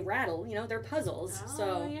boxes because they rattle. You know, they're puzzles. Oh,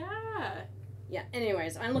 so yeah. Yeah.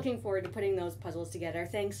 Anyways, I'm looking forward to putting those puzzles together.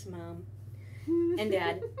 Thanks, Mom and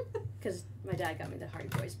Dad, because my dad got me the Hardy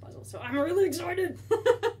Boys puzzle. So I'm really excited.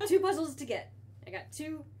 2 puzzles to get. I got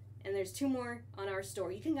 2, and there's 2 more on our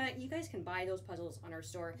store. You guys can buy those puzzles on our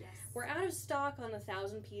store. Yes. We're out of stock on the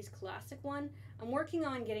 1,000-piece classic one. I'm working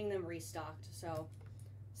on getting them restocked. So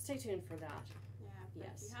stay tuned for that. But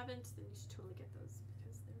if you haven't, then you should totally get those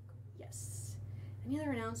because they're cool. Yes. Any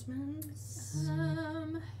other announcements? I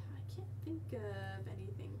can't think of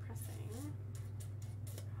anything pressing.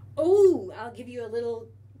 Oh, I'll give you a little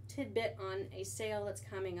tidbit on a sale that's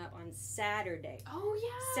coming up on Saturday. Oh,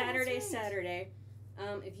 yeah. Saturday.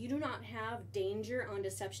 If you do not have Danger on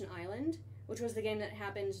Deception Island, which was the game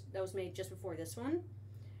that was made just before this one,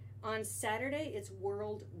 On Saturday, it's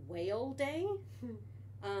World Whale Day.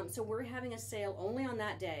 So we're having a sale only on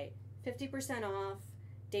that day. 50% off,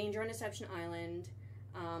 Danger on Deception Island.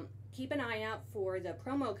 Keep an eye out for the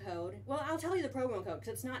promo code. Well, I'll tell you the promo code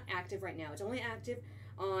because it's not active right now. It's only active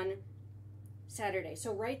on Saturday.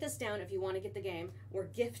 So write this down if you want to get the game or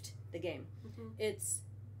gift the game. It's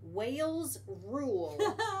Wales Rule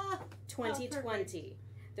 2020.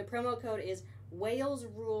 The promo code is Wales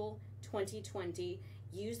Rule 2020.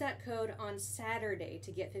 Use that code on Saturday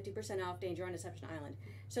to get 50% off Danger on Deception Island.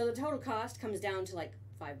 So the total cost comes down to like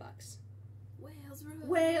 $5. Wales Rule.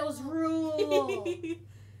 Wales Rule.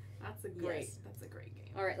 That's a great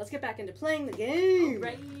game. All right, let's get back into playing the game. All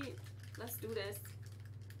right, let's do this.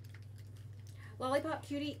 Lollipop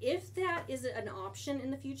Cutie, if that is an option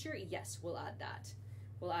in the future, yes, we'll add that.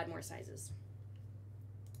 We'll add more sizes.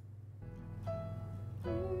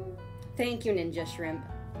 Thank you, Ninja Shrimp.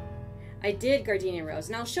 I did Gardenia Rose,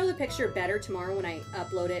 and I'll show the picture better tomorrow when I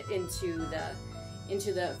upload it into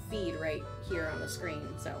the feed right here on the screen.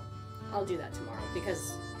 So I'll do that tomorrow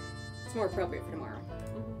because it's more appropriate for tomorrow.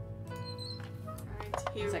 Alright,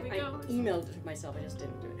 here It's like we I go. emailed it myself, I just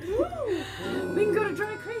didn't do it. We can go to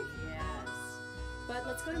Dry Creek. Yes. But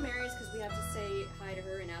let's go to Mary's because we have to say hi to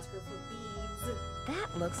her and ask her for beads.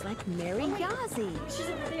 That looks like Mary Yazzie. She's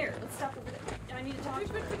over there. Let's stop over there. I need to talk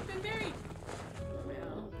to her. Been married.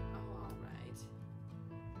 Well, all right.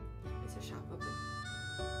 Is her shop open?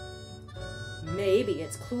 Maybe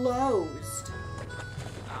it's closed.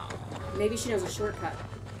 Oh. Maybe she knows a shortcut.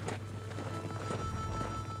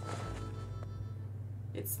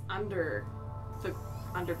 It's under the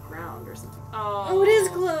underground or something. Oh, it is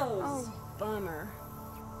closed. Oh, bummer.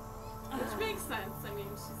 Which makes sense. I mean,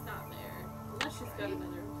 she's not there unless she's got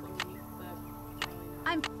another thingy.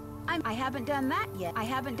 But I haven't done that yet.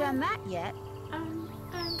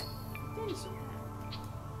 finishing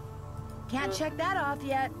Can't check that off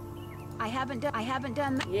yet. I haven't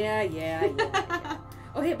done that. Yeah.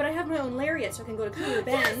 Okay, but I have my own lariat, so I can go to Cooler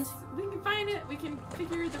Bend. Yes, we can find it. We can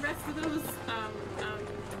figure the rest of those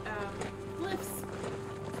glyphs.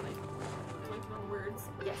 Like blinking on words.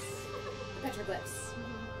 Yes. Petroglyphs.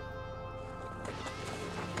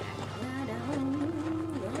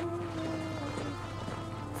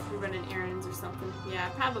 We're running errands or something. Yeah,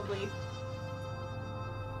 probably.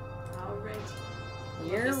 All right.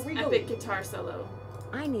 Here we go. Epic guitar solo.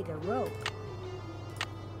 I need a rope.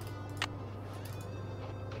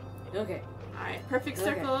 Okay. Alright, perfect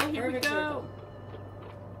circle. Okay, Here perfect we go. circle.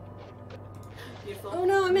 Beautiful. Oh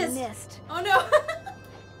no, I missed. Oh no!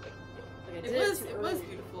 Okay, it was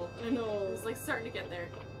beautiful. I know. It was like starting to get there.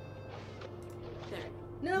 There.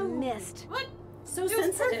 No. Missed. What? So It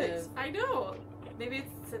was sensitive. perfect. I know. Maybe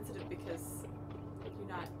it's sensitive because you're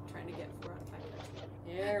not trying to get 4 out of 5.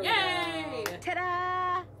 There we Yay! go.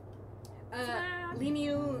 Ta-da!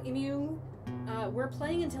 Emu, we're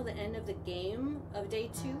playing until the end of the game of day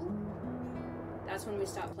 2. That's when we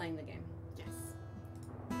stop playing the game. Yes.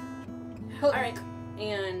 Hook Alright.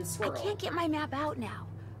 and swirl. I can't get my map out now.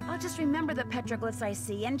 I'll just remember the petroglyphs I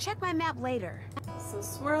see and check my map later. So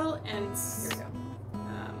swirl and Here we go.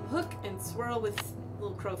 hook and swirl with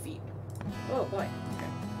little crow feet. Oh boy.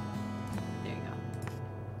 Okay. There you go.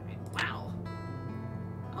 Right. Wow.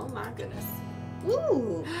 Oh my goodness. Ooh.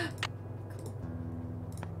 Cool.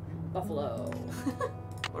 Buffalo.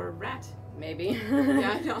 Or a rat. Maybe.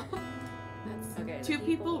 Yeah, I know. That's Okay. 2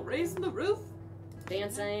 people raising the roof.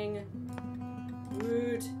 Dancing.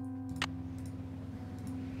 Woot.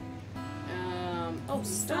 Oh,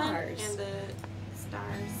 stars. And the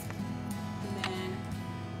stars. And then.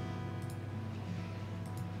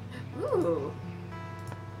 Ooh.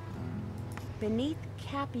 Beneath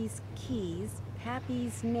Cappy's keys,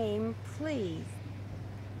 Pappy's name, please.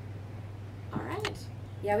 Alright.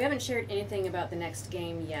 Yeah, we haven't shared anything about the next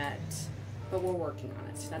game yet, but we're working on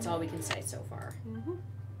it. That's all we can say so far.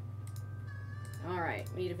 All right,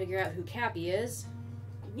 we need to figure out who Cappy is.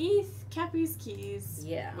 Beneath Cappy's keys.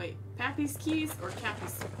 Yeah. Wait, Pappy's keys or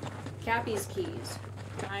Cappy's? Cappy's keys.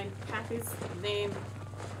 Find Pappy's name.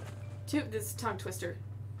 This is a tongue twister.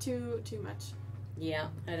 Too much. Yeah,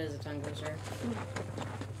 that is a tongue twister.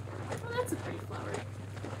 Oh, that's a pretty flower.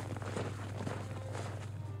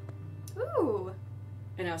 Ooh.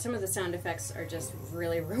 I know, some of the sound effects are just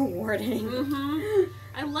really rewarding.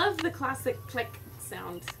 I love the classic click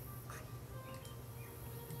sound.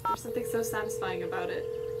 There's something so satisfying about it.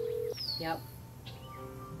 Yep.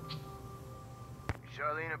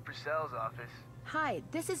 Charlene at Purcell's office. Hi,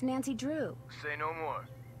 this is Nancy Drew. Say no more.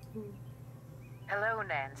 Hello,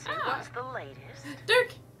 Nancy. Ah. What's the latest?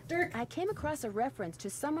 Dirk! Dirk. I came across a reference to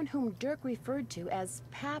someone whom Dirk referred to as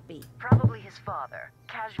Pappy. Probably his father,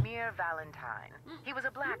 Kashmir Valentine. He was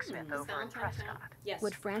a blacksmith over in Prescott. Yes.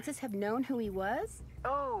 Would Francis have known who he was?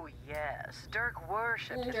 Oh, yes. Dirk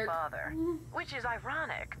worshipped his father. Which is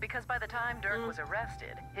ironic, because by the time Dirk was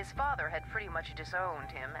arrested, his father had pretty much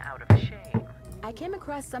disowned him out of shame. I came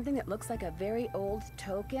across something that looks like a very old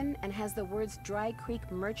token and has the words Dry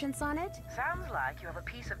Creek Merchants on it. Sounds like you have a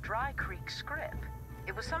piece of Dry Creek script.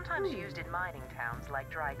 It was sometimes used in mining towns like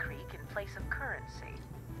Dry Creek in place of currency.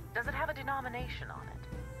 Does it have a denomination on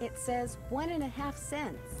it? It says 1.5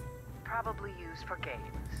 cents. Probably used for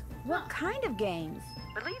games. What kind of games?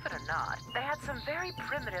 Believe it or not, they had some very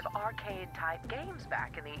primitive arcade-type games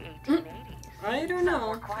back in the 1880s. I don't know. Some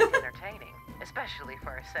were quite entertaining, especially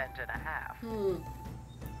for 1.5 cents.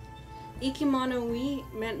 Ikimano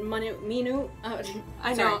Minu.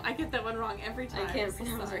 I know, I get that one wrong every time. I can't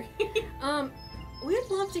pronounce it.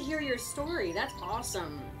 We'd love to hear your story. That's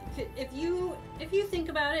awesome. If you think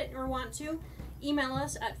about it or want to, email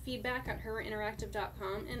us at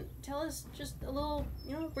feedback@herinteractive.com and tell us just a little,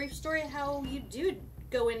 brief story how you do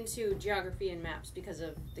go into geography and maps because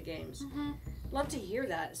of the games. Love to hear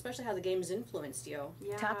that, especially how the games influenced you.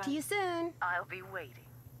 Yeah. Talk to you soon. I'll be waiting.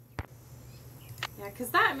 Yeah,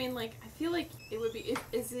 because that, I mean, like, I feel like it would be,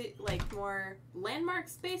 is it, like, more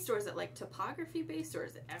landmarks based, or is it, like, topography based, or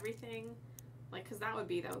is it everything? Like, because that would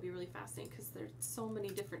be really fascinating, because there's so many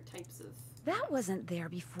different types of... That wasn't there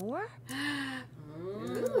before.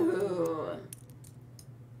 Ooh.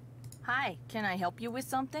 Hi, can I help you with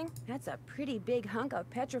something? That's a pretty big hunk of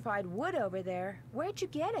petrified wood over there. Where'd you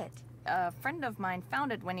get it? A friend of mine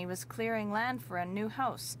found it when he was clearing land for a new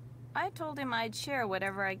house. I told him I'd share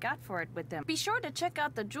whatever I got for it with him. Be sure to check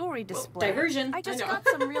out the jewelry display. Diversion. I just got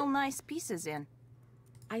some real nice pieces in.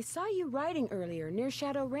 I saw you riding earlier near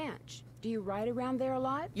Shadow Ranch. Do you ride around there a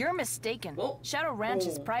lot? You're mistaken. Whoa. Shadow Ranch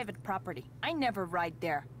is private property. I never ride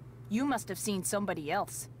there. You must have seen somebody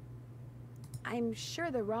else. I'm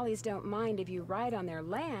sure the Raleighs don't mind if you ride on their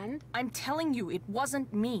land. I'm telling you, it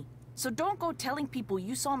wasn't me. So don't go telling people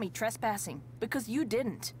you saw me trespassing, because you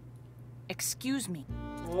didn't. Excuse me.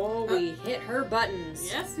 Oh, we hit her buttons.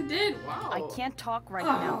 Yes, we did. Wow. I can't talk right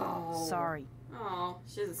now. Sorry. Oh,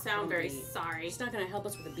 she doesn't sound very sorry. She's not going to help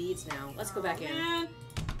us with the beads now. Let's go back in. Man.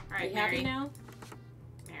 All right, you Mary. happy now?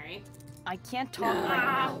 Mary. I can't talk right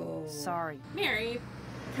now. Sorry. Mary.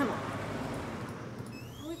 Come on.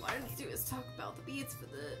 All we wanted to do is talk about the beads for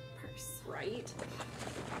the purse. Right.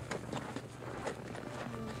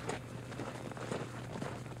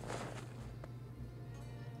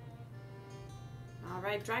 All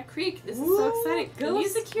right, Dry Creek. This is so exciting. The ghost.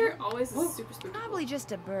 music here always is super spooky. Probably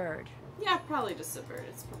just a bird. Yeah, probably just a bird.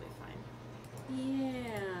 It's probably fine.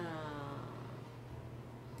 Yeah.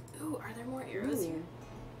 Ooh, are there more arrows here?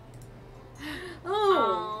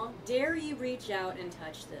 Oh, dare you reach out and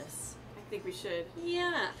touch this? I think we should.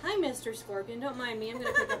 Yeah. Hi, Mr. Scorpion. Don't mind me. I'm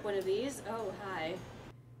going to pick up one of these. Oh, hi.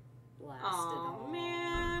 Blasted. Oh,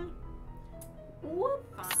 man.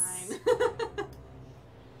 Whoops. Fine.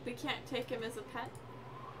 We can't take him as a pet?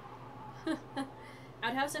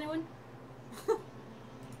 Outhouse, anyone?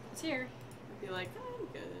 It's here. I'd be like, I'm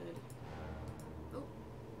good.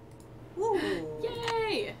 Woo!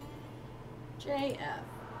 Yay! JF.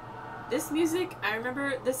 This music, I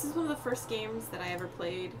remember, this is one of the first games that I ever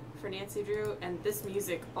played for Nancy Drew, and this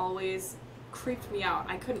music always creeped me out.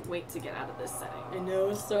 I couldn't wait to get out of this setting. I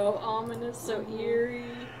know, so ominous, so eerie.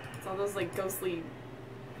 It's all those, like, ghostly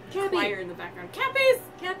Cappy. choir in the background. Cappies!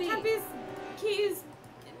 Cappy! Cappies! Keys!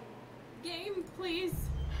 Game, please!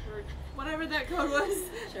 Or whatever that code was.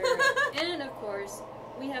 Sure. And, of course,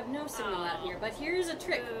 we have no signal out here, but here's a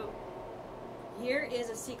trick. Here is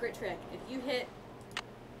a secret trick. If you hit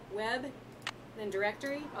web, then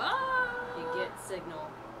directory, you get signal.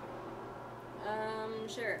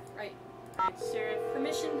 Sheriff, right. Alright, Sheriff.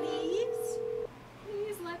 Permission, please?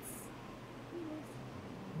 Please, let's...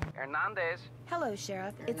 Hernandez. Hello,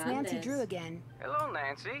 Sheriff. It's Nancy Hernandez. Drew again. Hello,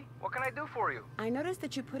 Nancy. What can I do for you? I noticed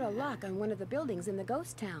that you put a lock on one of the buildings in the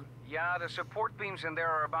ghost town. Yeah, the support beams in there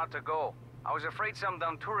are about to go. I was afraid some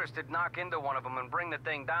dumb tourist would knock into one of them and bring the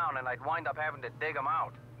thing down, and I'd wind up having to dig them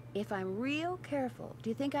out. If I'm real careful, do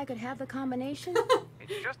you think I could have the combination?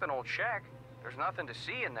 It's just an old shack. There's nothing to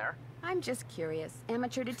see in there. I'm just curious.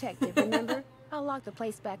 Amateur detective, remember? I'll lock the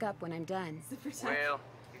place back up when I'm done. Well,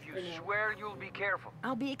 if you swear you'll be careful.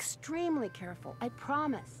 I'll be extremely careful. I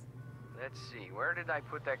promise. Let's see, where did I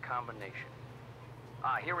put that combination?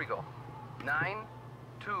 Ah, here we go. 9,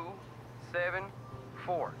 2, 7,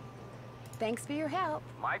 4. Thanks for your help.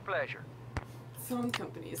 My pleasure. Phone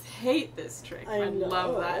companies hate this trick. I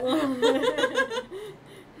love that.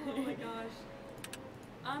 Oh my gosh.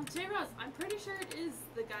 J. Ross, I'm pretty sure it is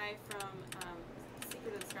the guy from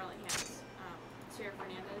Secret of the Scarlet Hand, Sheriff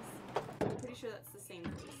Hernandez. I'm pretty sure that's the same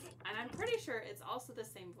voice. And I'm pretty sure it's also the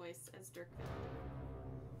same voice as Dirkville.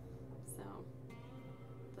 So,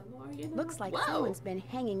 the more you know. Looks like someone's been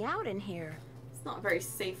hanging out in here. It's not a very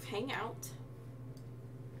safe hangout.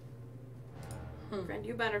 Friend,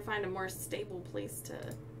 you better find a more stable place to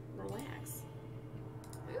relax.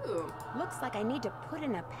 Ooh. Looks like I need to put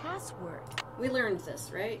in a password. We learned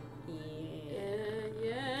this, right? Yeah.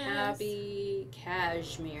 Yes. Happy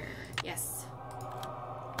Cashmere. Yes.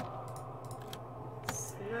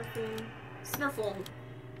 Snurfle. Snurfle.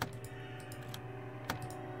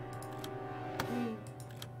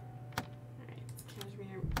 Alright,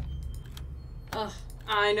 Cashmere. Ugh.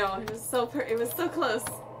 I know, it was so close.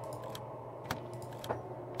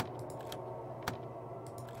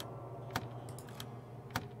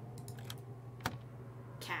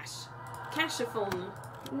 Cashophone.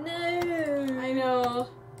 No. I know.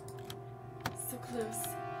 So close.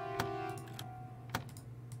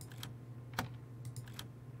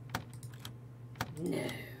 No.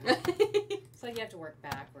 It's like you have to work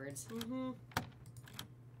backwards. Mm-hmm.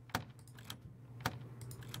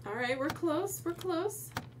 All right, we're close. We're close.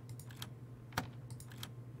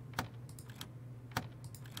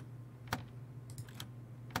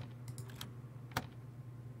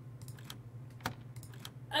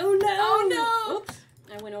 Oh no! Oh no! Oops.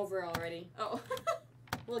 I went over already. Oh.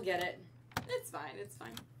 We'll get it. It's fine, it's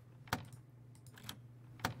fine.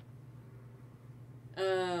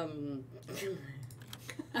 Oh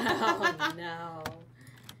no.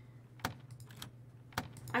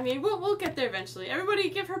 I mean, we'll get there eventually. Everybody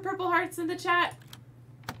give her purple hearts in the chat.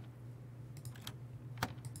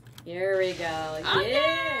 Here we go. Okay.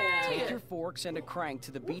 Yeah! Take your forks and a crank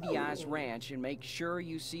to the Beady Eyes Ranch and make sure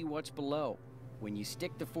you see what's below. When you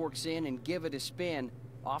stick the forks in and give it a spin,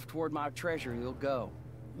 off toward my treasure you'll go.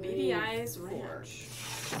 Beady Eyes Ranch.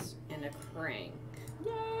 And a crank.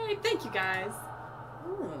 Yay! Thank you guys.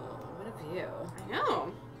 Oh, what a view. I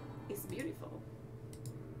know. It's beautiful.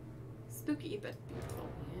 Spooky, but beautiful.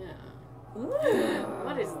 Yeah. Ooh.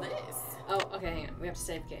 What is this? Oh, okay, hang on. We have to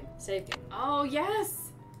save game. Save game. Oh,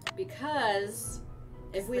 yes! Because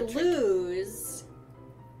if we trick. lose...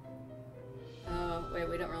 Oh, wait,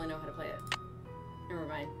 we don't really know how to play it. Never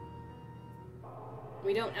mind.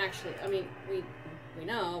 We don't actually... I mean, we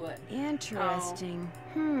know, but... Interesting.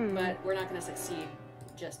 But we're not going to succeed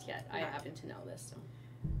just yet. I happen to know this, so...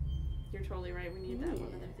 You're totally right. We need that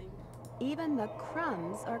one other thing. Even the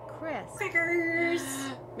crumbs are crisp. Crackers!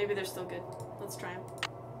 Maybe they're still good. Let's try them.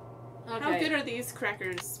 Okay. How good are these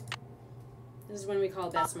crackers? This is when we call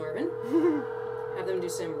Bess Marvin. Have them do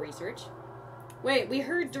some research. Wait, we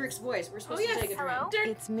heard Dirk's voice. We're supposed to take it Hello? from Dirk.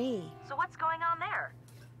 It's me. So what's going on there?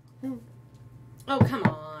 Oh, come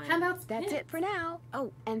on. How about That's it for now.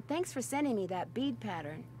 Oh, and thanks for sending me that bead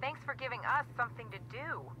pattern. Thanks for giving us something to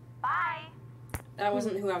do. Bye. That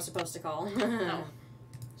wasn't who I was supposed to call. No.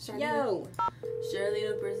 Yo!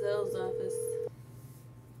 Charlene Purcell's office.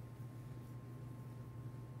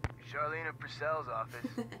 Charlene Purcell's office.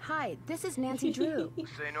 Hi, this is Nancy Drew.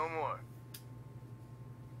 Say no more.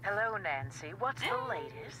 Hello, Nancy. What's the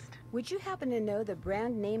latest? Would you happen to know the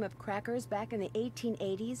brand name of crackers back in the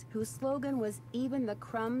 1880s whose slogan was "Even the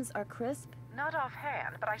crumbs are crisp"? Not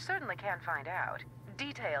offhand, but I certainly can find out.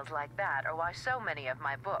 Details like that are why so many of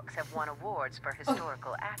my books have won awards for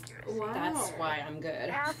historical accuracy. Wow. That's why I'm good.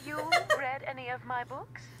 Have you read any of my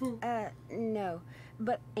books? No.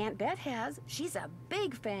 But Aunt Bet has. She's a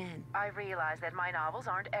big fan. I realize that my novels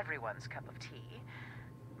aren't everyone's cup of tea,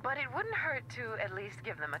 but it wouldn't hurt to at least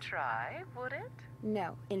give them a try, would it?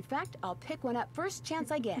 No. In fact, I'll pick one up first chance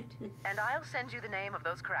I get. And I'll send you the name of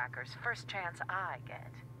those crackers first chance I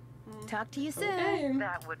get. Talk to you soon. Okay.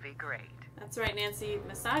 That would be great. That's right, Nancy.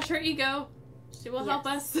 Massage her ego. She will help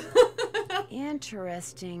us.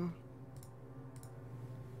 Interesting.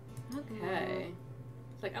 Okay.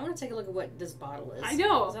 Like, I want to take a look at what this bottle is. I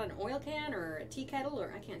know. Is that an oil can or a tea kettle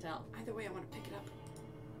or I can't tell. Either way, I want to pick it up.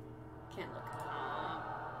 Can't look.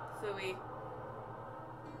 Phooey.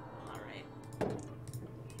 Alright.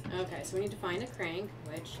 Okay, so we need to find a crank,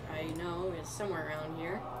 which I know is somewhere around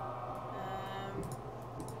here.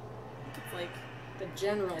 It's like the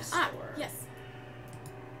general store. Yes.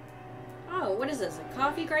 Oh, what is this? A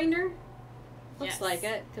coffee grinder? Looks Yes. like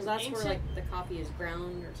it, because that's where Ancient- like the coffee is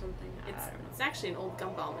ground or something. I don't know. It's actually an old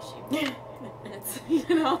gumball machine. It's,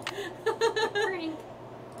 you know. Crank.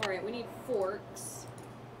 All right, we need forks.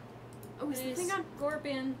 Oh, is the thing on?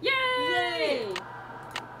 Scorpion. Yay! Yay!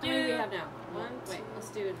 How many do we have now? One, Wait, let's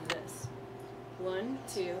do this. 1,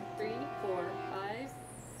 2, 3, 4, 5,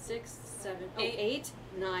 6, 7, 8,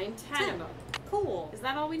 9, 10 of them. Cool. Is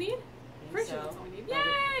that all we need? Pretty sure that's all we need.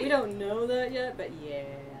 Yay! We don't know that yet, but yeah.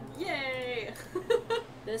 Yay!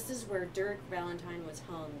 This is where Dirk Valentine was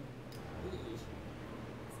hung.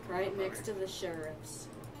 Right next to the sheriff's.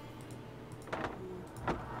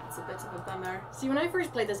 It's a bit of a bummer. See, when I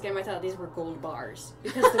first played this game, I thought these were gold bars.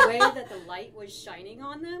 Because the way that the light was shining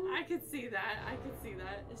on them. I could see that. I could see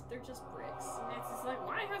that. They're just bricks. Nancy's like,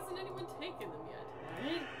 why hasn't anyone taken them yet?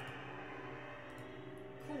 Right?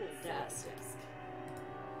 Cool desk.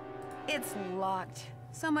 It's locked.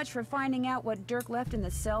 So much for finding out what Dirk left in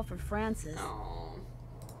the cell for Francis. Oh.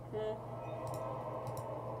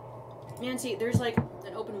 Nancy, there's like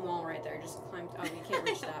an open wall right there. Just climb. Oh, you can't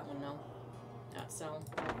reach that one, no. Yeah, so.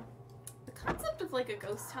 The concept of like a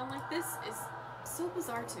ghost town like this is so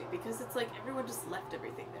bizarre to me because it's like everyone just left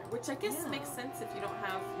everything there, which I guess makes sense if you don't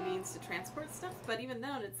have means to transport stuff. But even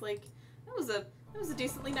then, it's like that was a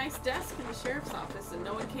decently nice desk in the sheriff's office, and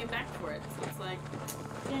no one came back for it. So it's like,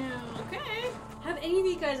 yeah, okay. Have any of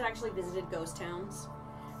you guys actually visited ghost towns?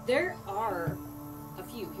 There are a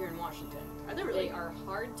few here in Washington. Are there really? They are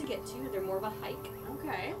hard to get to. They're more of a hike.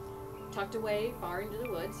 Okay. Tucked away far into the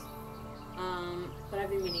woods. But I've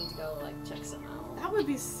been meaning to go like check some out. That would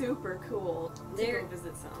be super cool to go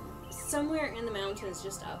visit some. Somewhere in the mountains,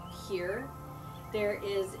 just up here, there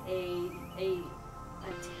is a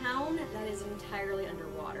town that is entirely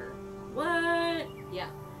underwater. What? Yeah.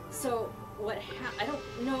 So I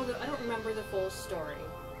don't remember the full story,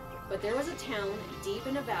 but there was a town deep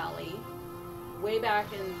in a valley, way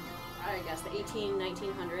back in, I guess, the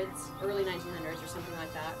 1900s, early 1900s or something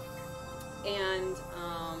like that. And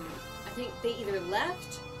I think they either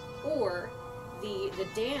left or the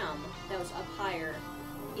dam that was up higher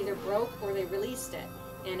either broke or they released it,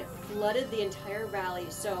 and it flooded the entire valley.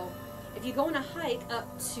 So if you go on a hike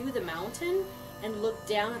up to the mountain and look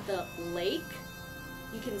down at the lake,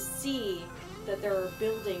 you can see that there are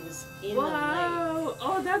buildings in the lake.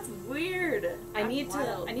 Oh, that's weird. I need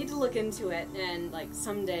to look into it and like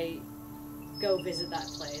someday go visit that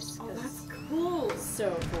place. Oh, that's cool.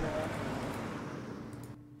 So cool.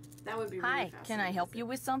 That would be really Hi, can I help you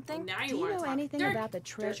with something? Now Do you know anything about the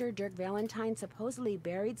treasure Dirk Valentine supposedly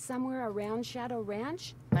buried somewhere around Shadow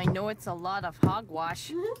Ranch? I know it's a lot of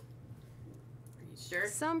hogwash. Are you sure?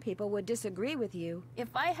 Some people would disagree with you.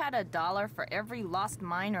 If I had $1 for every lost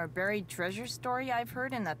mine or buried treasure story I've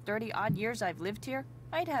heard in the 30-odd years I've lived here,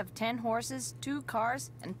 I'd have 10 horses, 2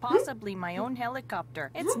 cars, and possibly my own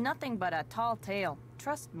helicopter. It's nothing but a tall tale.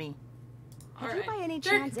 Trust me. Have you by any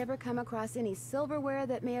chance ever come across any silverware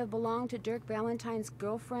that may have belonged to Dirk Valentine's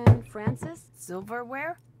girlfriend, Frances?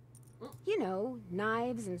 Silverware? You know,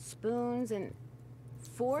 knives and spoons and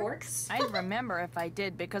forks? I'd remember if I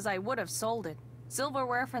did because I would have sold it.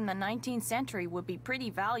 Silverware from the 19th century would be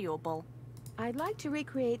pretty valuable. I'd like to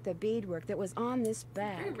recreate the beadwork that was on this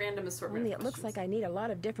bag. Very random assortment. Only it looks like I need a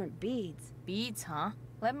lot of different beads. Beads, huh?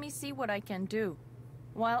 Let me see what I can do.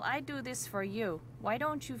 While I do this for you, why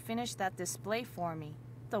don't you finish that display for me?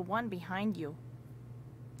 The one behind you.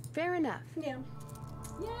 Fair enough. Yeah.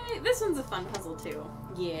 Yay! This one's a fun puzzle too.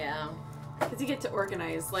 Yeah. Because you get to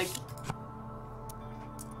organize, like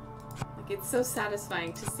it's so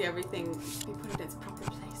satisfying to see everything be put in its proper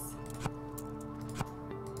place.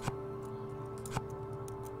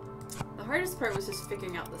 The hardest part was just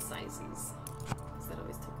figuring out the sizes. Because that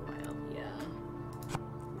always took a while. Yeah.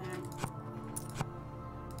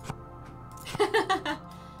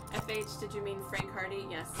 FH, did you mean Frank Hardy?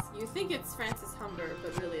 Yes. You think it's Francis Humber,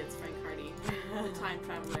 but really it's Frank Hardy, the time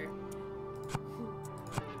traveler.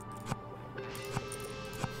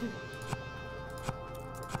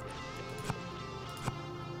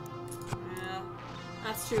 Yeah,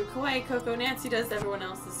 that's true. Kawaii, Coco, Nancy does everyone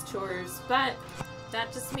else's chores, but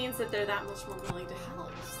that just means that they're that much more willing to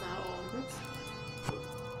help, so... Oops.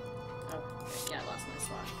 Oh, okay. Yeah, I lost my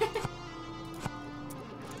swatch.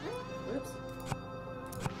 Oops.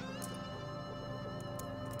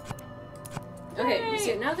 Okay,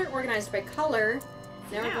 so now they're organized by color.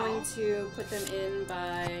 Now we're going to put them in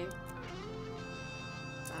by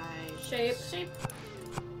shape.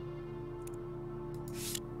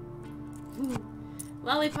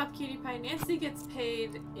 Lollipop Cutie Pie Nancy gets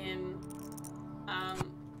paid in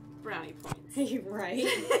brownie points. Right.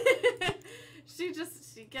 She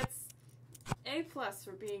gets A+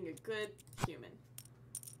 for being a good human.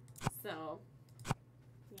 So,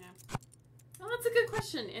 yeah. Oh, that's a good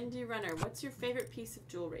question, Indie Runner. What's your favorite piece of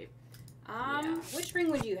jewelry? Yeah. Which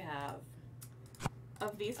ring would you have?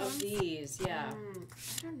 Of these ones? Of these, yeah.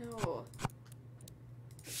 I don't know.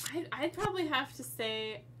 I'd probably have to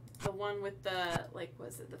say the one with the, like,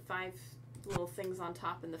 was it the 5 little things on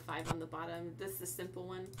top and the 5 on the bottom. This is the simple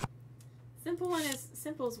one. Simple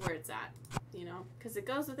is where it's at, you know, because it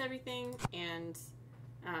goes with everything, and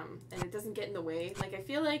it doesn't get in the way. Like, I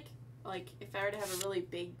feel like if I were to have a really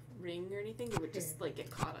big ring or anything, it would just like get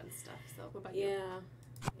caught on stuff. So what about you?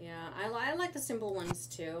 Yeah, I like the simple ones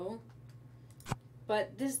too.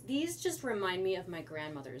 But these just remind me of my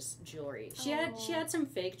grandmother's jewelry. She had some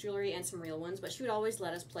fake jewelry and some real ones, but she would always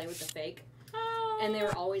let us play with the fake. And they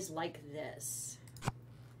were always like this.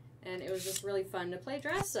 And it was just really fun to play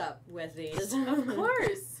dress up with these. Of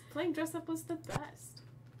course. Playing dress up was the best.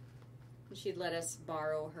 She'd let us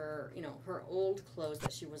borrow her, you know, her old clothes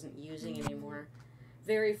that she wasn't using anymore.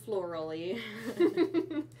 Very florally.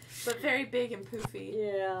 But very big and poofy.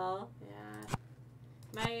 Yeah.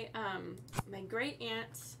 Yeah. My great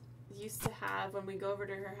aunt used to have, when we go over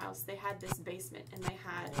to her house, they had this basement, and they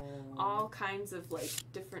had all kinds of, like,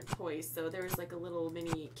 different toys. So there was, like, a little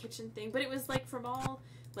mini kitchen thing, but it was, like, from all,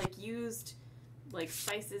 like, used, like,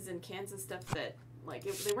 spices and cans and stuff that, like,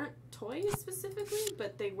 they weren't toys specifically,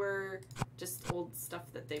 but they were just old stuff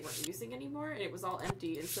that they weren't using anymore, and it was all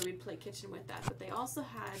empty, and so we'd play kitchen with that. But they also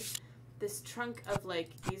had this trunk of, like,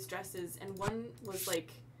 these dresses, and one was,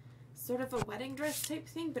 like, sort of a wedding dress type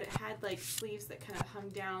thing, but it had, like, sleeves that kind of hung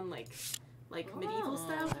down, like medieval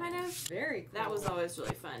style, kind of. Very cool. That was always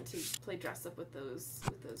really fun to play dress up with those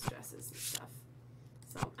dresses and stuff.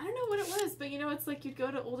 So, I don't know what it was, but, you know, it's like you'd go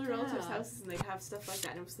to older relatives' houses and they'd have stuff like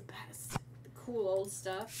that, and it was the best. Cool old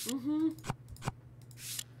stuff. Mm-hmm.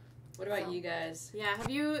 What about you guys? Yeah,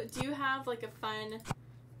 do you have, like, a fun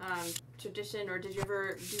tradition, or did you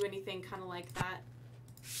ever do anything kind of like that?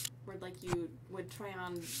 Where, like, you would try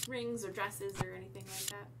on rings or dresses or anything like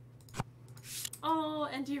that? Oh,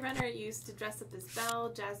 and Dear Runner used to dress up as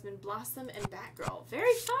Belle, Jasmine, Blossom, and Batgirl.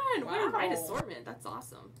 Very fun! Wow. What a right assortment. That's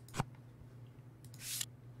awesome.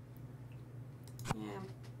 Yeah.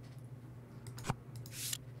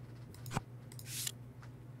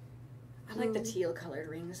 I like the teal colored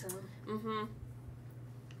rings though. Mm-hmm.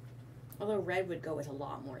 Although red would go with a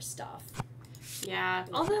lot more stuff. Yeah.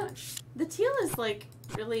 Although the teal is like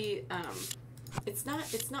really it's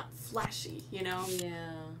not flashy, you know?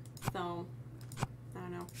 Yeah. So I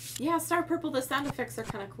don't know. Yeah, Star Purple, the sound effects are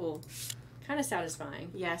kinda cool. Kinda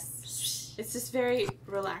satisfying. Yes. It's just very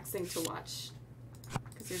relaxing to watch.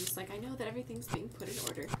 Because you're just like, I know that everything's being put in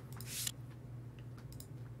order.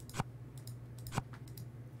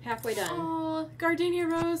 Halfway done. Oh, Gardenia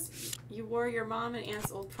Rose, you wore your mom and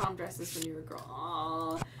aunt's old prom dresses when you were a girl.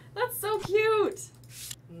 Oh, that's so cute.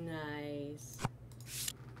 Nice.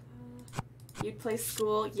 You'd play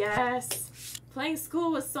school. Yes. Playing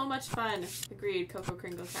school was so much fun. Agreed, Coco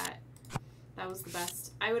Kringle Cat. That was the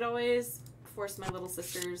best. I would always force my little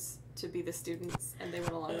sisters to be the students, and they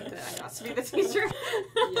went along with it. I got to be the teacher.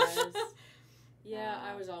 Yes. Yeah,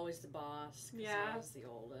 I was always the boss. Yeah. I was the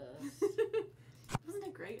oldest. Wasn't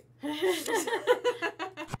it great?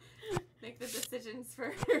 Make the decisions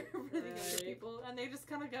for the younger people, and they just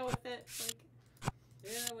kind of go with it. Like,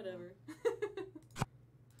 yeah, whatever.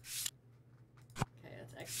 Okay,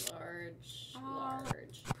 that's X large,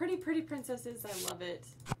 large. Pretty princesses. I love it.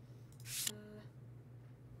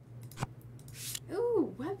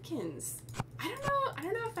 Ooh, Webkins. I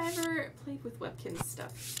don't know if I ever played with Webkins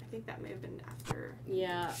stuff. I think that may have been after.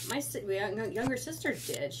 Yeah, my younger sister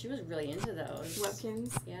did. She was really into those.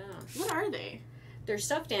 Webkins? Yeah. What are they? They're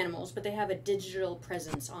stuffed animals, but they have a digital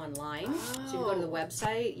presence online. Oh. So you go to the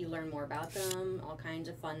website, you learn more about them, all kinds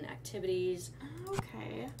of fun activities.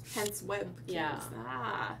 Okay. Hence Webkins. Yeah.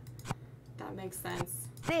 Ah, that makes sense.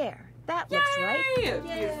 There. That looks right.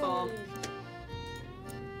 Beautiful.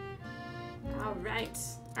 All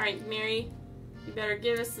right, Mary. You better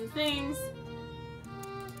give us some things.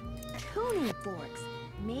 Tuning forks.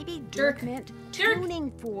 Maybe Dirk meant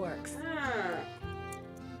tuning forks.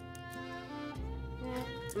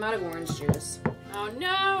 I'm out of orange juice. Oh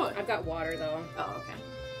no! I've got water though. Oh, okay.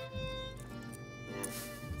 Yeah.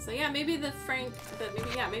 So yeah, maybe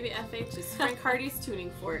maybe FH is Frank Hardy's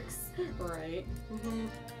tuning forks. Right. Mm-hmm.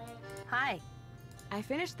 Hi. I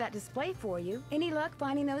finished that display for you. Any luck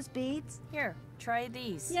finding those beads? Here, try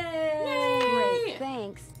these. Yay! Great,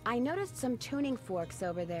 thanks. I noticed some tuning forks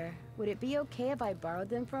over there. Would it be okay if I borrowed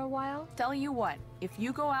them for a while? Tell you what, if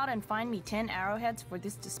you go out and find me 10 arrowheads for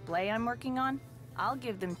this display I'm working on, I'll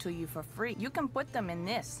give them to you for free. You can put them in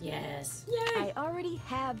this. Yes. Yay! I already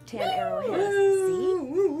have 10 arrowheads.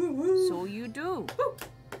 See? So you do.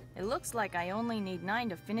 It looks like I only need 9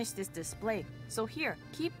 to finish this display. So here,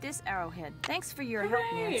 keep this arrowhead. Thanks for your help,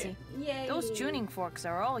 Nancy. Yay. Those tuning forks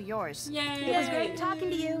are all yours. Yay. It was great talking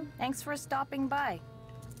to you. Thanks for stopping by.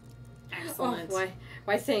 Excellent. Oh,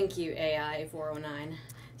 why thank you, AI 409.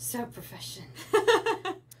 So professional.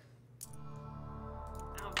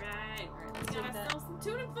 Alright. Let's We got do that. ourselves some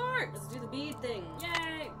tuning forks. Let's do the bead thing.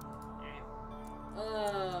 Yay!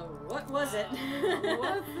 What was it?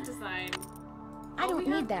 What's the design? I don't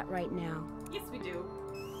need that right now. Yes, we do.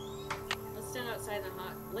 Let's stand outside in the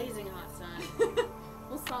blazing hot sun.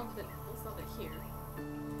 We'll solve it here.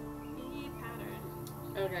 Bead pattern.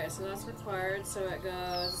 Okay, so that's required. So it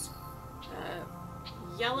goes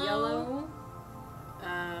Yellow.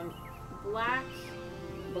 Black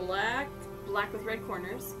with red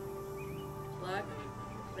corners. Black,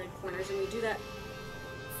 red corners, and we do that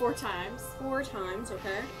 4 times. 4 times,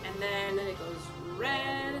 okay. And then it goes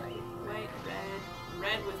red, white,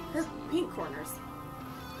 red with pink corners.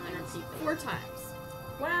 And repeat 4 times.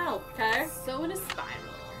 Wow, okay. So in a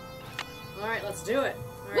spiral. Alright, let's do it.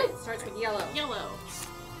 Alright, it starts with yellow. Yellow.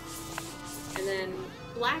 And then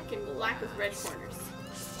black and black with red corners.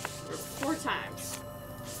 4 times.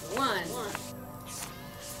 1.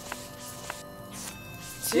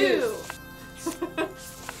 2.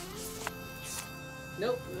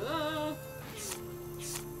 Nope.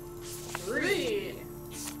 3.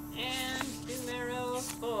 And numero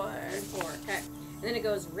 4. And 4, okay. And then it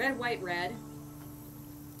goes red, white, red.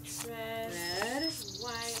 Red.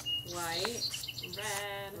 White.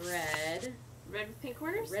 Red. Red with pink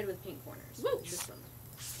corners? Red with pink corners. Woo! This one.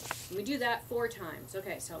 And we do that 4 times.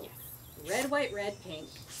 Okay, so red, white, red, pink.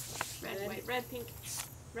 Red, white, red, pink.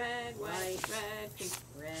 Red, white, red, pink.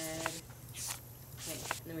 Red, pink.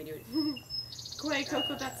 And then we do it. Wait,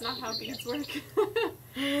 Coco, that's not how beads work.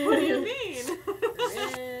 What do you mean?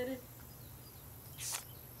 Red,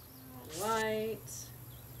 white,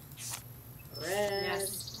 red.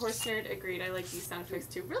 Yes, Horse Nerd agreed. I like these sound effects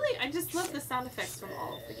too. Really, I just love the sound effects from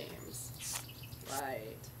all of the games.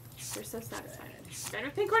 Right. They're so satisfying. Red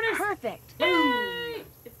with pink corners. Perfect. Yay!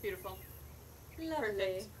 It's beautiful.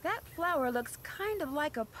 Lovely. That flower looks kind of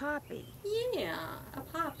like a poppy. Yeah, a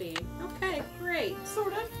poppy. Okay, great.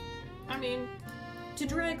 Sort of. I mean, to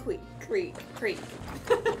dry creek. Creek. Dry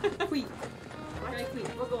Creek.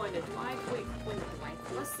 We're going to Dry Creek.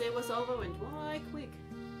 Let's say what's over in Dry Creek.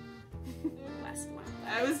 Last one.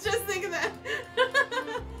 I was just thinking that.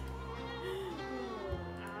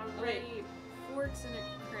 Alright. Forks and a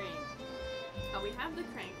crank. Oh, we have the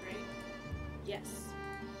crank, right? Yes.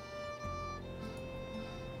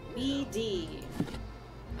 BD.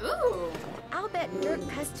 Ooh. I'll bet Dirk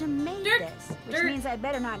custom made this, which means I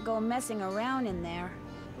better not go messing around in there.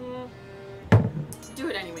 Do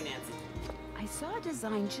it anyway, Nancy. I saw a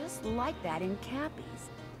design just like that in Cappy's.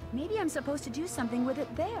 Maybe I'm supposed to do something with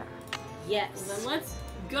it there. Yes. Well, then let's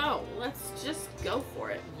go. Let's just go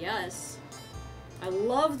for it. Yes. I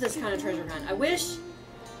love this kind of treasure hunt. I wish...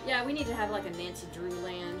 Yeah, we need to have like a Nancy Drew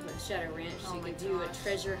land with Shadow Ranch so you could do a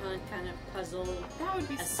treasure hunt kind of puzzle. That would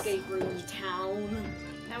be escape room town.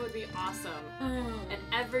 That would be awesome. And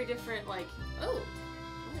every different like, oh,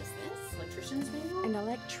 what is this? Electrician's manual? An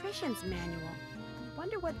electrician's manual.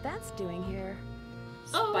 Wonder what that's doing here.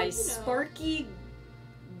 Oh, by Sparky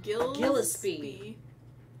Gillespie.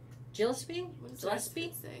 Gillespie? What does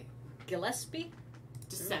Gillespie? say? Gillespie?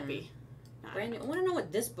 Giuseppe. Brand new. I want to know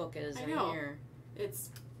what this book is I right know. here. It's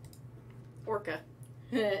Orca.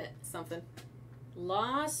 Something.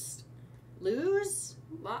 Lost. Lose?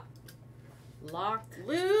 Lock.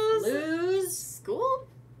 Lose. School?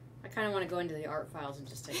 I kind of want to go into the art files and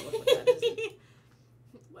just take a look what that is.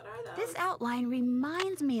 What are those? This outline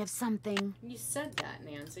reminds me of something. You said that,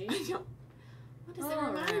 Nancy. I don't. What does it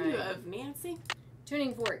remind you of, Nancy?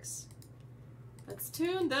 Tuning forks. Let's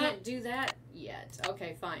tune the... Can't do that yet.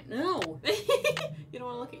 Okay, fine. No! You don't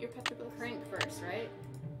want to look at your petroglyphs? Crank first, right?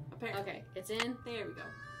 Apparently. Okay, it's in. There we go.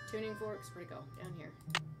 Tuning forks. Where'd it go? Down here.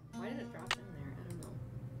 Why did it drop down there? I don't know.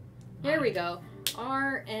 Here we go.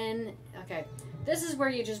 RN. Okay. This is where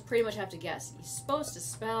you just pretty much have to guess. You're supposed to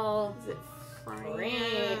spell... Is it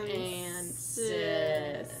Francis?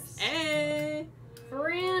 Hey!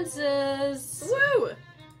 Francis! Woo!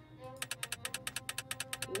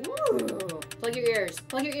 Woo! Plug your ears.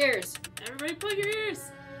 Plug your ears. Everybody plug your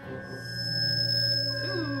ears.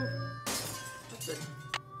 Ooh. That's a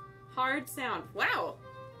hard sound. Wow.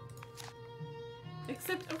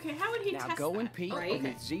 Except, okay, how would he now test go and that? peek Right.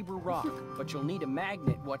 beneath Zebra Rock, but you'll need a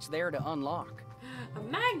magnet what's there to unlock. A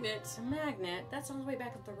magnet? A magnet? That's all the way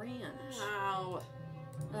back at the ranch. Wow.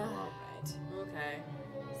 Alright. Okay.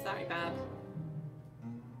 Sorry, Bob.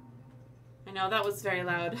 I know, that was very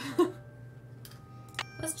loud.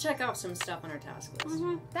 Let's check off some stuff on our task list.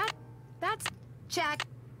 That's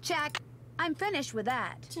check. I'm finished with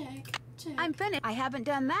that. Check. I'm finished. I haven't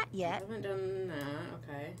done that yet. I haven't done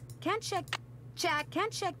that, okay. Can't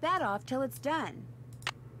check that off till it's done.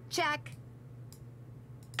 Check.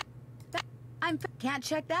 Can't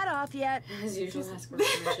check that off yet. As usual, ask for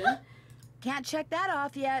permission. Can't check that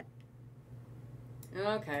off yet.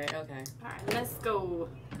 Okay. Alright, let's go.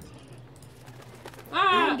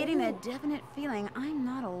 I'm getting a definite feeling I'm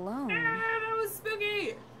not alone. That was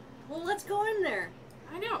spooky. Well, let's go in there.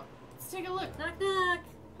 I know. Let's take a look. Knock, knock.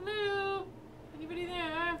 Hello. Anybody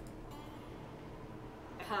there?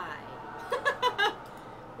 Hi.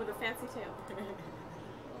 With a fancy tail. I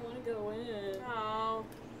want to go in. Oh,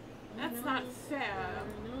 that's not fair.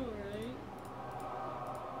 I know, right?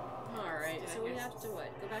 Alright, so we have to what?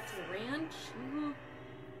 Go back to the ranch? Mm-hmm.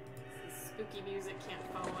 This spooky music can't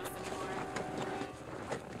follow us anymore.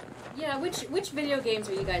 Yeah, which video games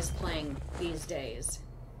are you guys playing these days?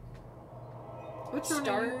 Which one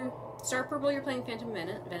are you? Star Purple, you're playing Phantom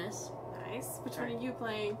Menace. Nice. Which one are you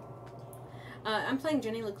playing? I'm playing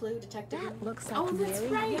Jenny LeClue, Detective. That looks like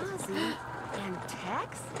Mary Yazzie and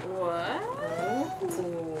Tex. What?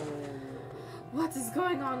 Oh. What is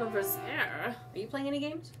going on over there? Are you playing any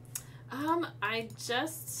games? I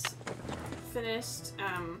just finished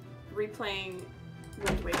replaying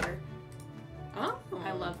Wind Waker. Oh.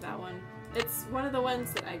 I love that one. It's one of the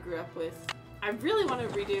ones that I grew up with. I really want to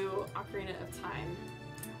redo Ocarina of Time,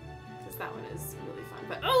 because that one is really fun.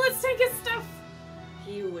 But, oh, let's take his stuff!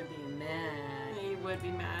 He would be mad. He would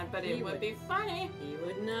be mad, but it would be funny. He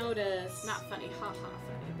would notice. Not funny, haha,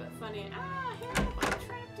 funny, but funny. Ah, help, I'm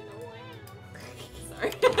trapped in a lamp.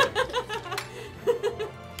 Sorry.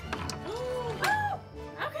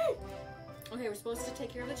 Okay. Okay, we're supposed to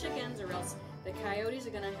take care of the chickens, or else the coyotes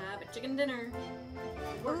are gonna have a chicken dinner.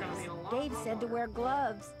 We're gonna be a lot Dave said to wear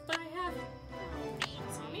gloves. But I have.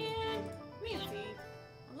 Oh, man. Nancy.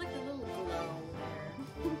 I like the little glow there.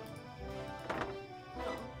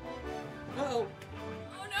 Uh-oh.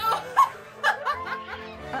 Oh, no!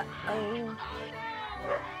 Uh-oh.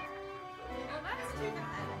 Well, that's too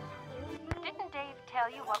bad. Didn't Dave tell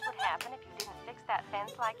you what would happen if you didn't fix that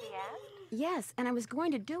fence like he asked? Yes, and I was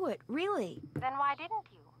going to do it, really. Then why didn't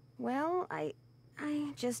you? Well, I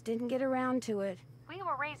just didn't get around to it. We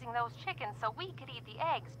were raising those chickens so we could eat the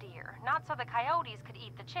eggs, dear, not so the coyotes could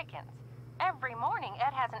eat the chickens. Every morning,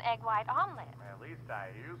 Ed has an egg white omelet. At least I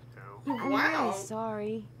used to. I'm really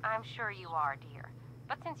sorry. I'm sure you are, dear.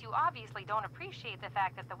 But since you obviously don't appreciate the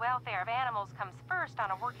fact that the welfare of animals comes first on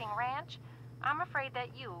a working ranch, I'm afraid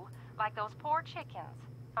that you, like those poor chickens,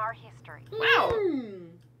 are history. Wow!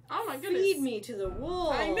 Oh my goodness. Feed me to the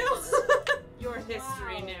wolves. I know. Your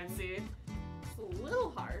history, Nancy. It's a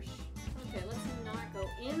little harsh. Okay, let's not go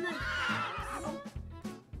in the house.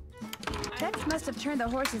 Tex must have turned the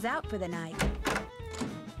horses out for the night.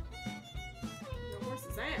 Your horse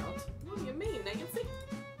is out? What do you mean, Nancy?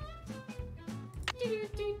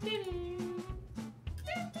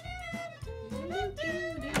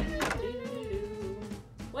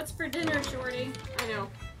 What's for dinner, Shorty? I know.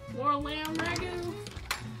 More lamb ragu.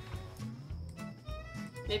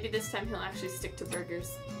 Maybe this time he'll actually stick to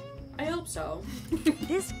burgers. I hope so.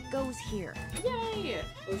 This goes here. Yay!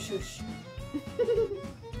 Oh, shush.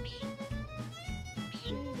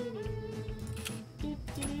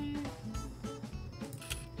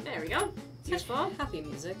 There we go. It's useful. Happy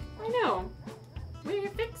music. I know. We're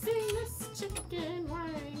fixing this chicken,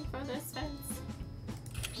 waiting for this fence.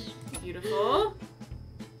 Beautiful.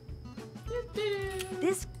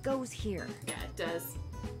 This goes here. Yeah, it does.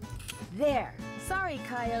 There. Sorry,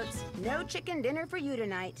 coyotes. No chicken dinner for you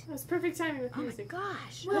tonight. That was perfect timing with Oh music. my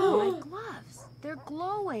gosh. Whoa. My gloves. They're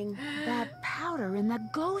glowing. That powder in the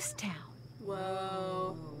ghost town.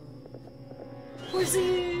 Whoa.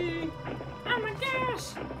 Horsey! Oh my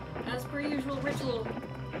gosh! As per usual ritual.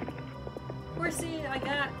 Horsey, I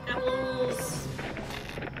got apples.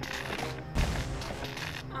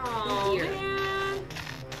 Oh, dear. man.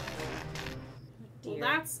 Dear. Well,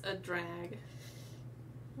 that's a drag.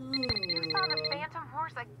 You saw the phantom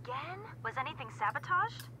horse again? Was anything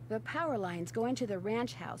sabotaged? The power lines going to the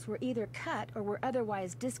ranch house were either cut or were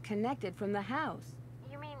otherwise disconnected from the house.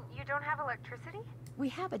 You mean you don't have electricity? We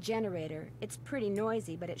have a generator. It's pretty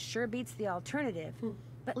noisy, but it sure beats the alternative.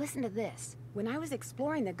 But listen to this. When I was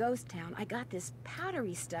exploring the ghost town, I got this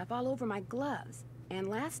powdery stuff all over my gloves. And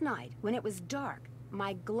last night, when it was dark,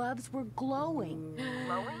 my gloves were glowing.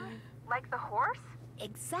 Glowing? Like the horse?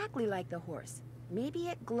 Exactly like the horse. Maybe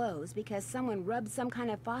it glows because someone rubbed some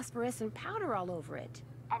kind of phosphorescent powder all over it.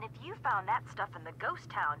 And if you found that stuff in the ghost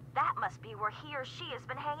town, that must be where he or she has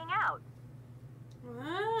been hanging out.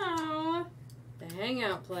 Wow. The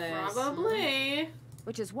hangout place. Probably.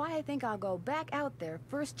 which is why I think I'll go back out there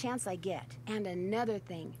first chance I get. And another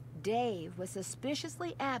thing, Dave was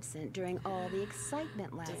suspiciously absent during all the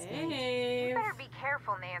excitement last night. You better be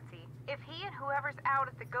careful, Nancy. If he and whoever's out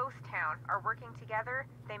at the ghost town are working together,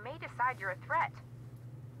 they may decide you're a threat.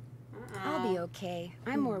 I'll be okay.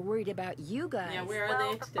 I'm more worried about you guys. Yeah, where are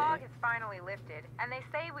Well, they the today? fog has finally lifted, and they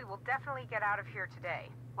say we will definitely get out of here today.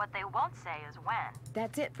 What they won't say is when.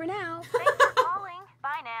 That's it for now. Thanks for calling.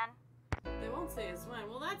 Bye, Nan. They won't say as when.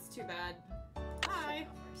 Well, that's too bad. Bye.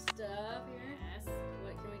 Stuff here. Yes.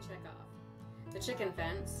 What can we check off? The chicken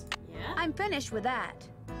fence. Yeah. I'm finished with that.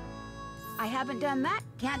 I haven't done that.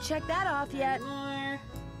 Can't check that off yet. More.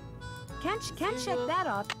 Can't check that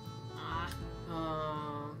off.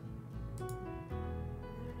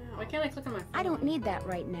 Why can't I click on my phone? I don't need that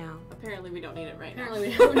right now. Apparently we don't need it right Apparently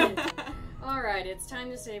now. we don't need it. Alright, it's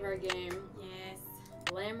time to save our game. Yes.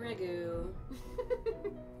 Lamb Ragout.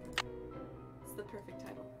 It's the perfect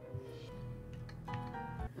title.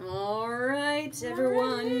 Alright,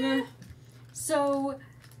 everyone. So,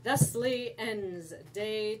 thusly ends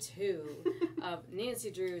day 2 of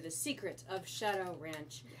Nancy Drew, The Secret of Shadow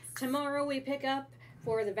Ranch. Yes. Tomorrow we pick up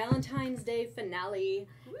for the Valentine's Day finale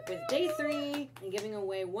with day 3 and giving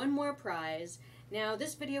away one more prize. Now,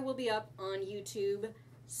 this video will be up on YouTube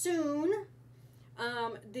soon.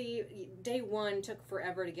 The day 1 took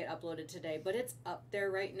forever to get uploaded today, but it's up there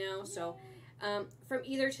right now. So, from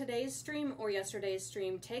either today's stream or yesterday's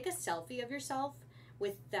stream, take a selfie of yourself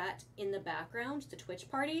with that in the background, the Twitch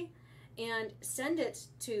party, and send it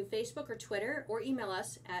to Facebook or Twitter, or email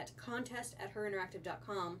us at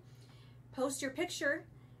contest@herinteractive.com. Post your picture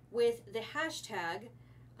with the hashtag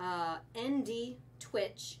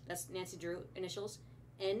NDTwitch, that's Nancy Drew initials,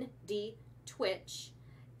 NDTwitch,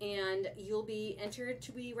 and you'll be entered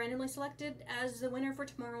to be randomly selected as the winner for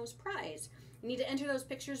tomorrow's prize. You need to enter those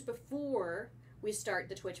pictures before we start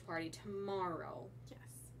the Twitch party tomorrow.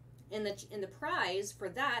 Yes. And the prize for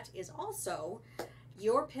that is also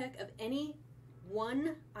your pick of any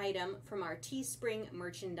one item from our Teespring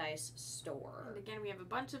merchandise store. And again, we have a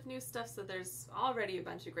bunch of new stuff, so there's already a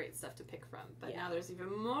bunch of great stuff to pick from. But now there's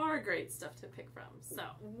even more great stuff to pick from. So,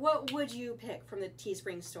 what would you pick from the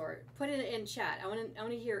Teespring store? Put it in chat. I want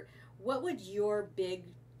to hear, what would your big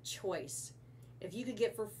choice, if you could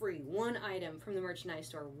get for free one item from the merchandise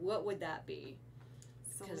store, what would that be?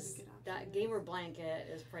 Because that gamer blanket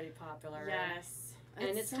is pretty popular. Yes.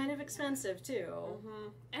 And it's kind of expensive too. Mm-hmm.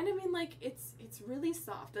 And I mean, like, it's really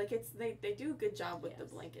soft. Like, they do a good job with the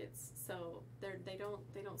blankets, so they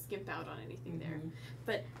don't skimp out on anything there.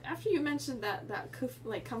 But after you mentioned that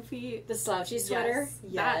comfy, the slouchy sweater,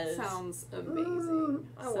 that sounds amazing.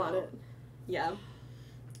 I want it. Yeah.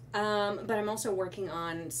 But I'm also working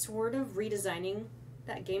on sort of redesigning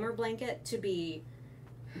that gamer blanket to be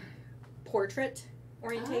portrait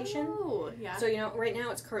orientation. Oh, yeah. So, right now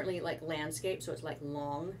it's currently like landscape, so it's like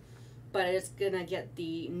long, but it's gonna get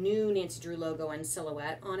the new Nancy Drew logo and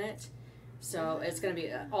silhouette on it. So it's gonna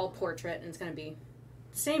be all portrait, and it's gonna be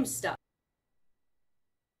the same stuff.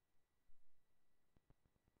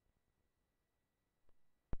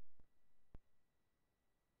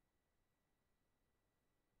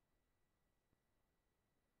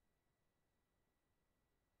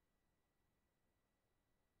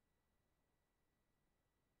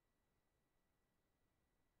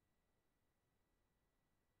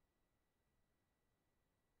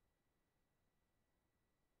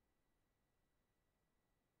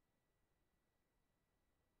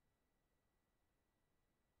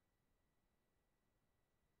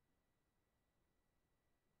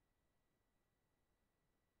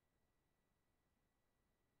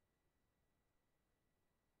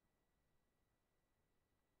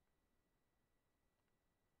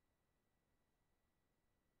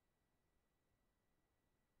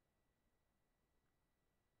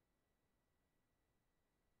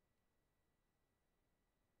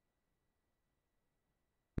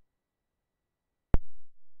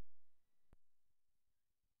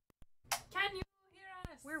 Can you hear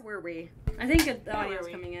us? Where were we? I think the audio's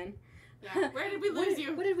coming in. Yeah. Where did we lose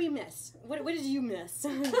you? What did we miss? What did you miss?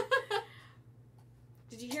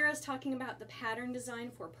 Did you hear us talking about the pattern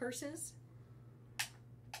design for purses?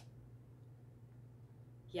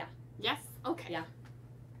 Yeah. Yes? Okay. Yeah.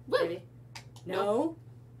 Woo. Ready? No.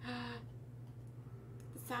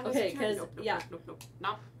 The sound Okay, because no. yeah.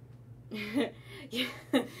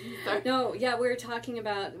 No, yeah, we were talking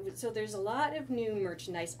about, so there's a lot of new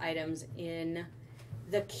merchandise items in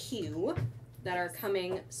the queue that are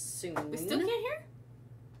coming soon. We still can't hear?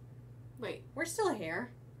 Wait. We're still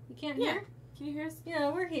here. You can't hear? Can you hear us?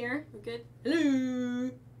 Yeah, we're here. We're good?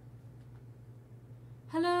 Hello.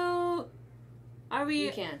 Hello? Are we?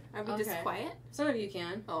 You can. Are we just quiet? Some of you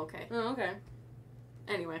can. Oh, okay. Oh, okay.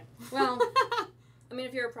 Anyway. Well, I mean,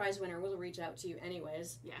 if you're a prize winner, we'll reach out to you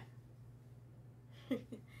anyways. Yeah.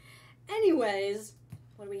 Anyways,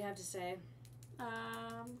 what do we have to say?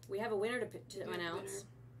 We We have a winner to announce.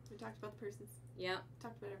 We talked about the persons. Yeah.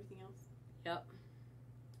 Talked about everything else. Yep.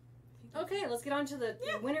 Okay, let's get on to the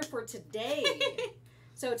winner for today.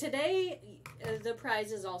 So today, the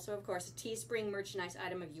prize is also, of course, a Teespring merchandise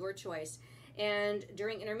item of your choice. And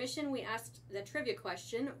during intermission, we asked the trivia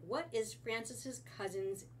question, what is Frances's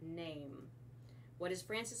cousin's name? What is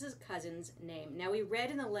Frances's cousin's name? Now, we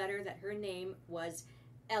read in the letter that her name was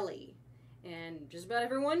Ellie. And just about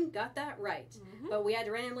everyone got that right. Mm-hmm. But we had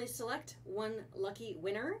to randomly select one lucky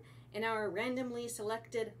winner. And our randomly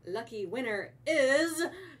selected lucky winner is,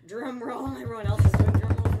 drum roll, everyone else is doing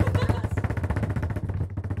drum roll for us,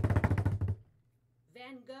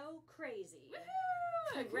 Van Gogh Crazy.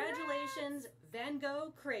 Woo-hoo! Congratulations, Van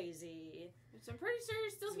Gogh Crazy. Which I'm pretty sure you're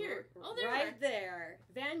still here. Oh, there right there.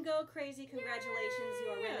 Van Gogh Crazy, congratulations. Yay!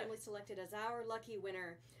 You are randomly selected as our lucky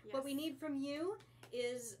winner. Yes. What we need from you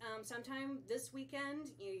is sometime this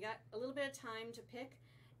weekend, you got a little bit of time to pick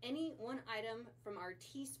any one item from our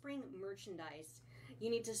Teespring merchandise. You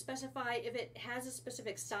need to specify if it has a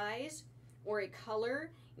specific size or a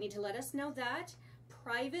color. You need to let us know that.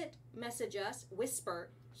 Private message us, whisper,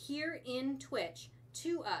 here in Twitch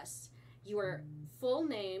to us your full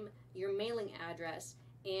name, your mailing address,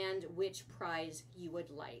 and which prize you would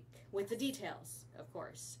like. With the details, of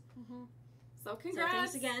course. Mm-hmm. So congrats. So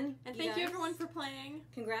thanks again. And thank you everyone for playing.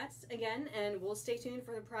 Congrats again, and we'll stay tuned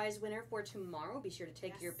for the prize winner for tomorrow. Be sure to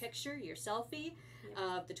take your picture, your selfie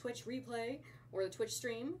of the Twitch replay or the Twitch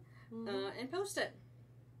stream and post it.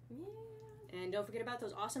 Yeah. And don't forget about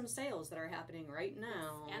those awesome sales that are happening right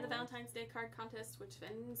now. Yes. And the Valentine's Day card contest, which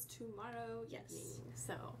ends tomorrow evening.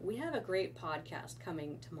 So we have a great podcast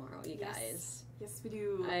coming tomorrow, you guys. Yes, we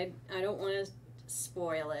do. I don't want to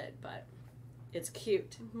spoil it, but it's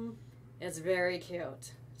cute. Mm-hmm. It's very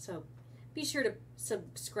cute. So be sure to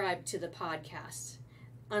subscribe to the podcast.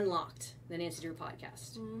 Unlocked, the Nancy Drew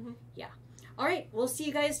podcast. Mm-hmm. Yeah. All right. We'll see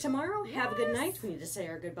you guys tomorrow. Yes. Have a good night. We need to say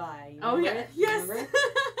our goodbye. Oh, yeah. Yes.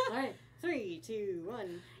 All right. 3, 2,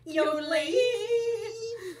 1. Yoddle-ayyy-eee.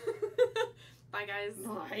 Bye, guys.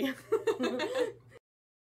 Bye.